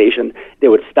self-realization, they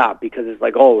would stop because it's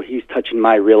like, oh, he's touching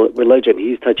my religion,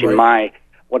 he's touching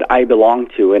what I belong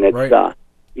to, and it's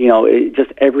it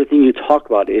just everything you talk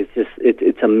about is just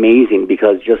it's amazing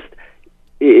because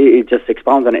it just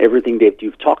expounds on everything that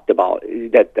you've talked about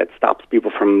that stops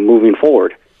people from moving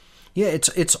forward. Yeah,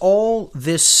 it's all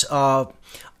this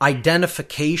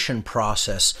identification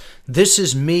process. This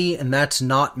is me and that's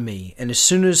not me. And as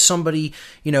soon as somebody,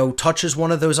 touches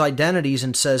one of those identities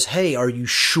and says, hey, are you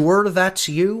sure that's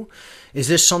you? Is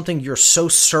this something you're so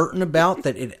certain about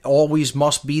that it always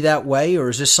must be that way? Or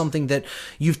is this something that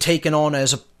you've taken on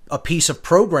as a piece of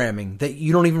programming that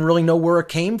you don't even really know where it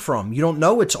came from? You don't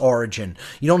know its origin.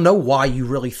 You don't know why you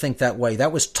really think that way.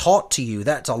 That was taught to you.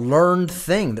 That's a learned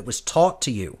thing that was taught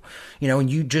to you.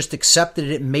 And you just accepted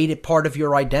it and made it part of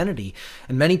your identity.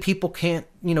 And many people can't,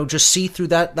 just see through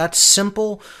that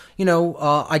simple,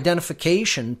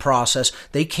 identification process.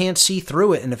 They can't see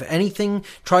through it. And if anything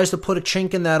tries to put a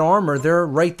chink in that armor, they're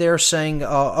right there saying,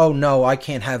 oh no, I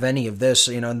can't have any of this,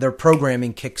 and their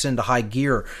programming kicks into high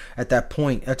gear at that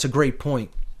point. That's a great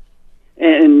point.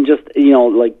 And just,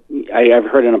 like I've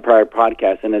heard in a prior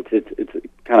podcast, and it's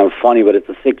kind of funny, but it's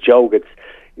a sick joke. It's,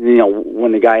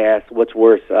 when the guy asks what's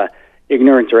worse,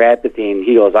 ignorance or apathy, and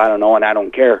he goes, I don't know, and I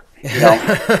don't care.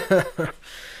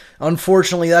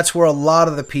 Unfortunately, that's where a lot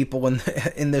of the people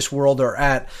in this world are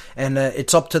at, and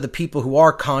it's up to the people who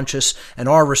are conscious and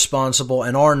are responsible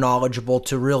and are knowledgeable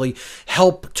to really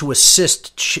help to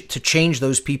assist to change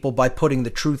those people by putting the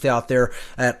truth out there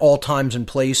at all times and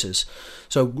places.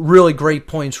 So really great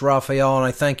points, Raphael, and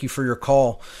I thank you for your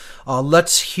call.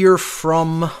 Let's hear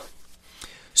from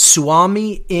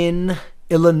Swami in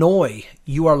Illinois.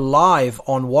 You are live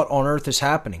on What on Earth is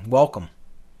Happening. Welcome.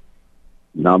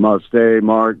 Namaste,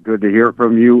 Mark. Good to hear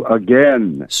from you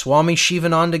again. Swami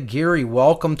Shivananda Giri,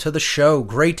 welcome to the show.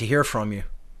 Great to hear from you.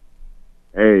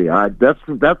 Hey, that's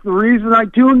the reason I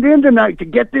tuned in tonight, to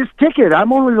get this ticket.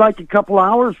 I'm only like a couple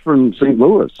hours from St.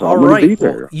 Louis, so I'm going to be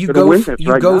there. Well,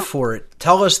 you go for it.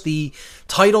 Tell us the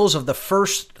titles of the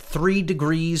first 3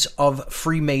 degrees of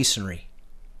Freemasonry.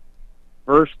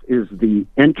 First is the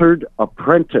entered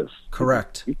apprentice.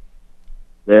 Correct.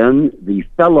 Then the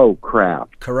fellow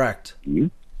craft. Correct.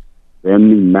 Then the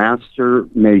master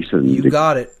mason. You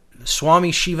got it.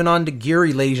 Swami Shivananda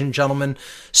Giri, ladies and gentlemen,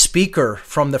 speaker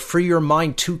from the Free Your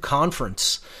Mind 2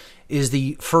 conference, is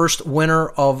the first winner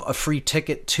of a free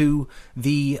ticket to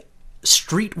the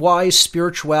Streetwise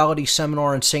Spirituality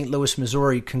Seminar in St. Louis,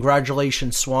 Missouri.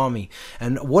 Congratulations, Swami.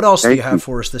 And what else do you have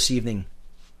for us this evening?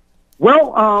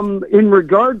 Well, in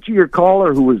regard to your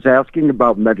caller who was asking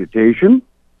about meditation,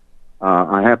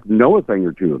 I happen to know a thing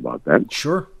or two about that.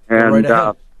 Sure. And right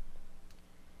ahead.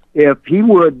 If he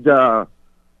would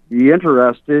be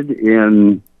interested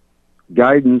in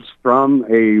guidance from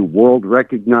a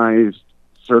world-recognized,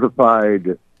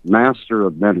 certified master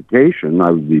of meditation, I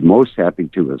would be most happy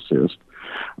to assist.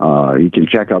 You can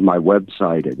check out my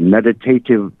website at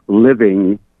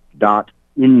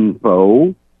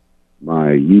meditativeliving.info.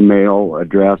 My email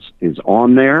address is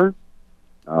on there.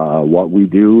 What we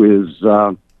do is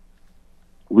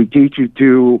we teach you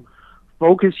to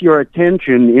focus your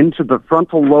attention into the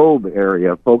frontal lobe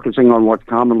area, focusing on what's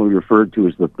commonly referred to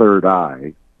as the third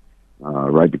eye,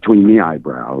 right between the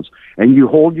eyebrows. And you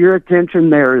hold your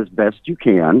attention there as best you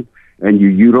can, and you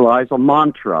utilize a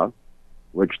mantra,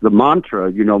 which the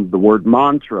mantra, the word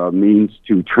mantra means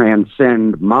to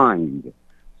transcend mind.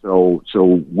 So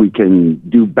we can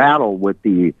do battle with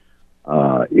the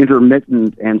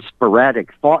intermittent and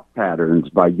sporadic thought patterns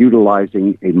by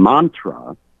utilizing a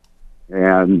mantra.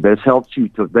 And this helps you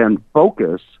to then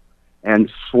focus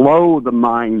and slow the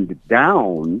mind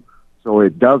down so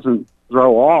it doesn't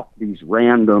throw off these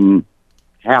random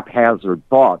haphazard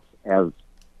thoughts as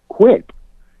quick.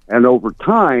 And over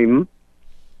time,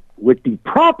 with the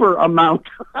proper amount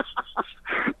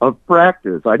of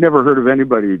practice, I never heard of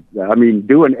anybody,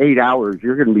 doing 8 hours,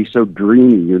 you're going to be so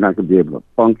dreamy, you're not going to be able to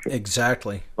function.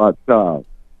 Exactly. But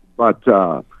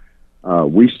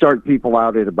we start people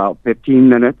out at about 15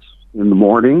 minutes in the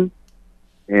morning,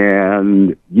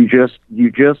 and you just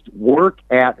work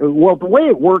at, well, the way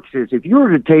it works is if you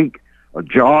were to take a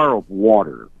jar of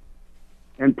water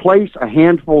and place a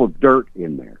handful of dirt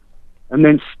in there and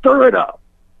then stir it up,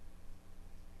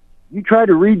 you try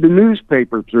to read the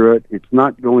newspaper through it, it's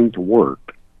not going to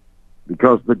work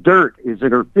because the dirt is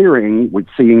interfering with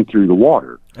seeing through the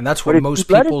water. And that's what most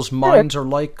people's minds are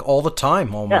like all the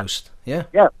time, almost. Yeah.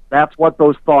 Yeah, that's what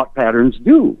those thought patterns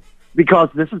do, because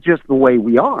this is just the way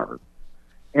we are.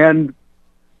 And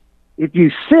if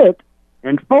you sit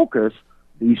and focus,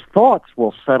 these thoughts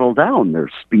will settle down. Their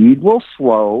speed will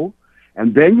slow,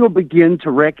 and then you'll begin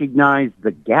to recognize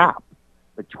the gap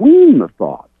between the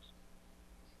thoughts.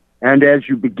 And as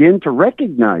you begin to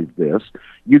recognize this,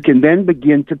 you can then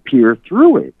begin to peer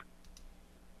through it.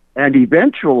 And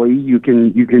eventually you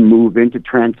can move into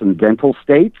transcendental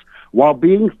states while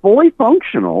being fully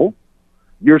functional.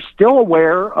 You're still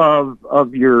aware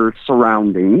of your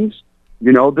surroundings.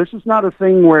 This is not a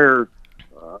thing where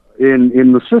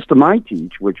in the system I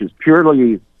teach, which is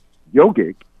purely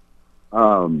yogic,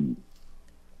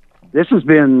 this has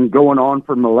been going on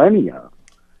for millennia.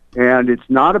 And it's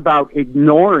not about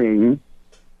ignoring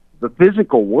the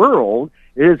physical world.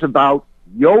 It is about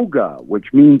yoga,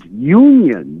 which means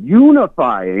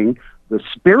unifying the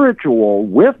spiritual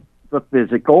with the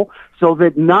physical so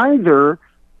that neither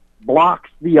blocks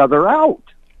the other out.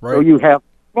 Right. So you have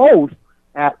both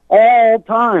at all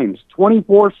times,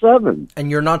 24/7. And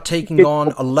you're not taking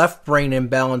on a left brain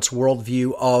imbalance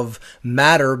worldview of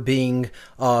matter being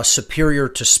superior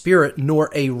to spirit, nor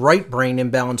a right brain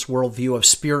imbalance worldview of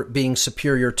spirit being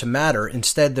superior to matter.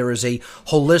 Instead, there is a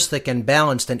holistic and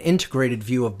balanced and integrated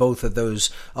view of both of those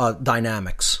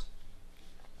dynamics.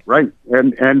 Right,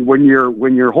 and when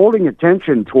you're holding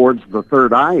attention towards the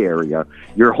third eye area,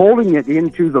 you're holding it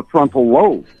into the frontal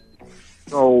lobe.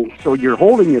 So you're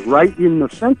holding it right in the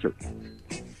center,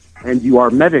 and you are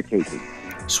meditating.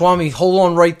 Swami, hold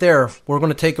on right there. We're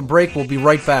going to take a break. We'll be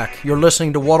right back. You're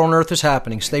listening to What on Earth is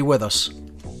Happening. Stay with us.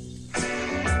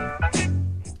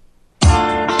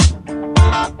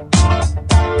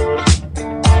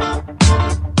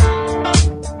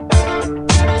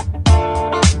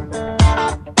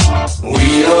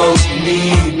 We don't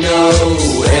need no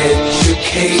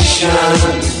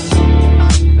education.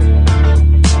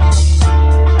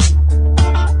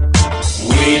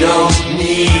 We don't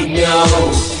need no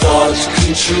thought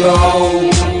control.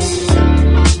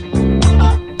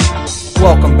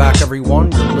 Welcome back,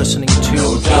 everyone. You're listening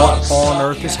to What on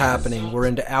Earth is Happening. We're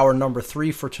into hour number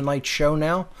 3 for tonight's show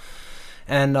now.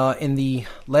 And in the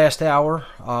last hour,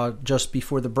 just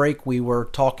before the break, we were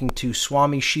talking to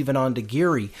Swami Shivananda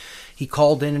Giri. He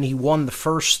called in and he won the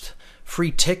first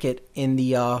free ticket in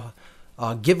the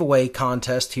giveaway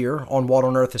contest here on What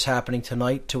on Earth is Happening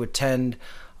tonight to attend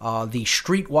the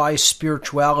Streetwise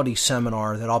Spirituality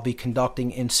Seminar that I'll be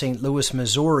conducting in St. Louis,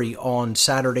 Missouri on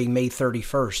Saturday, May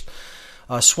 31st.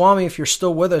 Swami, if you're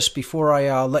still with us, before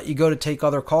I let you go to take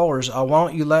other callers, why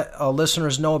don't you let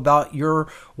listeners know about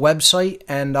your website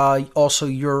and also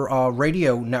your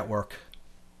radio network?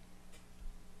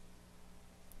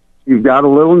 You've got a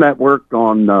little network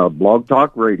on Blog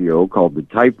Talk Radio called the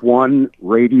Type 1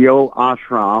 Radio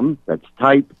Ashram. That's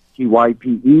type,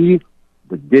 T-Y-P-E,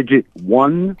 the digit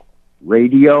 1,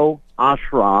 Radio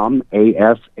Ashram,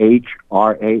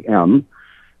 A-S-H-R-A-M.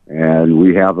 And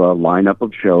we have a lineup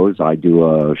of shows. I do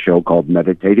a show called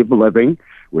Meditative Living,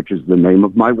 which is the name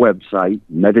of my website,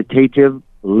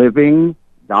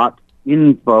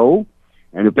 meditativeliving.info.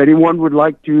 And if anyone would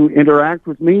like to interact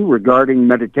with me regarding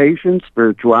meditation,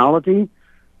 spirituality,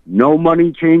 no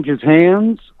money changes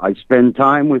hands. I spend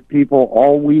time with people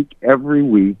all week, every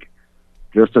week,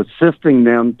 just assisting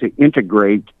them to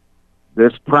integrate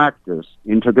this practice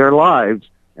into their lives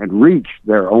and reach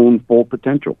their own full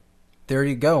potential. There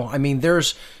you go. I mean,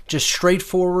 there's just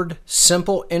straightforward,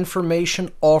 simple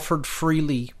information offered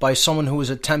freely by someone who is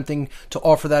attempting to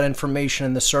offer that information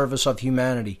in the service of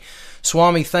humanity.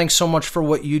 Swami, thanks so much for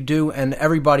what you do, and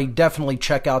everybody definitely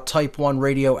check out Type 1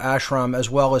 Radio Ashram as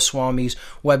well as Swami's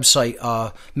website,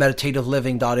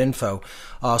 meditativeliving.info.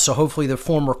 So hopefully the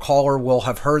former caller will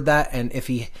have heard that, and if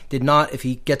he did not, if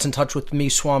he gets in touch with me,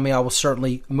 Swami, I will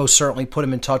most certainly put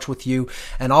him in touch with you,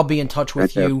 and I'll be in touch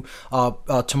with you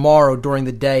tomorrow during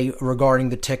the day regarding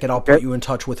the ticket. I'll put you in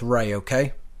touch with Ray,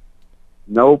 okay?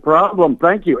 No problem.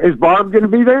 Thank you. Is Barb going to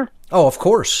be there? Oh, of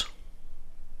course.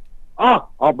 Oh,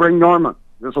 I'll bring Norma.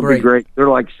 This will be great. They're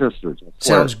like sisters.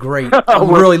 Sounds great. I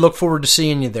really look forward to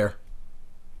seeing you there.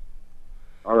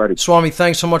 All righty. Swami,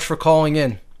 thanks so much for calling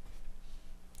in.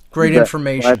 Great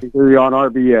information. Glad to hear you on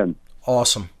RBN.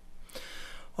 Awesome.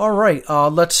 All right,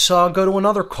 let's go to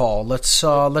another call.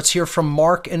 Let's hear from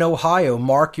Mark in Ohio.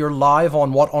 Mark, you're live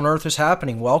on What on Earth is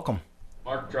Happening. Welcome.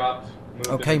 Mark dropped.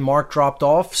 Okay, Mark dropped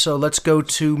off. So let's go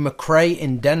to McCrae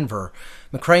in Denver.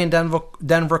 McCrae in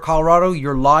Denver, Colorado.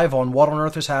 You're live on What on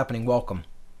Earth is Happening. Welcome.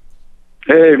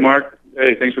 Hey, Mark.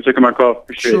 Hey, thanks for taking my call.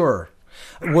 Appreciate it. Sure.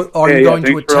 Are you going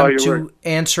to attempt to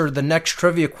answer the next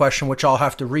trivia question, which I'll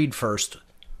have to read first?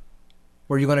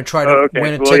 Were you going to try to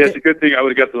win a ticket? Yeah, it's a good thing I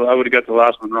would have got the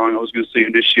last one wrong. I was going to say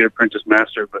Initiate Apprentice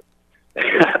Master, but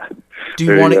do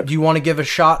you want to give a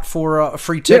shot for a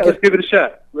free ticket? Yeah, let's give it a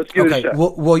shot. Let's give it a shot.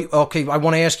 Okay. I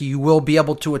want to ask you. You will be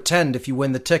able to attend if you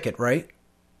win the ticket, right?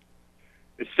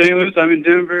 It's St. Louis. I'm in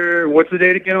Denver. What's the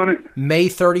date again on it? May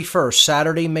 31st,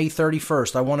 Saturday, May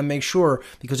 31st. I want to make sure,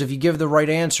 because if you give the right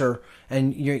answer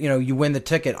and you win the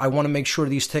ticket, I want to make sure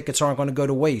these tickets aren't going to go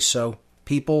to waste. So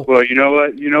people. Well, you know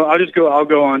what? I'll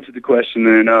go on to the question,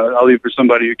 and I'll leave for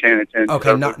somebody who can attend.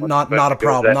 Okay, not a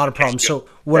problem. Not a problem. So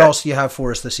what else do you have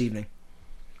for us this evening?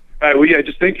 All right. Well, yeah.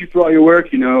 Just thank you for all your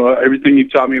work. Everything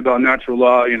you've taught me about natural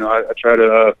law. I try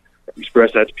to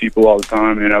express that to people all the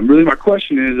time. And really, my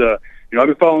question is, I've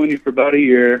been following you for about a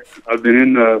year. I've been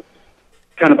in the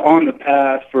kind of on the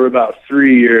path for about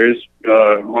 3 years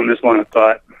on this line of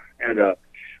thought, and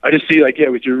I just see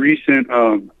with your recent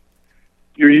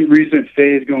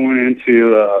phase going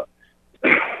into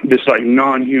this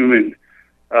non-human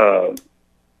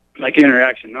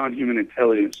interaction, non-human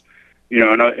intelligence,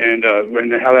 and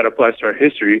how that applies to our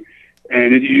history.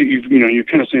 And you're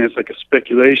kind of saying it's like a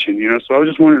speculation, So I was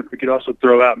just wondering if we could also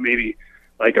throw out maybe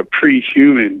like a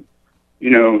pre-human,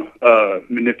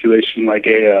 manipulation,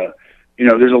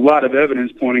 there's a lot of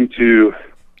evidence pointing to,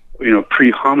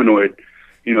 pre-hominoid,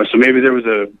 so maybe there was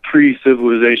a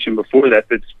pre-civilization before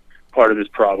that's part of this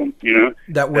problem,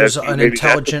 That was an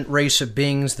intelligent race of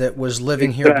beings that was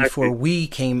living here before we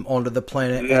came onto the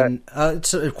planet, and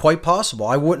it's quite possible.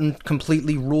 I wouldn't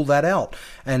completely rule that out,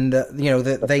 and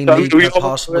that they may have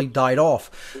possibly died off.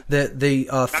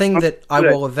 The thing that I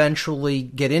will eventually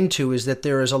get into is that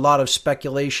there is a lot of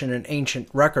speculation in ancient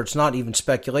records, not even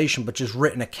speculation, but just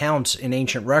written accounts in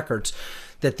ancient records,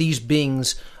 that these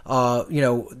beings, left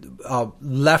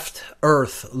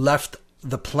Earth, left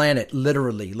the planet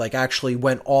literally, actually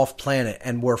went off planet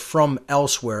and were from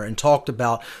elsewhere, and talked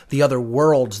about the other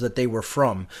worlds that they were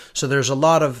from. So there's a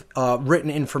lot of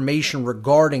written information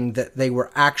regarding that they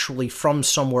were actually from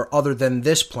somewhere other than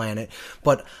this planet,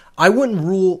 but I wouldn't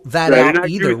rule that out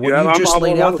either. What you just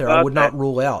laid out there, I would not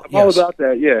rule out. I'm all about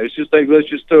that, yeah. It's just let's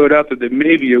just throw it out there that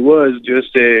maybe it was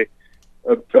just a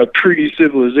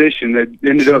pre-civilization that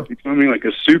ended up becoming like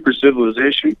a super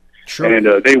civilization. Sure.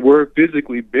 And they were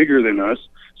physically bigger than us,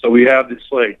 so we have this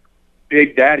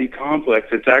big daddy complex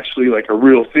that's actually like a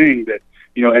real thing that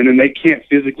and then they can't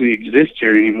physically exist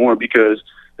here anymore because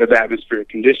of atmospheric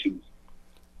conditions.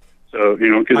 So, you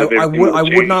know, because I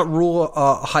would not rule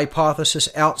a hypothesis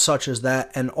out such as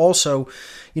that. And also,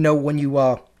 you know, when you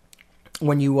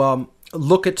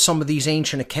look at some of these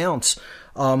ancient accounts,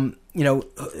 you know,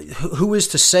 who is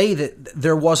to say that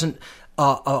there wasn't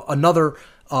another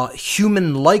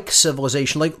human-like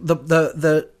civilization? Like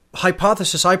the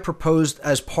hypothesis I proposed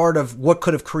as part of what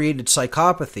could have created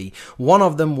psychopathy, one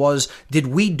of them was, did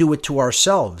we do it to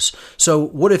ourselves? So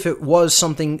what if it was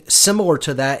something similar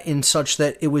to that, in such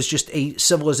that it was just a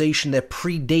civilization that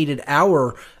predated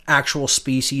our actual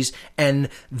species, and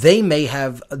they may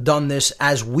have done this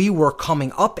as we were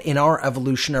coming up in our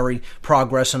evolutionary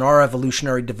progress and our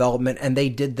evolutionary development, and they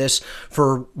did this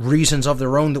for reasons of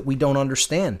their own that we don't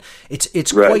understand.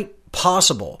 It's right. quite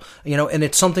possible, you know, and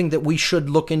it's something that we should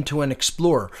look into and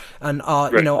explore. And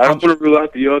right. you know, I don't want to rule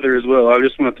out the other as well. I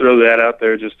just want to throw that out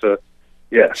there, just to,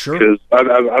 yeah, sure. Because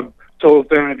I'm a total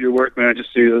fan of your work, man. I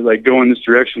just see like go in this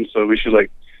direction, so we should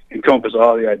like encompass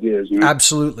all the ideas. You know?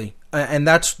 Absolutely. And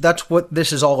that's what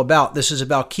this is all about. This is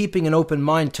about keeping an open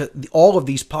mind to all of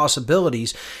these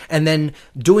possibilities, and then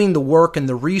doing the work and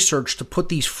the research to put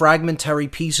these fragmentary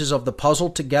pieces of the puzzle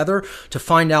together to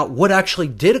find out what actually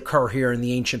did occur here in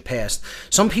the ancient past.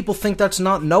 Some people think that's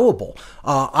not knowable.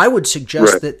 I would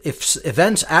suggest right. that if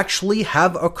events actually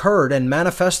have occurred and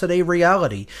manifested a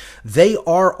reality, they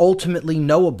are ultimately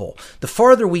knowable. The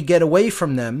farther we get away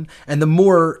from them, and the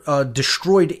more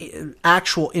destroyed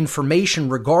actual information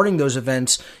regarding those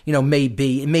events, you know,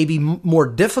 it may be more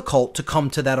difficult to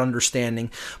come to that understanding.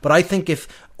 But I think if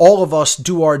all of us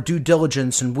do our due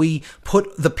diligence and we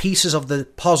put the pieces of the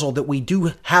puzzle that we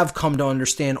do have come to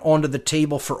understand onto the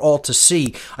table for all to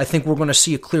see, I think we're going to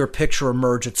see a clear picture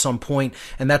emerge at some point,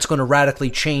 and that's going to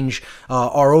radically change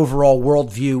our overall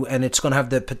worldview, and it's going to have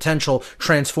the potential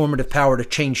transformative power to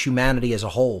change humanity as a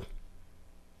whole.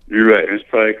 You're right. It's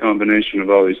probably a combination of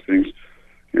all these things.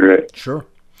 You're right. Sure.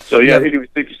 So yeah, anyway,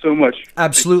 thank you so much.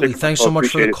 Absolutely, thanks so much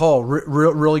for the Appreciate call.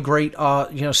 Really great,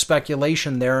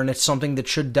 speculation there, and it's something that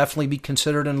should definitely be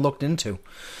considered and looked into.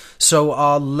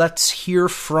 So let's hear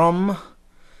from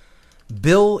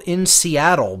Bill in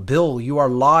Seattle. Bill, you are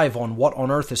live on What on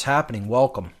Earth is Happening.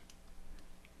 Welcome.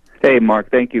 Hey,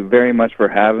 Mark. Thank you very much for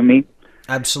having me.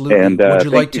 Absolutely. And, would you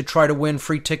like to try to win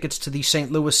free tickets to the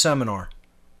St. Louis seminar?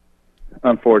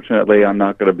 Unfortunately, I'm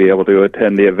not going to be able to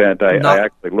attend the event. I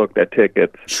actually looked at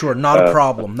tickets. Sure, not a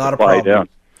problem. Not a problem. Down.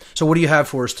 So what do you have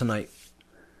for us tonight?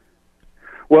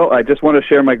 Well, I just want to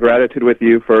share my gratitude with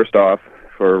you, first off,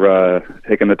 for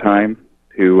taking the time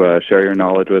to share your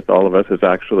knowledge with all of us. It's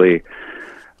actually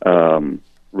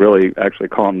really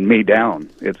calmed me down.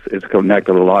 It's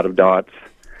connected a lot of dots,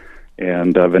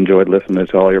 and I've enjoyed listening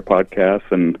to all your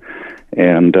podcasts. And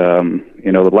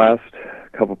you know, the last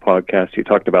couple podcasts you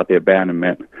talked about the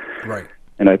abandonment, right?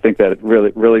 And I think that it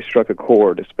really struck a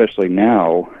chord, especially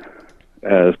now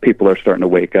as people are starting to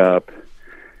wake up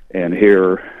and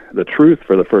hear the truth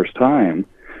for the first time,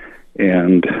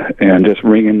 and just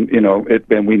ringing, you know, it,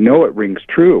 and we know it rings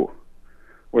true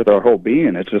with our whole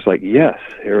being. It's just like, yes,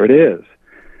 here it is.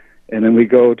 And then we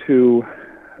go to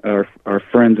our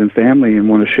friends and family and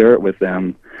want to share it with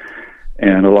them,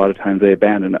 and a lot of times they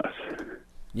abandon us.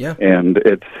 Yeah. And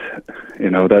it's, you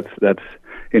know, that's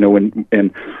you know, when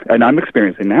and I'm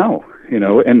experiencing now, you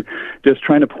know, and just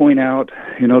trying to point out,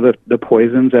 you know, the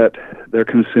poisons that they're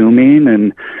consuming,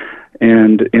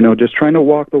 and you know, just trying to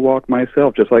walk the walk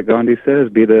myself, just like Gandhi says,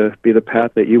 be the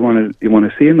path that you want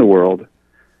to see in the world.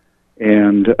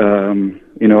 And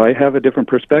you know, I have a different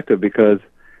perspective because,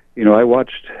 you know, I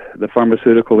watched the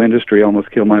pharmaceutical industry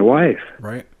almost kill my wife.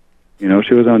 Right. You know,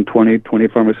 she was on 20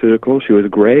 pharmaceuticals. She was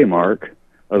gray, Mark.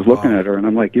 I was looking at her, and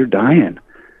I'm like, you're dying.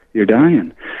 You're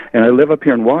dying. And I live up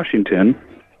here in Washington,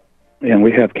 and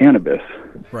we have cannabis.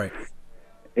 Right.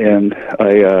 And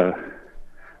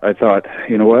I thought,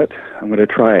 you know what? I'm going to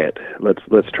try it.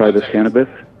 Let's try this cannabis.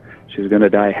 She's going to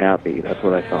die happy. That's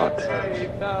what I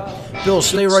thought. Bill,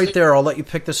 stay right there. I'll let you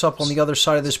pick this up on the other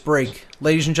side of this break.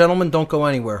 Ladies and gentlemen, don't go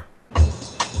anywhere.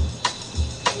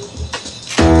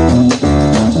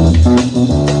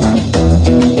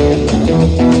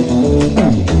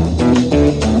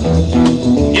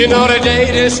 You know the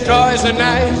day destroys the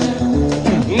night,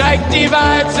 night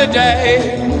divides the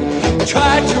day.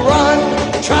 Try to run,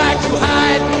 try to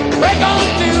hide, break on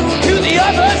through to the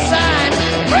other side.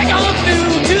 Break on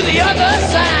through to the other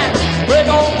side. Break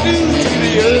on through to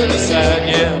the other side,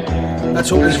 yeah.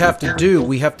 That's what we have to do.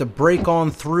 We have to break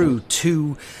on through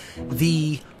to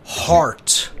the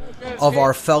heart of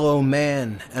our fellow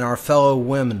man and our fellow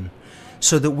women,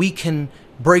 so that we can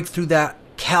break through that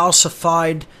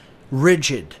calcified,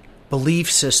 rigid belief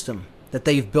system that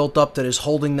they've built up that is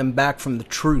holding them back from the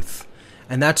truth.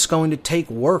 And that's going to take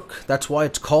work. That's why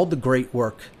it's called the great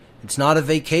work. It's not a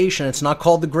vacation. It's not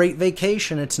called the great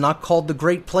vacation. It's not called the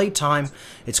great playtime.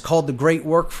 It's called the great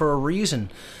work for a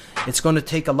reason. It's going to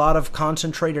take a lot of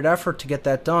concentrated effort to get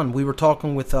that done. We were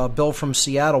talking with Bill from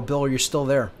Seattle. Bill, are you still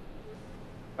there?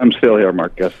 I'm still here,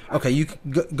 Mark, yes. Okay, you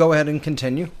can go ahead and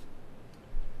continue.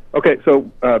 Okay,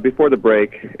 so before the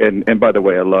break, and by the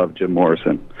way, I love Jim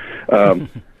Morrison.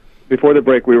 Before the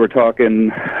break, we were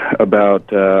talking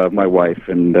about my wife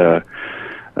and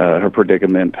her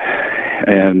predicament.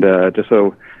 And just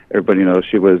so everybody knows,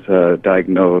 she was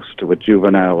diagnosed with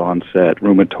juvenile onset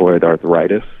rheumatoid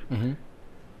arthritis. Mm-hmm.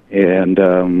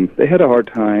 And they had a hard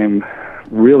time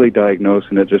really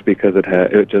diagnosing it just because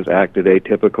it just acted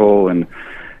atypical and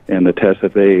the tests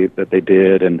that they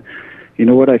did. And you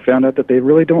know what? I found out that they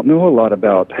really don't know a lot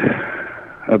about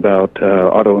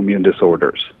autoimmune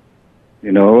disorders.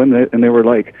 You know, and they were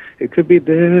like, it could be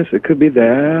this, it could be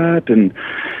that, and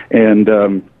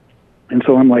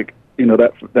so I'm like, you know,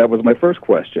 that was my first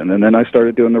question, and then I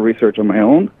started doing the research on my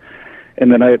own,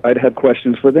 and then I'd had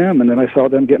questions for them, and then I saw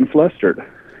them getting flustered,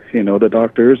 you know, the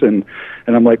doctors, and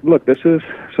I'm like, look, this is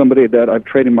somebody that I've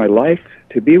traded my life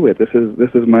to be with. This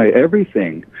is my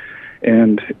everything,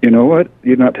 and you know what?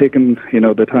 You're not taking, you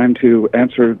know, the time to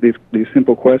answer these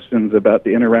simple questions about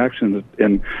the interactions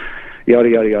and yada,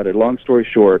 yada, yada. Long story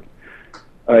short,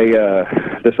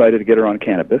 I decided to get her on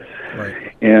cannabis.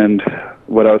 Right. And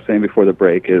what I was saying before the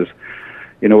break is,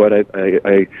 you know what,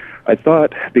 I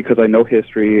thought, because I know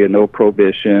history and know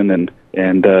prohibition and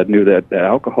knew that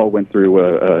alcohol went through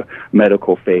a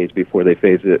medical phase before they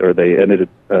phased it, or they ended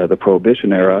the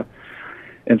prohibition era.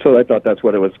 And so I thought that's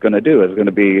what it was going to do. It was going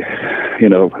to be, you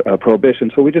know,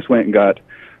 prohibition. So we just went and got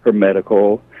her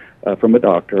medical from a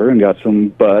doctor and got some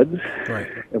buds, right.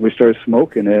 And we started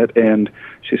smoking it, and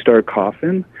she started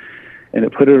coughing, and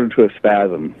it put her into a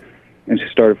spasm, and she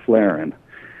started flaring.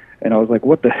 And I was like,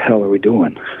 what the hell are we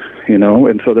doing? You know,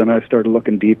 and so then I started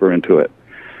looking deeper into it.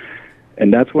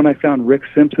 And that's when I found Rick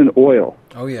Simpson oil.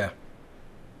 Oh, yeah.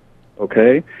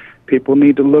 Okay? People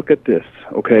need to look at this,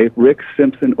 okay? Rick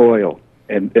Simpson oil.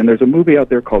 And there's a movie out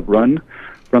there called Run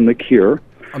from the Cure.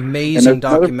 Amazing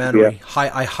documentary.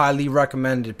 I highly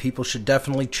recommend it. People should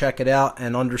definitely check it out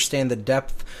and understand the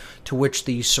depth to which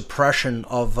the suppression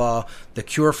of the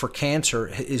cure for cancer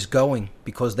is going,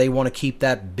 because they want to keep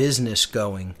that business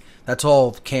going. That's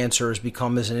all cancer has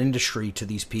become, as an industry to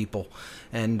these people.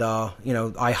 And, you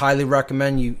know, I highly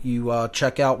recommend you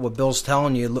check out what Bill's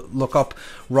telling you. Look up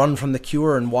Run from the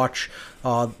Cure and watch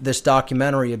this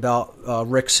documentary about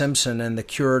Rick Simpson and the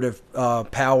curative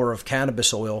power of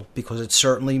cannabis oil, because it's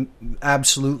certainly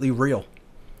absolutely real.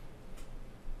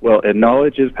 Well, and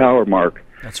knowledge is power, Mark.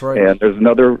 That's right. And there's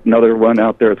another one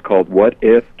out there. It's called What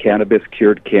If Cannabis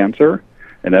Cured Cancer?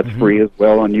 And that's free as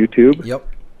well on YouTube. Yep.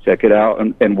 Check it out.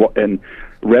 And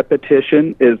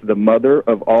repetition is the mother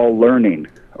of all learning.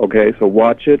 Okay, so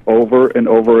watch it over and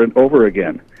over and over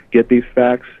again. Get these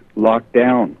facts locked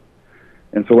down.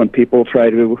 And so when people try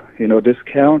to, you know,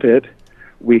 discount it,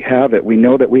 we have it. We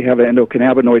know that we have an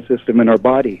endocannabinoid system in our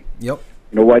body. Yep.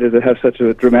 You know, why does it have such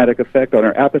a dramatic effect on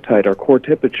our appetite, our core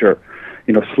temperature,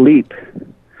 you know, sleep,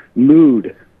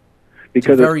 mood?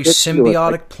 Because it's a very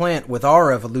symbiotic plant with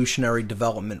our evolutionary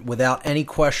development, without any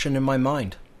question in my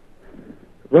mind.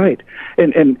 Right.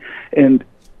 And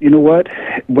you know what?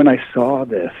 When I saw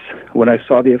this, when I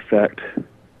saw the effect,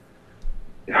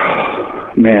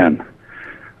 man,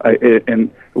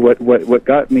 and what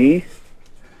got me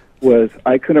was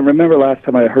I couldn't remember last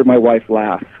time I heard my wife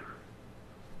laugh.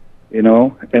 You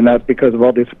know, and that's because of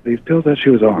all these pills that she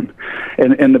was on.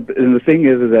 And the thing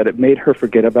is that it made her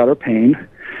forget about her pain.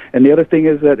 And the other thing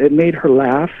is that it made her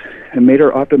laugh and made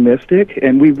her optimistic,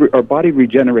 and our body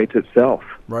regenerates itself.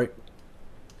 Right.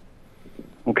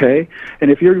 Okay? And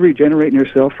if you're regenerating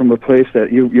yourself from a place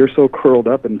that you're so curled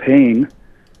up in pain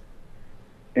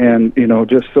and, you know,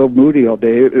 just so moody all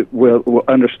day, well,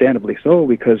 understandably so,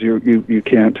 because you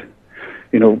can't,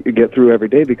 you know, get through every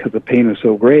day because the pain is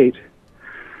so great.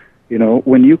 You know,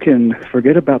 when you can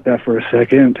forget about that for a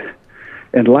second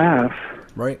and laugh,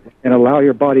 right, and allow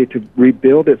your body to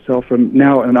rebuild itself from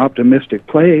now an optimistic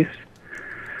place.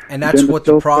 And that's what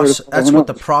the process. That's what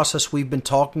the process we've been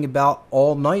talking about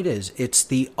all night is. It's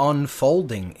the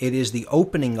unfolding. It is the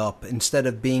opening up instead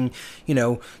of being, you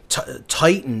know,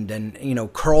 tightened and, you know,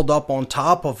 curled up on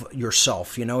top of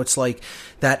yourself. You know, it's like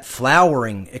that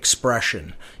flowering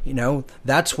expression. You know,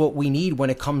 that's what we need when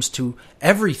it comes to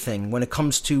everything. When it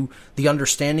comes to the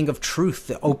understanding of truth,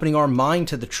 the opening our mind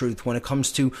to the truth. When it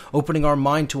comes to opening our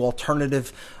mind to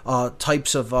alternative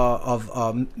types of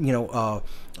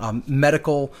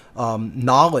medical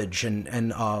knowledge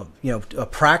and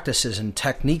practices and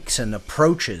techniques and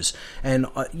approaches. And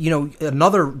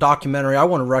another documentary I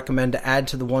want to recommend to add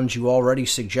to the ones you already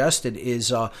suggested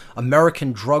is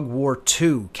American Drug War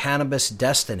II: Cannabis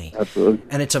Destiny. Absolutely.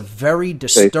 And it's a very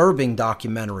disturbing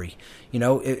documentary.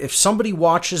 If somebody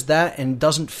watches that and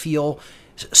doesn't feel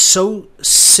so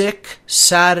sick,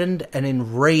 saddened, and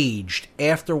enraged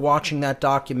after watching that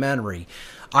documentary,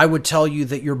 I would tell you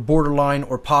that you're borderline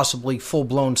or possibly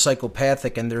full-blown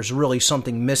psychopathic, and there's really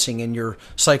something missing in your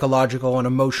psychological and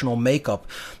emotional makeup,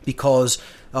 because,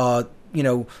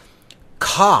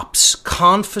 cops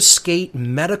confiscate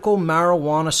medical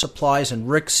marijuana supplies and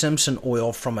Rick Simpson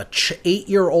oil from a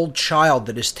 8-year-old child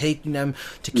that is taking them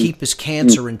to keep his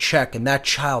cancer in check, and that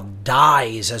child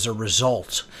dies as a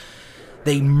result.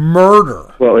 They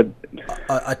murder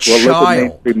a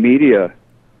child.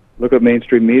 Look at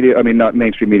mainstream media. I mean, not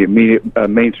mainstream media.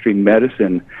 Mainstream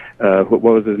medicine. What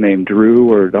was his name?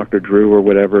 Drew or Dr. Drew or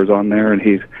whatever is on there, and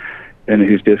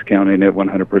he's discounting it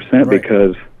 100%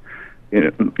 because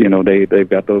they've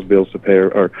got those bills to pay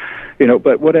or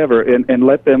but whatever, and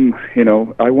let them.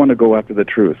 I want to go after the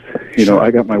truth.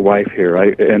 I got my wife here.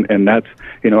 And that's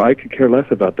I could care less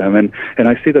about them, and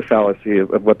I see the fallacy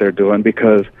of what they're doing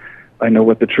because I know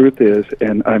what the truth is,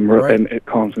 and and it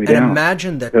calms me down. And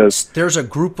imagine that there's a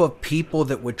group of people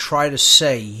that would try to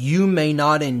say you may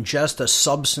not ingest a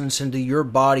substance into your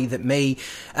body that may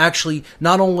actually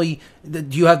not only do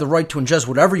you have the right to ingest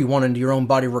whatever you want into your own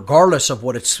body, regardless of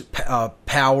what its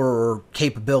power or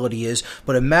capability is.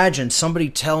 But imagine somebody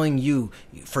telling you,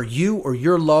 for you or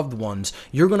your loved ones,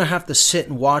 you're going to have to sit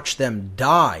and watch them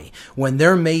die when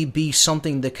there may be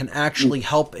something that can actually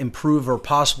help improve or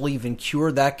possibly even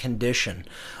cure that condition.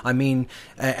 I mean,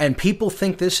 and people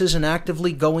think this isn't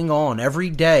actively going on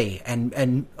every day,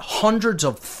 and hundreds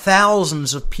of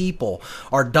thousands of people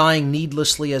are dying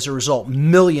needlessly as a result,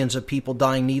 millions of people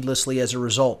dying needlessly as a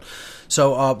result.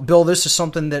 So, Bill, this is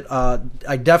something that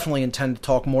I definitely intend to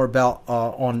talk more about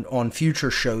on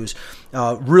future shows.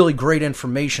 Really great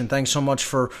information. Thanks so much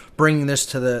for bringing this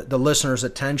to the listeners'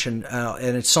 attention,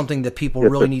 and it's something that people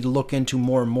really need to look into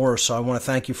more and more, so I want to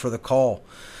thank you for the call.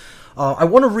 I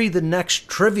want to read the next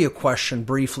trivia question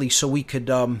briefly so we could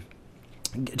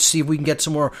see if we can get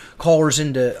some more callers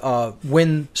in to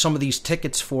win some of these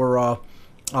tickets for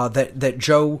that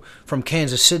Joe from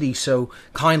Kansas City so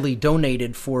kindly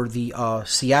donated for the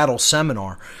Seattle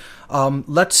seminar.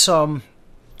 Let's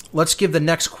give the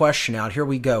next question out. Here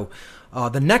we go.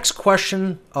 The next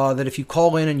question that if you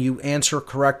call in and you answer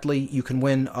correctly, you can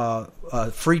win a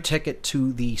free ticket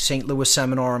to the St. Louis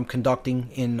seminar I'm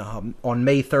conducting on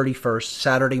May 31st,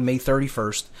 Saturday, May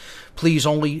 31st. Please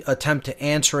only attempt to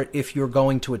answer it if you're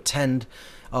going to attend,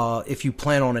 if you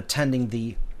plan on attending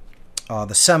the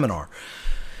seminar.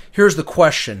 Here's the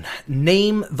question.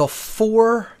 Name the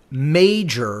 4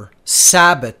 major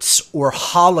Sabbats or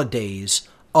holidays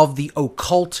of the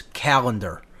occult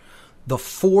calendar. The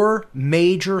 4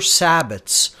 major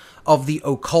Sabbats of the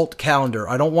occult calendar.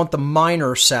 I don't want the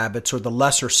minor Sabbats or the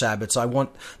lesser Sabbats. I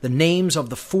want the names of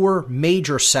the 4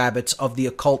 major Sabbats of the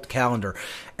occult calendar.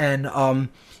 And,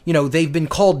 they've been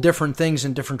called different things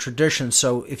in different traditions,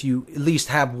 so if you at least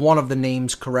have one of the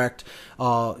names correct,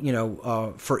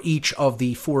 for each of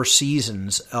the 4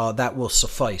 seasons, that will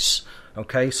suffice.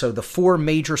 Okay, so the 4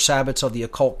 major Sabbats of the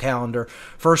occult calendar.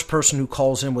 First person who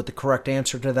calls in with the correct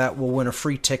answer to that will win a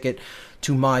free ticket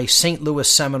to my St. Louis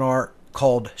seminar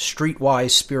called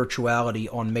Streetwise Spirituality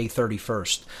on May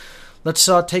 31st. Let's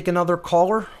take another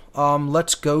caller.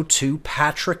 Let's go to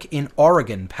Patrick in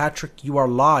Oregon. Patrick, you are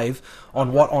live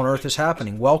on What on Earth is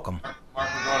Happening. Welcome. Mark,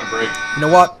 we're going to break. You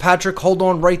know what, Patrick? Hold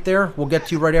on right there. We'll get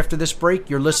to you right after this break.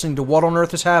 You're listening to What on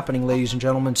Earth is Happening, ladies and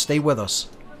gentlemen. Stay with us.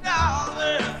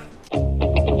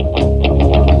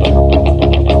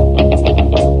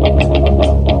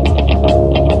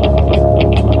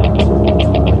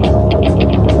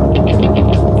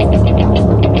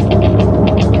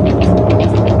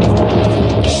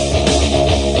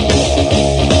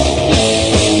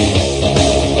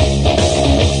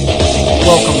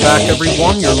 Welcome back,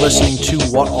 everyone. You're listening to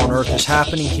What on Earth is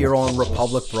Happening here on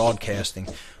Republic Broadcasting.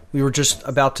 We were just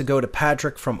about to go to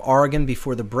Patrick from Oregon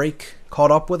before the break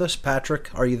caught up with us. Patrick,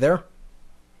 are you there?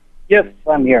 Yes,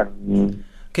 I'm here.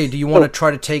 Okay, do you want to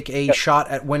try to take a shot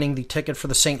at winning the ticket for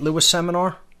the St. Louis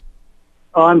seminar?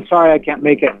 Oh, I'm sorry, I can't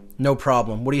make it. No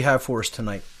problem. What do you have for us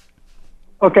tonight?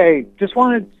 Okay, just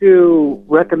wanted to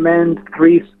recommend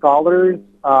 3 scholars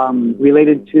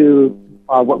related to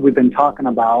what we've been talking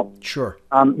about. Sure.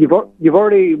 You've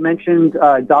already mentioned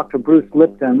Dr. Bruce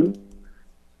Lipton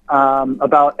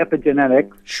about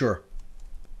epigenetics. Sure.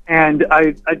 And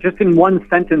I just in one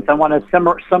sentence, I want to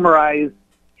summarize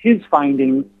his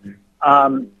findings.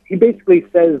 He basically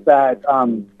says that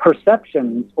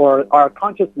perceptions or our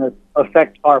consciousness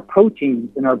affect our proteins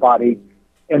in our body,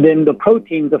 and then the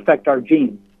proteins affect our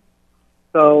genes.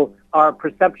 So our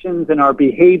perceptions and our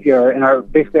behavior and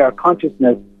basically our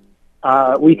consciousness,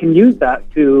 we can use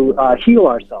that to heal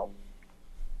ourselves.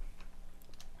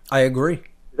 I agree.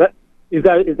 Is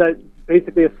that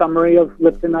basically a summary of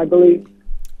Lipton, I believe?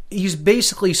 He's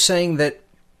basically saying that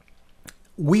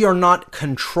we are not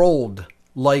controlled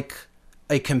like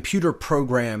a computer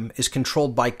program is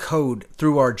controlled by code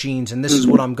through our genes, and this is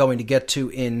what I'm going to get to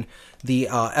in the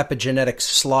epigenetics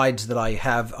slides that I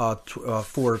have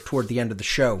toward the end of the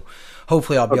show.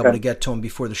 Hopefully I'll be able to get to them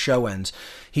before the show ends.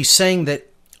 He's saying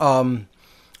that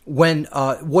when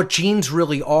what genes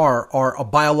really are a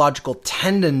biological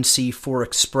tendency for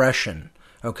expression.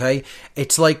 Okay,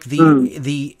 it's like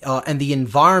the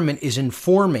environment is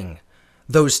informing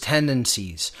those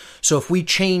tendencies. So if we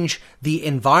change the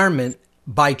environment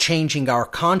by changing our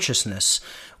consciousness,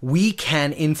 we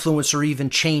can influence or even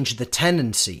change the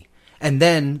tendency. And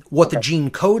then what the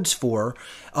gene codes for,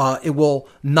 it will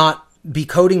not be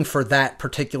coding for that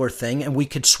particular thing, and we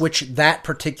could switch that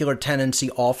particular tendency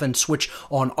off and switch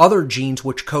on other genes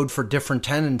which code for different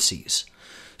tendencies.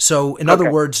 So, in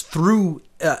other words, through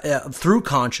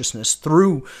consciousness,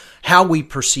 through how we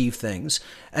perceive things,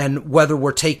 and whether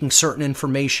we're taking certain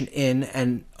information in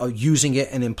and using it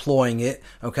and employing it,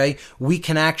 okay, we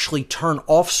can actually turn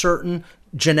off certain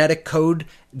genetic code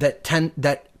that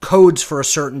codes for a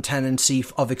certain tendency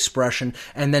of expression,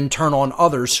 and then turn on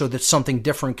others so that something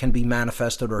different can be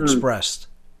manifested or expressed.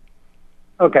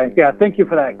 Okay, yeah, thank you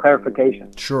for that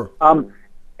clarification. Sure.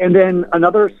 And then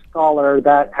another scholar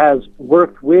that has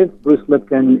worked with Bruce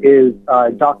Lipton is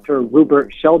Dr.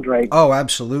 Rupert Sheldrake. Oh,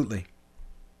 absolutely.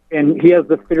 And he has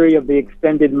the theory of the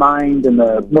extended mind and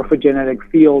the morphogenetic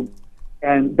field,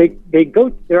 and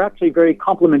they're actually very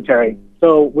complementary.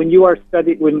 So when you are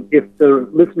if the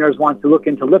listeners want to look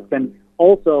into Lipton,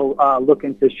 also look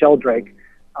into Sheldrake.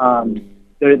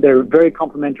 They're very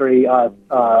complementary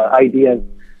ideas.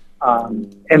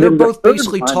 And they're both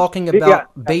basically talking about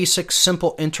basic,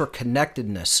 simple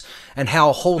interconnectedness and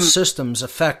how whole systems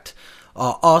affect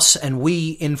us, and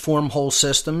we inform whole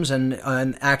systems and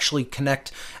actually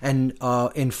connect and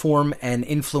inform and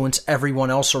influence everyone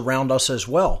else around us as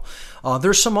well.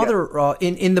 There's some other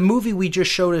in the movie we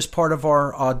just showed as part of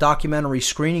our documentary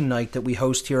screening night that we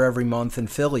host here every month in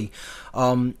Philly.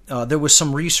 There was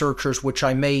some researchers which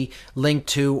I may link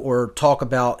to or talk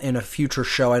about in a future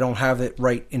show. I don't have it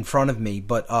right in front of me,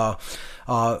 but I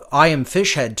Am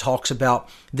Fishhead talks about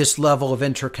this level of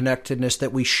interconnectedness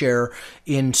that we share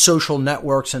in social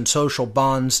networks and social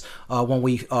bonds when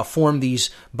we form these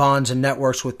bonds and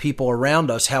networks with people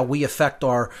around us, how we affect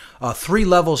our 3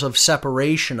 levels of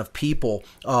separation of people.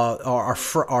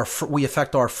 We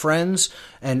affect our friends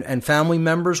and family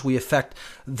members. We affect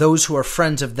those who are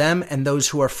friends of them and those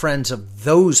who are friends of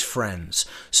those friends.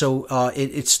 So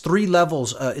it's 3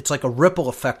 levels. It's like a ripple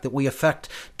effect that we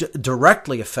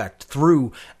directly affect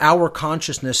through our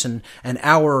consciousness and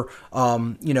our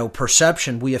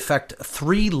perception. We affect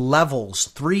 3 levels,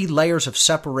 3 layers of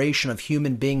separation of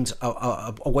human beings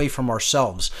away from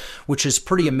ourselves, which is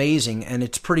pretty amazing, and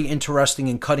it's pretty interesting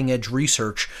and cutting edge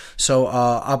research. So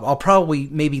I'll probably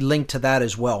maybe link to that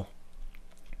as well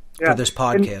for this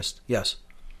podcast. Yes.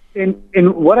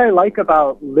 And what I like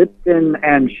about Lipton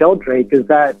and Sheldrake is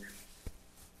that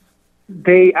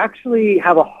they actually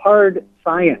have a hard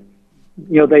science.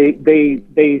 They're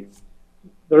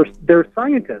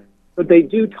scientists, but they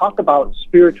do talk about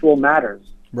spiritual matters.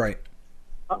 Right.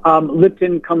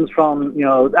 Lipton comes from,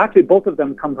 actually both of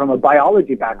them come from a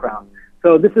biology background.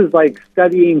 So this is like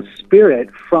studying spirit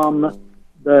from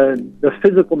the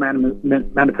physical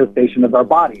manifestation of our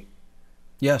body.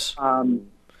 Yes.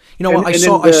 I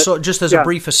saw just as a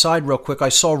brief aside real quick, I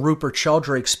saw Rupert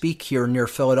Sheldrake speak here near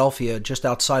Philadelphia, just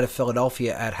outside of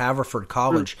Philadelphia at Haverford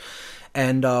College.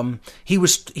 And he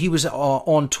was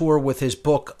on tour with his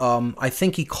book. I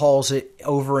think he calls it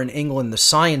over in England The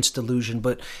Science Delusion,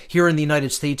 but here in the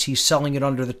United States he's selling it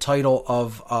under the title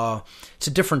of it's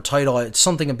a different title. It's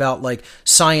something about like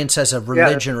science as a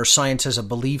religion or science as a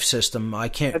belief system. I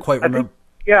can't quite remember.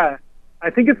 I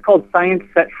think it's called Science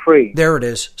Set Free. There it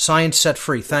is, Science Set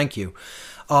Free. Thank you.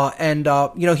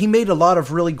 He made a lot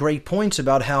of really great points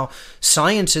about how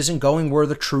science isn't going where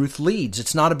the truth leads.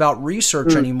 It's not about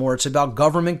research anymore. It's about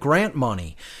government grant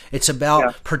money. It's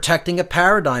about protecting a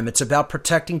paradigm. It's about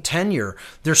protecting tenure.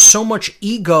 There's so much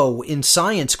ego in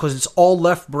science because it's all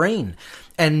left brain.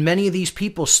 And many of these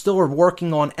people still are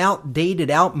working on outdated,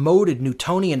 outmoded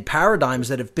Newtonian paradigms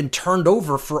that have been turned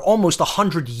over for almost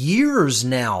 100 years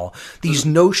now. These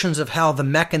notions of how the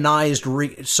mechanized,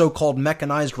 so-called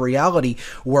mechanized reality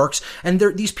works. And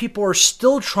these people are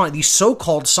still trying, these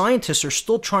so-called scientists are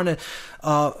still trying to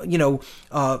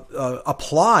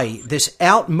apply this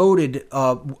outmoded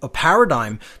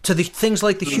paradigm to the things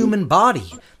like the human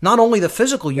body, not only the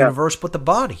physical universe, but the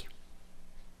body.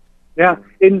 Yeah,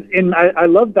 I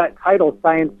love that title,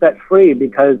 Science Set Free,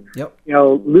 because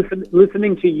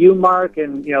listening to you, Mark,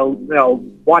 and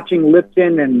watching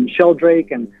Lipton and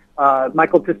Sheldrake and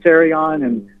Michael Tessarion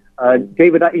and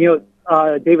David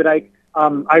Icke,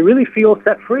 I really feel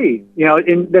set free.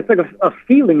 That's like a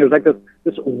feeling. There's like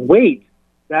this weight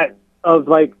that of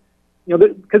like,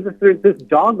 because there's this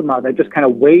dogma that just kind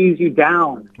of weighs you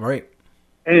down. Right.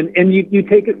 And you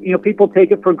take it, people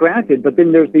take it for granted, but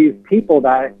then there's these people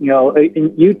that,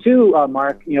 and you too,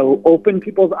 Mark, open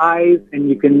people's eyes, and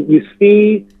you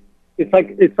see, it's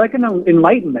like an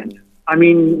enlightenment. I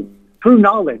mean, through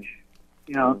knowledge,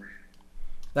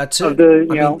 That's it.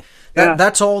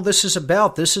 That's all this is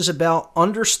about. This is about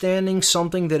understanding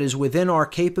something that is within our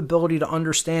capability to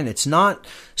understand. It's not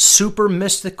super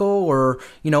mystical or,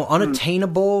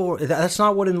 unattainable. That's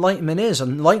not what enlightenment is.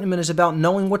 Enlightenment is about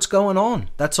knowing what's going on.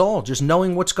 That's all. Just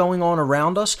knowing what's going on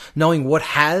around us, knowing what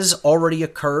has already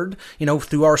occurred,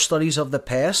 through our studies of the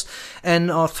past,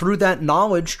 and through that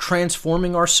knowledge,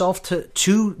 transforming ourselves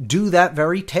to do that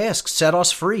very task, set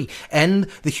us free, end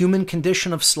the human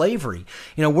condition of slavery.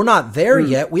 We're not there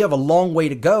yet. We have a long way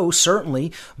to go,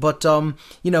 certainly, but I'm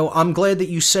glad that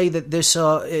you say that this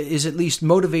is at least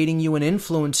motivating you and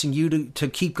influencing you to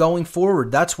keep going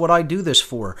forward. That's what I do this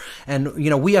for. And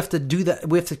we have to do that.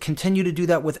 We have to continue to do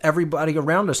that with everybody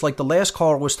around us. Like the last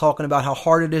caller was talking about how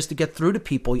hard it is to get through to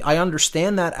people. I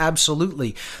understand that,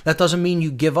 absolutely. That doesn't mean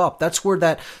you give up. That's where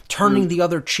that turning the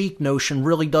other cheek notion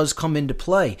really does come into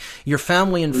play. Your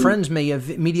family and friends may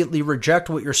immediately reject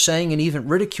what you're saying and even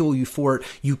ridicule you for it.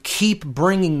 You keep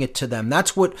bringing it to them.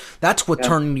 That's what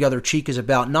turning the other cheek is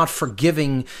about, not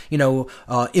forgiving,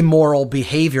 immoral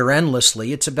behavior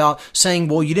endlessly. It's about saying,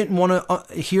 well, you didn't want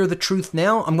to hear the truth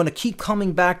now. I'm going to keep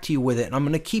coming back to you with it, and I'm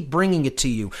going to keep bringing it to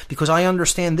you because I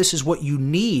understand this is what you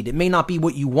need. It may not be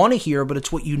what you want to hear, but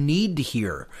it's what you need to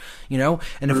hear, And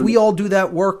if we all do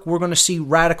that work, we're going to see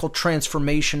radical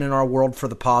transformation in our world for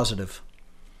the positive.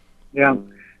 Yeah.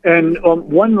 And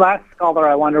one last scholar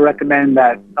I want to recommend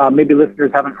that maybe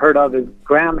listeners haven't heard of is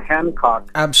Graham Hancock.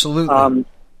 Absolutely.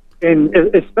 And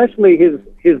especially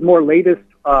his more latest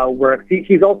works.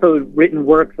 He's also written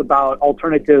works about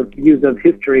alternative views of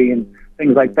history and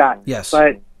things like that. Yes.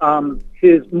 But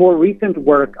his more recent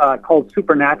work called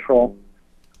Supernatural,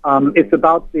 it's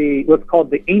about what's called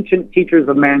the ancient teachers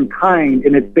of mankind,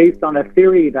 and it's based on a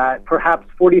theory that perhaps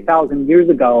 40,000 years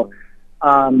ago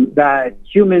that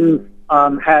humans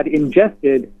had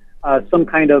ingested some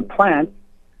kind of plant,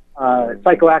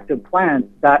 psychoactive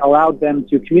plant that allowed them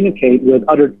to communicate with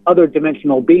other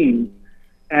dimensional beings,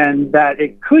 and that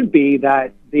it could be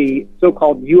that the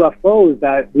so-called UFOs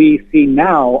that we see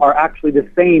now are actually the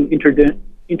same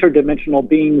interdimensional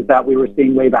beings that we were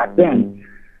seeing way back then.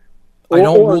 I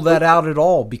don't rule that out at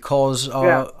all because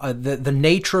the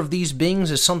nature of these beings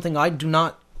is something I do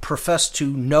not profess to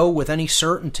know with any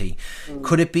certainty.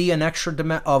 Could it be an extra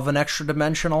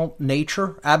dimensional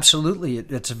nature? Absolutely.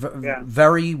 It's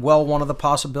very well one of the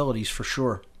possibilities for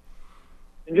sure.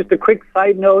 And just a quick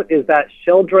side note is that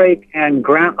Sheldrake and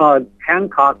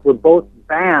Hancock were both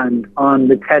banned on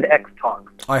the TEDx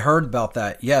talk. I heard about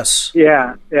that. Yes.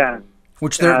 Yeah.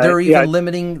 Which they're even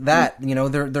limiting that.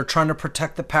 They're trying to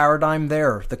protect the paradigm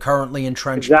there, the currently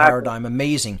entrenched paradigm.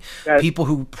 Amazing. People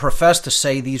who profess to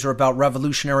say these are about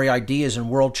revolutionary ideas and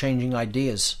world-changing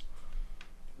ideas.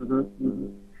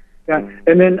 Yeah,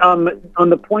 and then on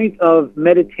the point of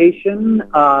meditation,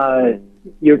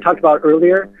 you talked about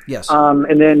earlier. Yes.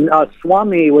 And then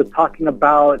Swami was talking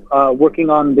about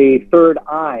working on the third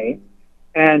eye.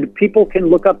 And people can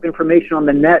look up information on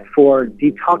the net for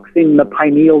detoxing the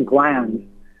pineal gland.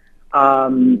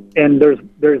 And there's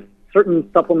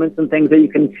certain supplements and things that you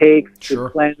can take to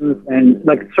cleanse, and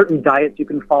like certain diets you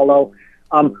can follow.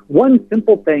 One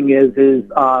simple thing is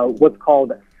what's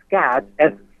called SCAT,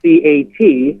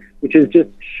 SCAT, which is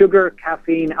just sugar,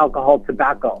 caffeine, alcohol,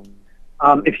 tobacco.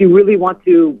 If you really want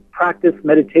to practice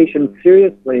meditation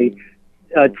seriously,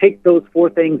 take those four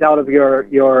things out of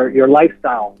your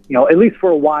lifestyle, at least for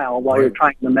a while you're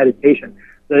trying the meditation.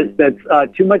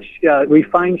 That's too much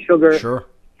refined sugar,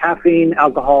 caffeine,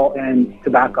 alcohol, and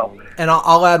tobacco. And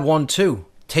I'll add one too.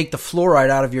 take the fluoride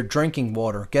out of your drinking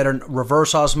water. Get a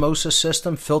reverse osmosis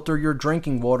system, filter your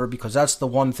drinking water, because that's the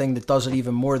one thing that does it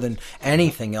even more than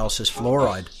anything else is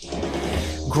fluoride.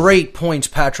 Great points,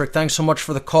 Patrick. Thanks so much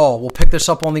for the call. We'll pick this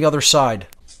up on the other side.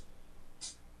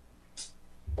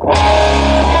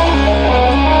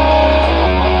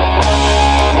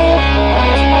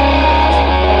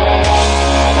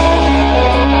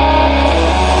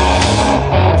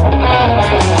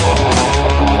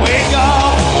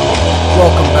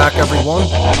 Welcome back, everyone.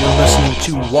 You're listening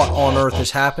to What on Earth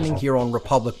is Happening here on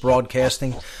Republic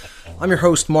Broadcasting. I'm your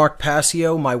host, Mark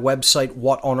Passio. My website,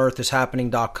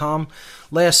 whatonearthishappening.com.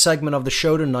 Last segment of the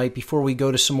show tonight. Before we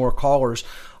go to some more callers,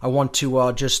 I want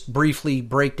to just briefly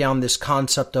break down this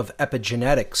concept of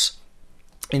epigenetics.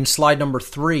 In slide number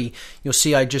 3, you'll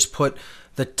see I just put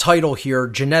the title here,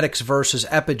 Genetics versus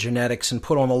Epigenetics, and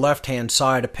put on the left-hand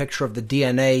side a picture of the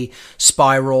DNA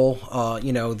spiral,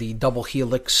 the double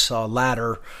helix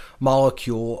ladder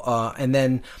molecule, and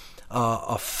then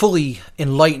a fully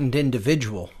enlightened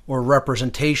individual, or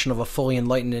representation of a fully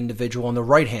enlightened individual on the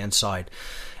right-hand side.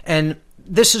 And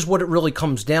this is what it really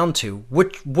comes down to.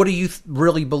 What do you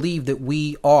really believe that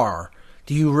we are?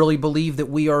 Do you really believe that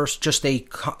we are just a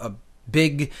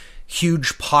big,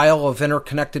 huge pile of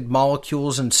interconnected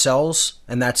molecules and cells,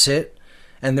 and that's it?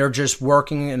 And they're just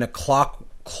working in a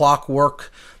clockwork,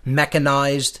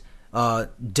 mechanized,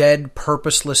 dead,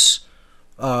 purposeless,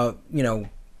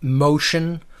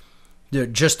 motion,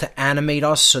 just to animate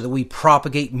us so that we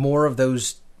propagate more of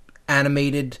those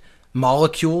animated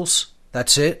molecules?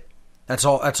 That's it? That's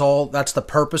all. That's the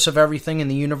purpose of everything in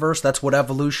the universe? That's what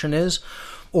evolution is?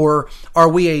 Or are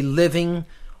we a living,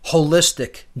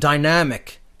 holistic,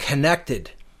 dynamic,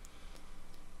 connected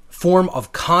form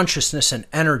of consciousness and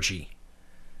energy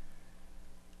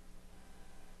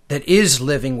that is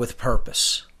living with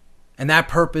purpose? And that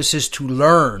purpose is to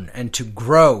learn and to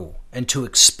grow and to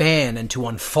expand and to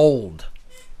unfold,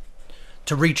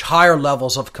 to reach higher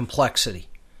levels of complexity,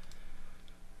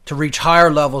 to reach higher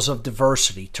levels of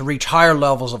diversity, to reach higher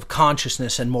levels of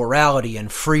consciousness and morality and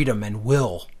freedom and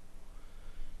will.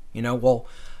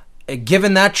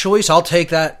 Given that choice, I'll take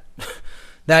that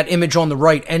image on the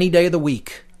right any day of the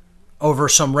week over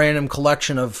some random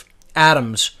collection of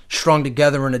atoms strung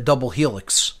together in a double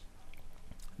helix.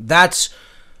 That's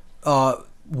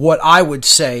what I would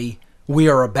say we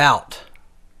are about.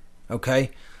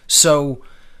 Okay? So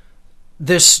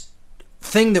this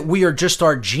thing that we are just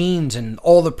our genes and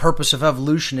all the purpose of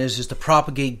evolution is to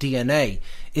propagate DNA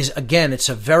is, again, it's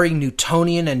a very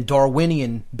Newtonian and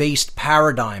Darwinian based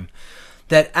paradigm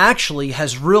that actually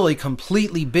has really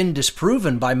completely been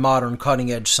disproven by modern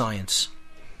cutting-edge science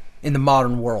in the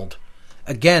modern world.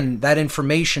 Again, that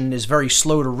information is very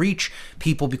slow to reach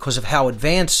people because of how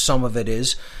advanced some of it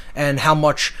is and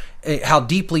how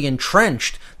deeply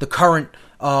entrenched the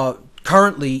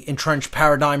currently entrenched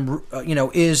paradigm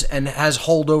is and has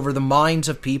hold over the minds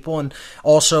of people, and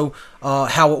also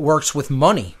how it works with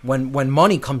money when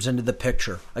money comes into the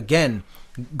picture. Again,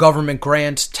 government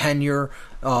grants, tenure,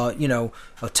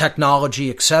 technology,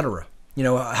 etc.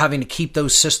 Having to keep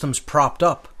those systems propped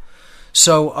up.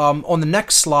 So on the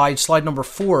next slide number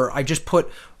 4, I just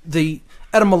put the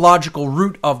etymological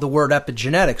root of the word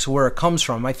epigenetics, where it comes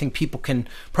from. I think people can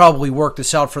probably work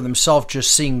this out for themselves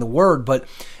just seeing the word, but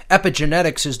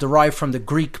epigenetics is derived from the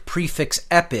Greek prefix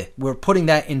epi. We're putting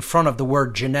that in front of the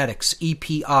word genetics,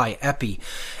 E-P-I, epi.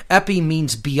 Epi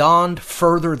means beyond,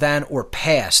 further than, or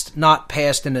past. Not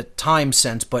past in a time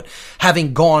sense, but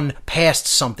having gone past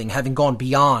something, having gone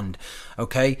beyond.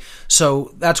 Okay?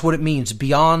 So that's what it means,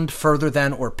 beyond, further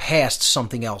than, or past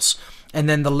something else. And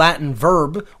then the Latin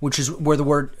verb, which is where the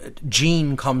word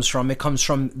gene comes from, it comes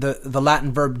from the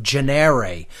Latin verb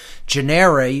genere.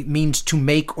 Genere means to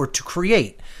make or to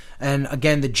create. And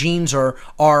again, the genes are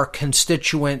our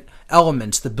constituent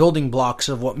elements, the building blocks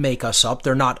of what make us up.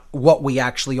 They're not what we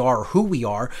actually are or who we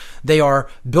are. They are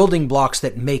building blocks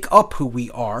that make up who we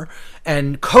are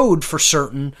and code for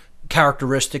certain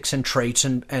characteristics and traits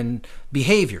and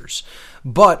behaviors.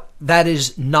 But that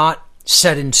is not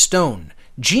set in stone.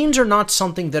 Genes are not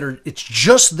something it's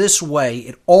just this way,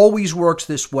 it always works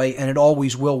this way, and it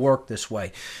always will work this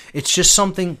way. It's just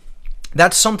something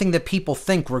that people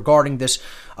think regarding this,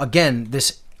 again,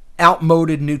 this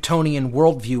outmoded Newtonian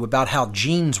worldview about how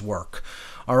genes work.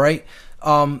 All right?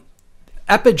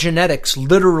 Epigenetics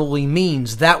literally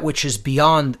means that which is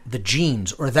beyond the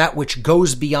genes, or that which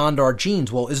goes beyond our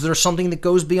genes. Well, is there something that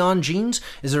goes beyond genes?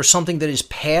 Is there something that is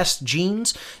past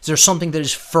genes? Is there something that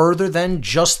is further than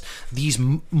just these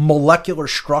molecular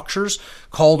structures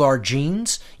called our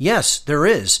genes? Yes, there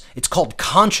is. It's called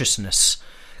consciousness.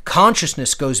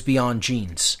 Consciousness goes beyond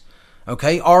genes.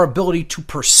 Okay, our ability to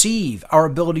perceive, our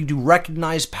ability to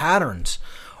recognize patterns,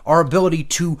 our ability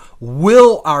to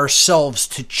will ourselves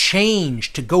to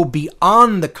change, to go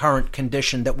beyond the current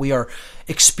condition that we are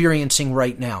experiencing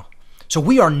right now. So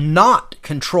we are not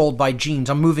controlled by genes.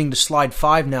 I'm moving to slide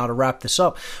 5 now to wrap this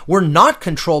up. We're not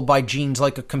controlled by genes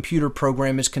like a computer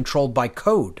program is controlled by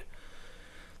code.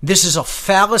 This is a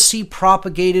fallacy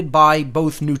propagated by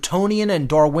both Newtonian and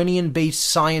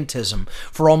Darwinian-based scientism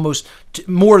for almost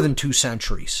more than 2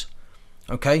 centuries.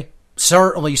 Okay?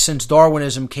 Certainly since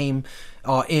Darwinism came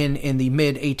in the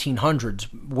mid-1800s,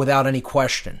 without any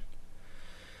question.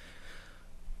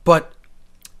 But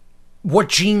what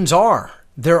genes are,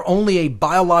 they're only a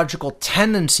biological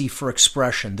tendency for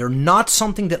expression. They're not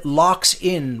something that locks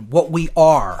in what we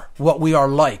are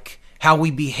like, how we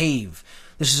behave.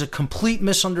 This is a complete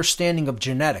misunderstanding of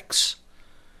genetics.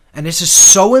 And this is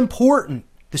so important.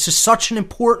 This is such an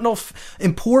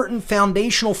important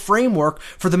foundational framework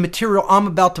for the material I'm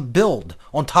about to build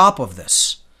on top of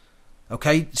this.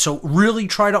 Okay? So really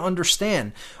try to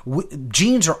understand.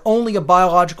 Genes are only a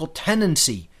biological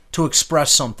tendency to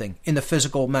express something in the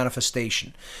physical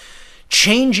manifestation.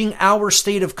 Changing our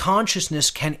state of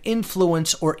consciousness can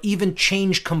influence or even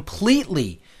change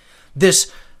completely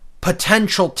this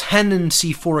potential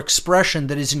tendency for expression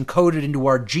that is encoded into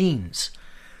our genes.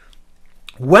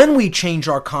 When we change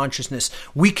our consciousness,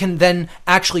 we can then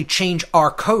actually change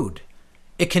our code.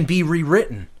 It can be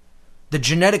rewritten. The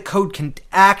genetic code can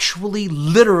actually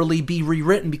literally be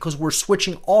rewritten because we're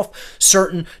switching off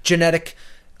certain genetic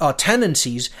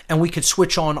tendencies, and we could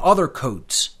switch on other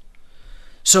codes.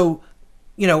 So,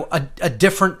 a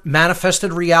different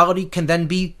manifested reality can then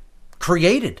be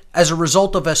created as a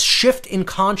result of a shift in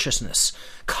consciousness.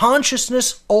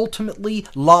 Consciousness ultimately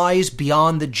lies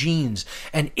beyond the genes,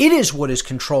 and it is what is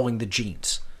controlling the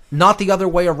genes, not the other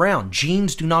way around.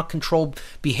 Genes do not control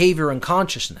behavior and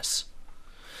consciousness.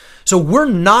 So we're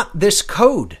not this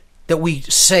code that we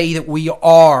say that we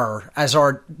are as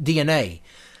our DNA.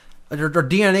 Our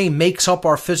DNA makes up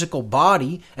our physical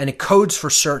body, and it codes for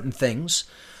certain things,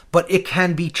 but it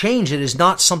can be changed. It is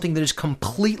not something that is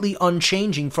completely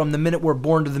unchanging from the minute we're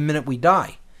born to the minute we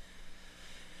die.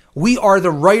 We are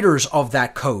the writers of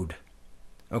that code,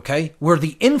 okay? We're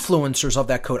the influencers of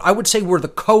that code. I would say we're the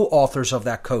co-authors of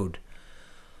that code.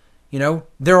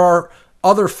 There are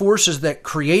other forces that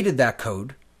created that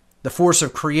code. The force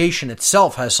of creation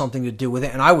itself has something to do with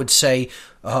it, and I would say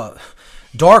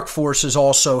dark forces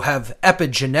also have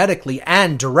epigenetically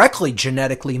and directly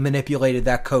genetically manipulated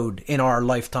that code in our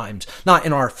lifetimes. Not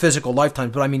in our physical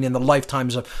lifetimes, but I mean in the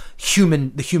lifetimes of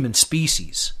the human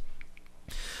species.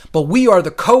 But we are the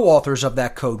co-authors of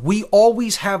that code. We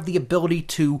always have the ability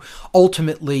to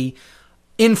ultimately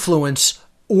influence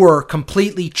or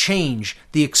completely change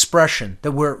the expression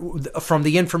that from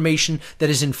the information that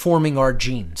is informing our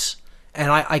genes.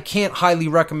 And I can't highly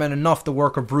recommend enough the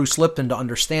work of Bruce Lipton to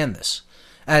understand this.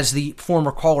 As the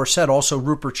former caller said, also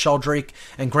Rupert Sheldrake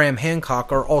and Graham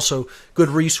Hancock are also good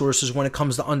resources when it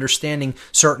comes to understanding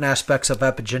certain aspects of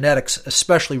epigenetics,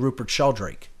 especially Rupert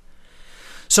Sheldrake.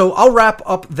 So I'll wrap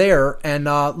up there, and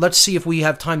let's see if we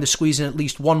have time to squeeze in at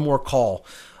least one more call.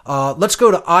 Let's go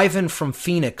to Ivan from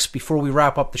Phoenix before we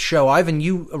wrap up the show. Ivan,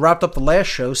 you wrapped up the last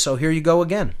show, so here you go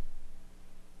again.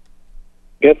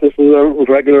 Guess this is a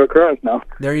regular occurrence now.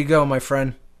 There you go, my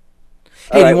friend.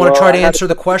 Hey, do you want to try to answer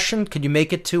the question? Can you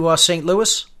make it to St.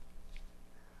 Louis?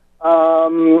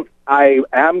 I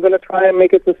am going to try and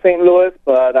make it to St. Louis,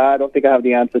 but I don't think I have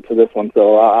the answer to this one,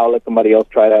 so I'll let somebody else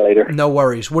try that later. No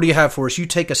worries. What do you have for us? You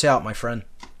take us out, my friend.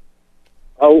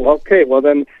 Oh, okay. Well,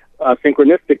 then,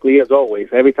 synchronistically, as always,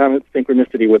 every time it's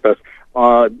synchronicity with us.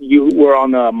 You were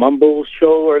on a Mumble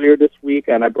show earlier this week,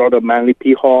 and I brought up Manly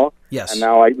P. Hall. Yes. And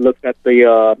now I looked at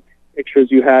the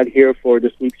pictures you had here for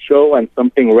this week's show, and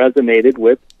something resonated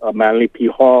with Manly P.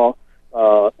 Hall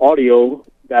audio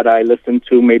that I listened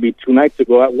to maybe 2 nights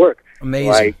ago at work.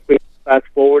 Amazing. So I quickly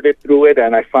fast-forwarded through it,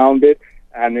 and I found it,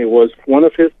 and it was one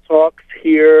of his talks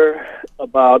here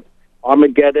about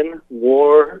Armageddon,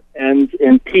 war ends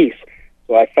in peace.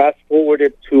 So I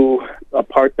fast-forwarded to a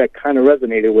part that kind of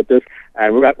resonated with this,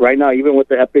 and right now, even with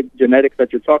the epigenetics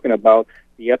that you're talking about,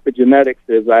 the epigenetics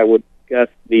is, I would guess,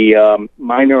 the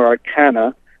minor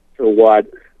arcana to what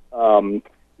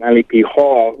Manly P.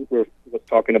 Hall was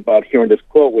talking about here in this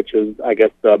quote, which is, I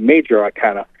guess, the major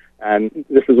arcana. And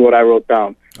this is what I wrote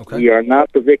down. Okay. We are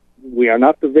not the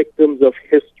victims of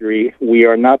history. We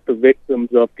are not the victims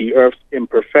of the earth's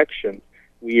imperfections.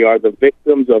 We are the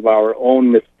victims of our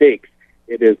own mistakes.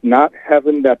 It is not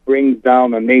heaven that brings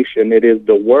down a nation. It is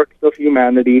the works of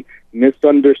humanity,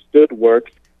 misunderstood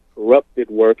works, corrupted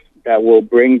works, that will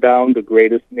bring down the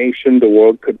greatest nation the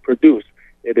world could produce.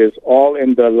 It is all,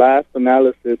 in the last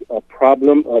analysis, a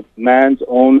problem of man's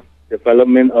own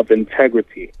development of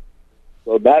integrity.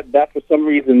 So that for some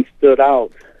reason stood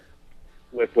out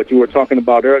with what you were talking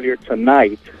about earlier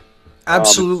tonight.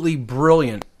 Absolutely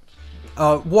brilliant.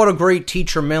 What a great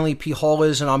teacher Manly P. Hall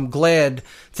is, and I'm glad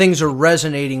things are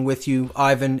resonating with you,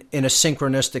 Ivan, in a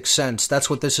synchronistic sense. That's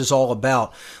what this is all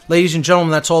about. Ladies and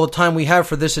gentlemen, that's all the time we have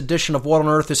for this edition of What on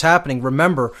Earth is Happening.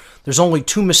 Remember, there's only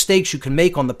 2 mistakes you can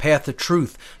make on the path of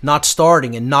truth: not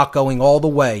starting and not going all the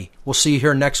way. We'll see you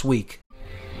here next week.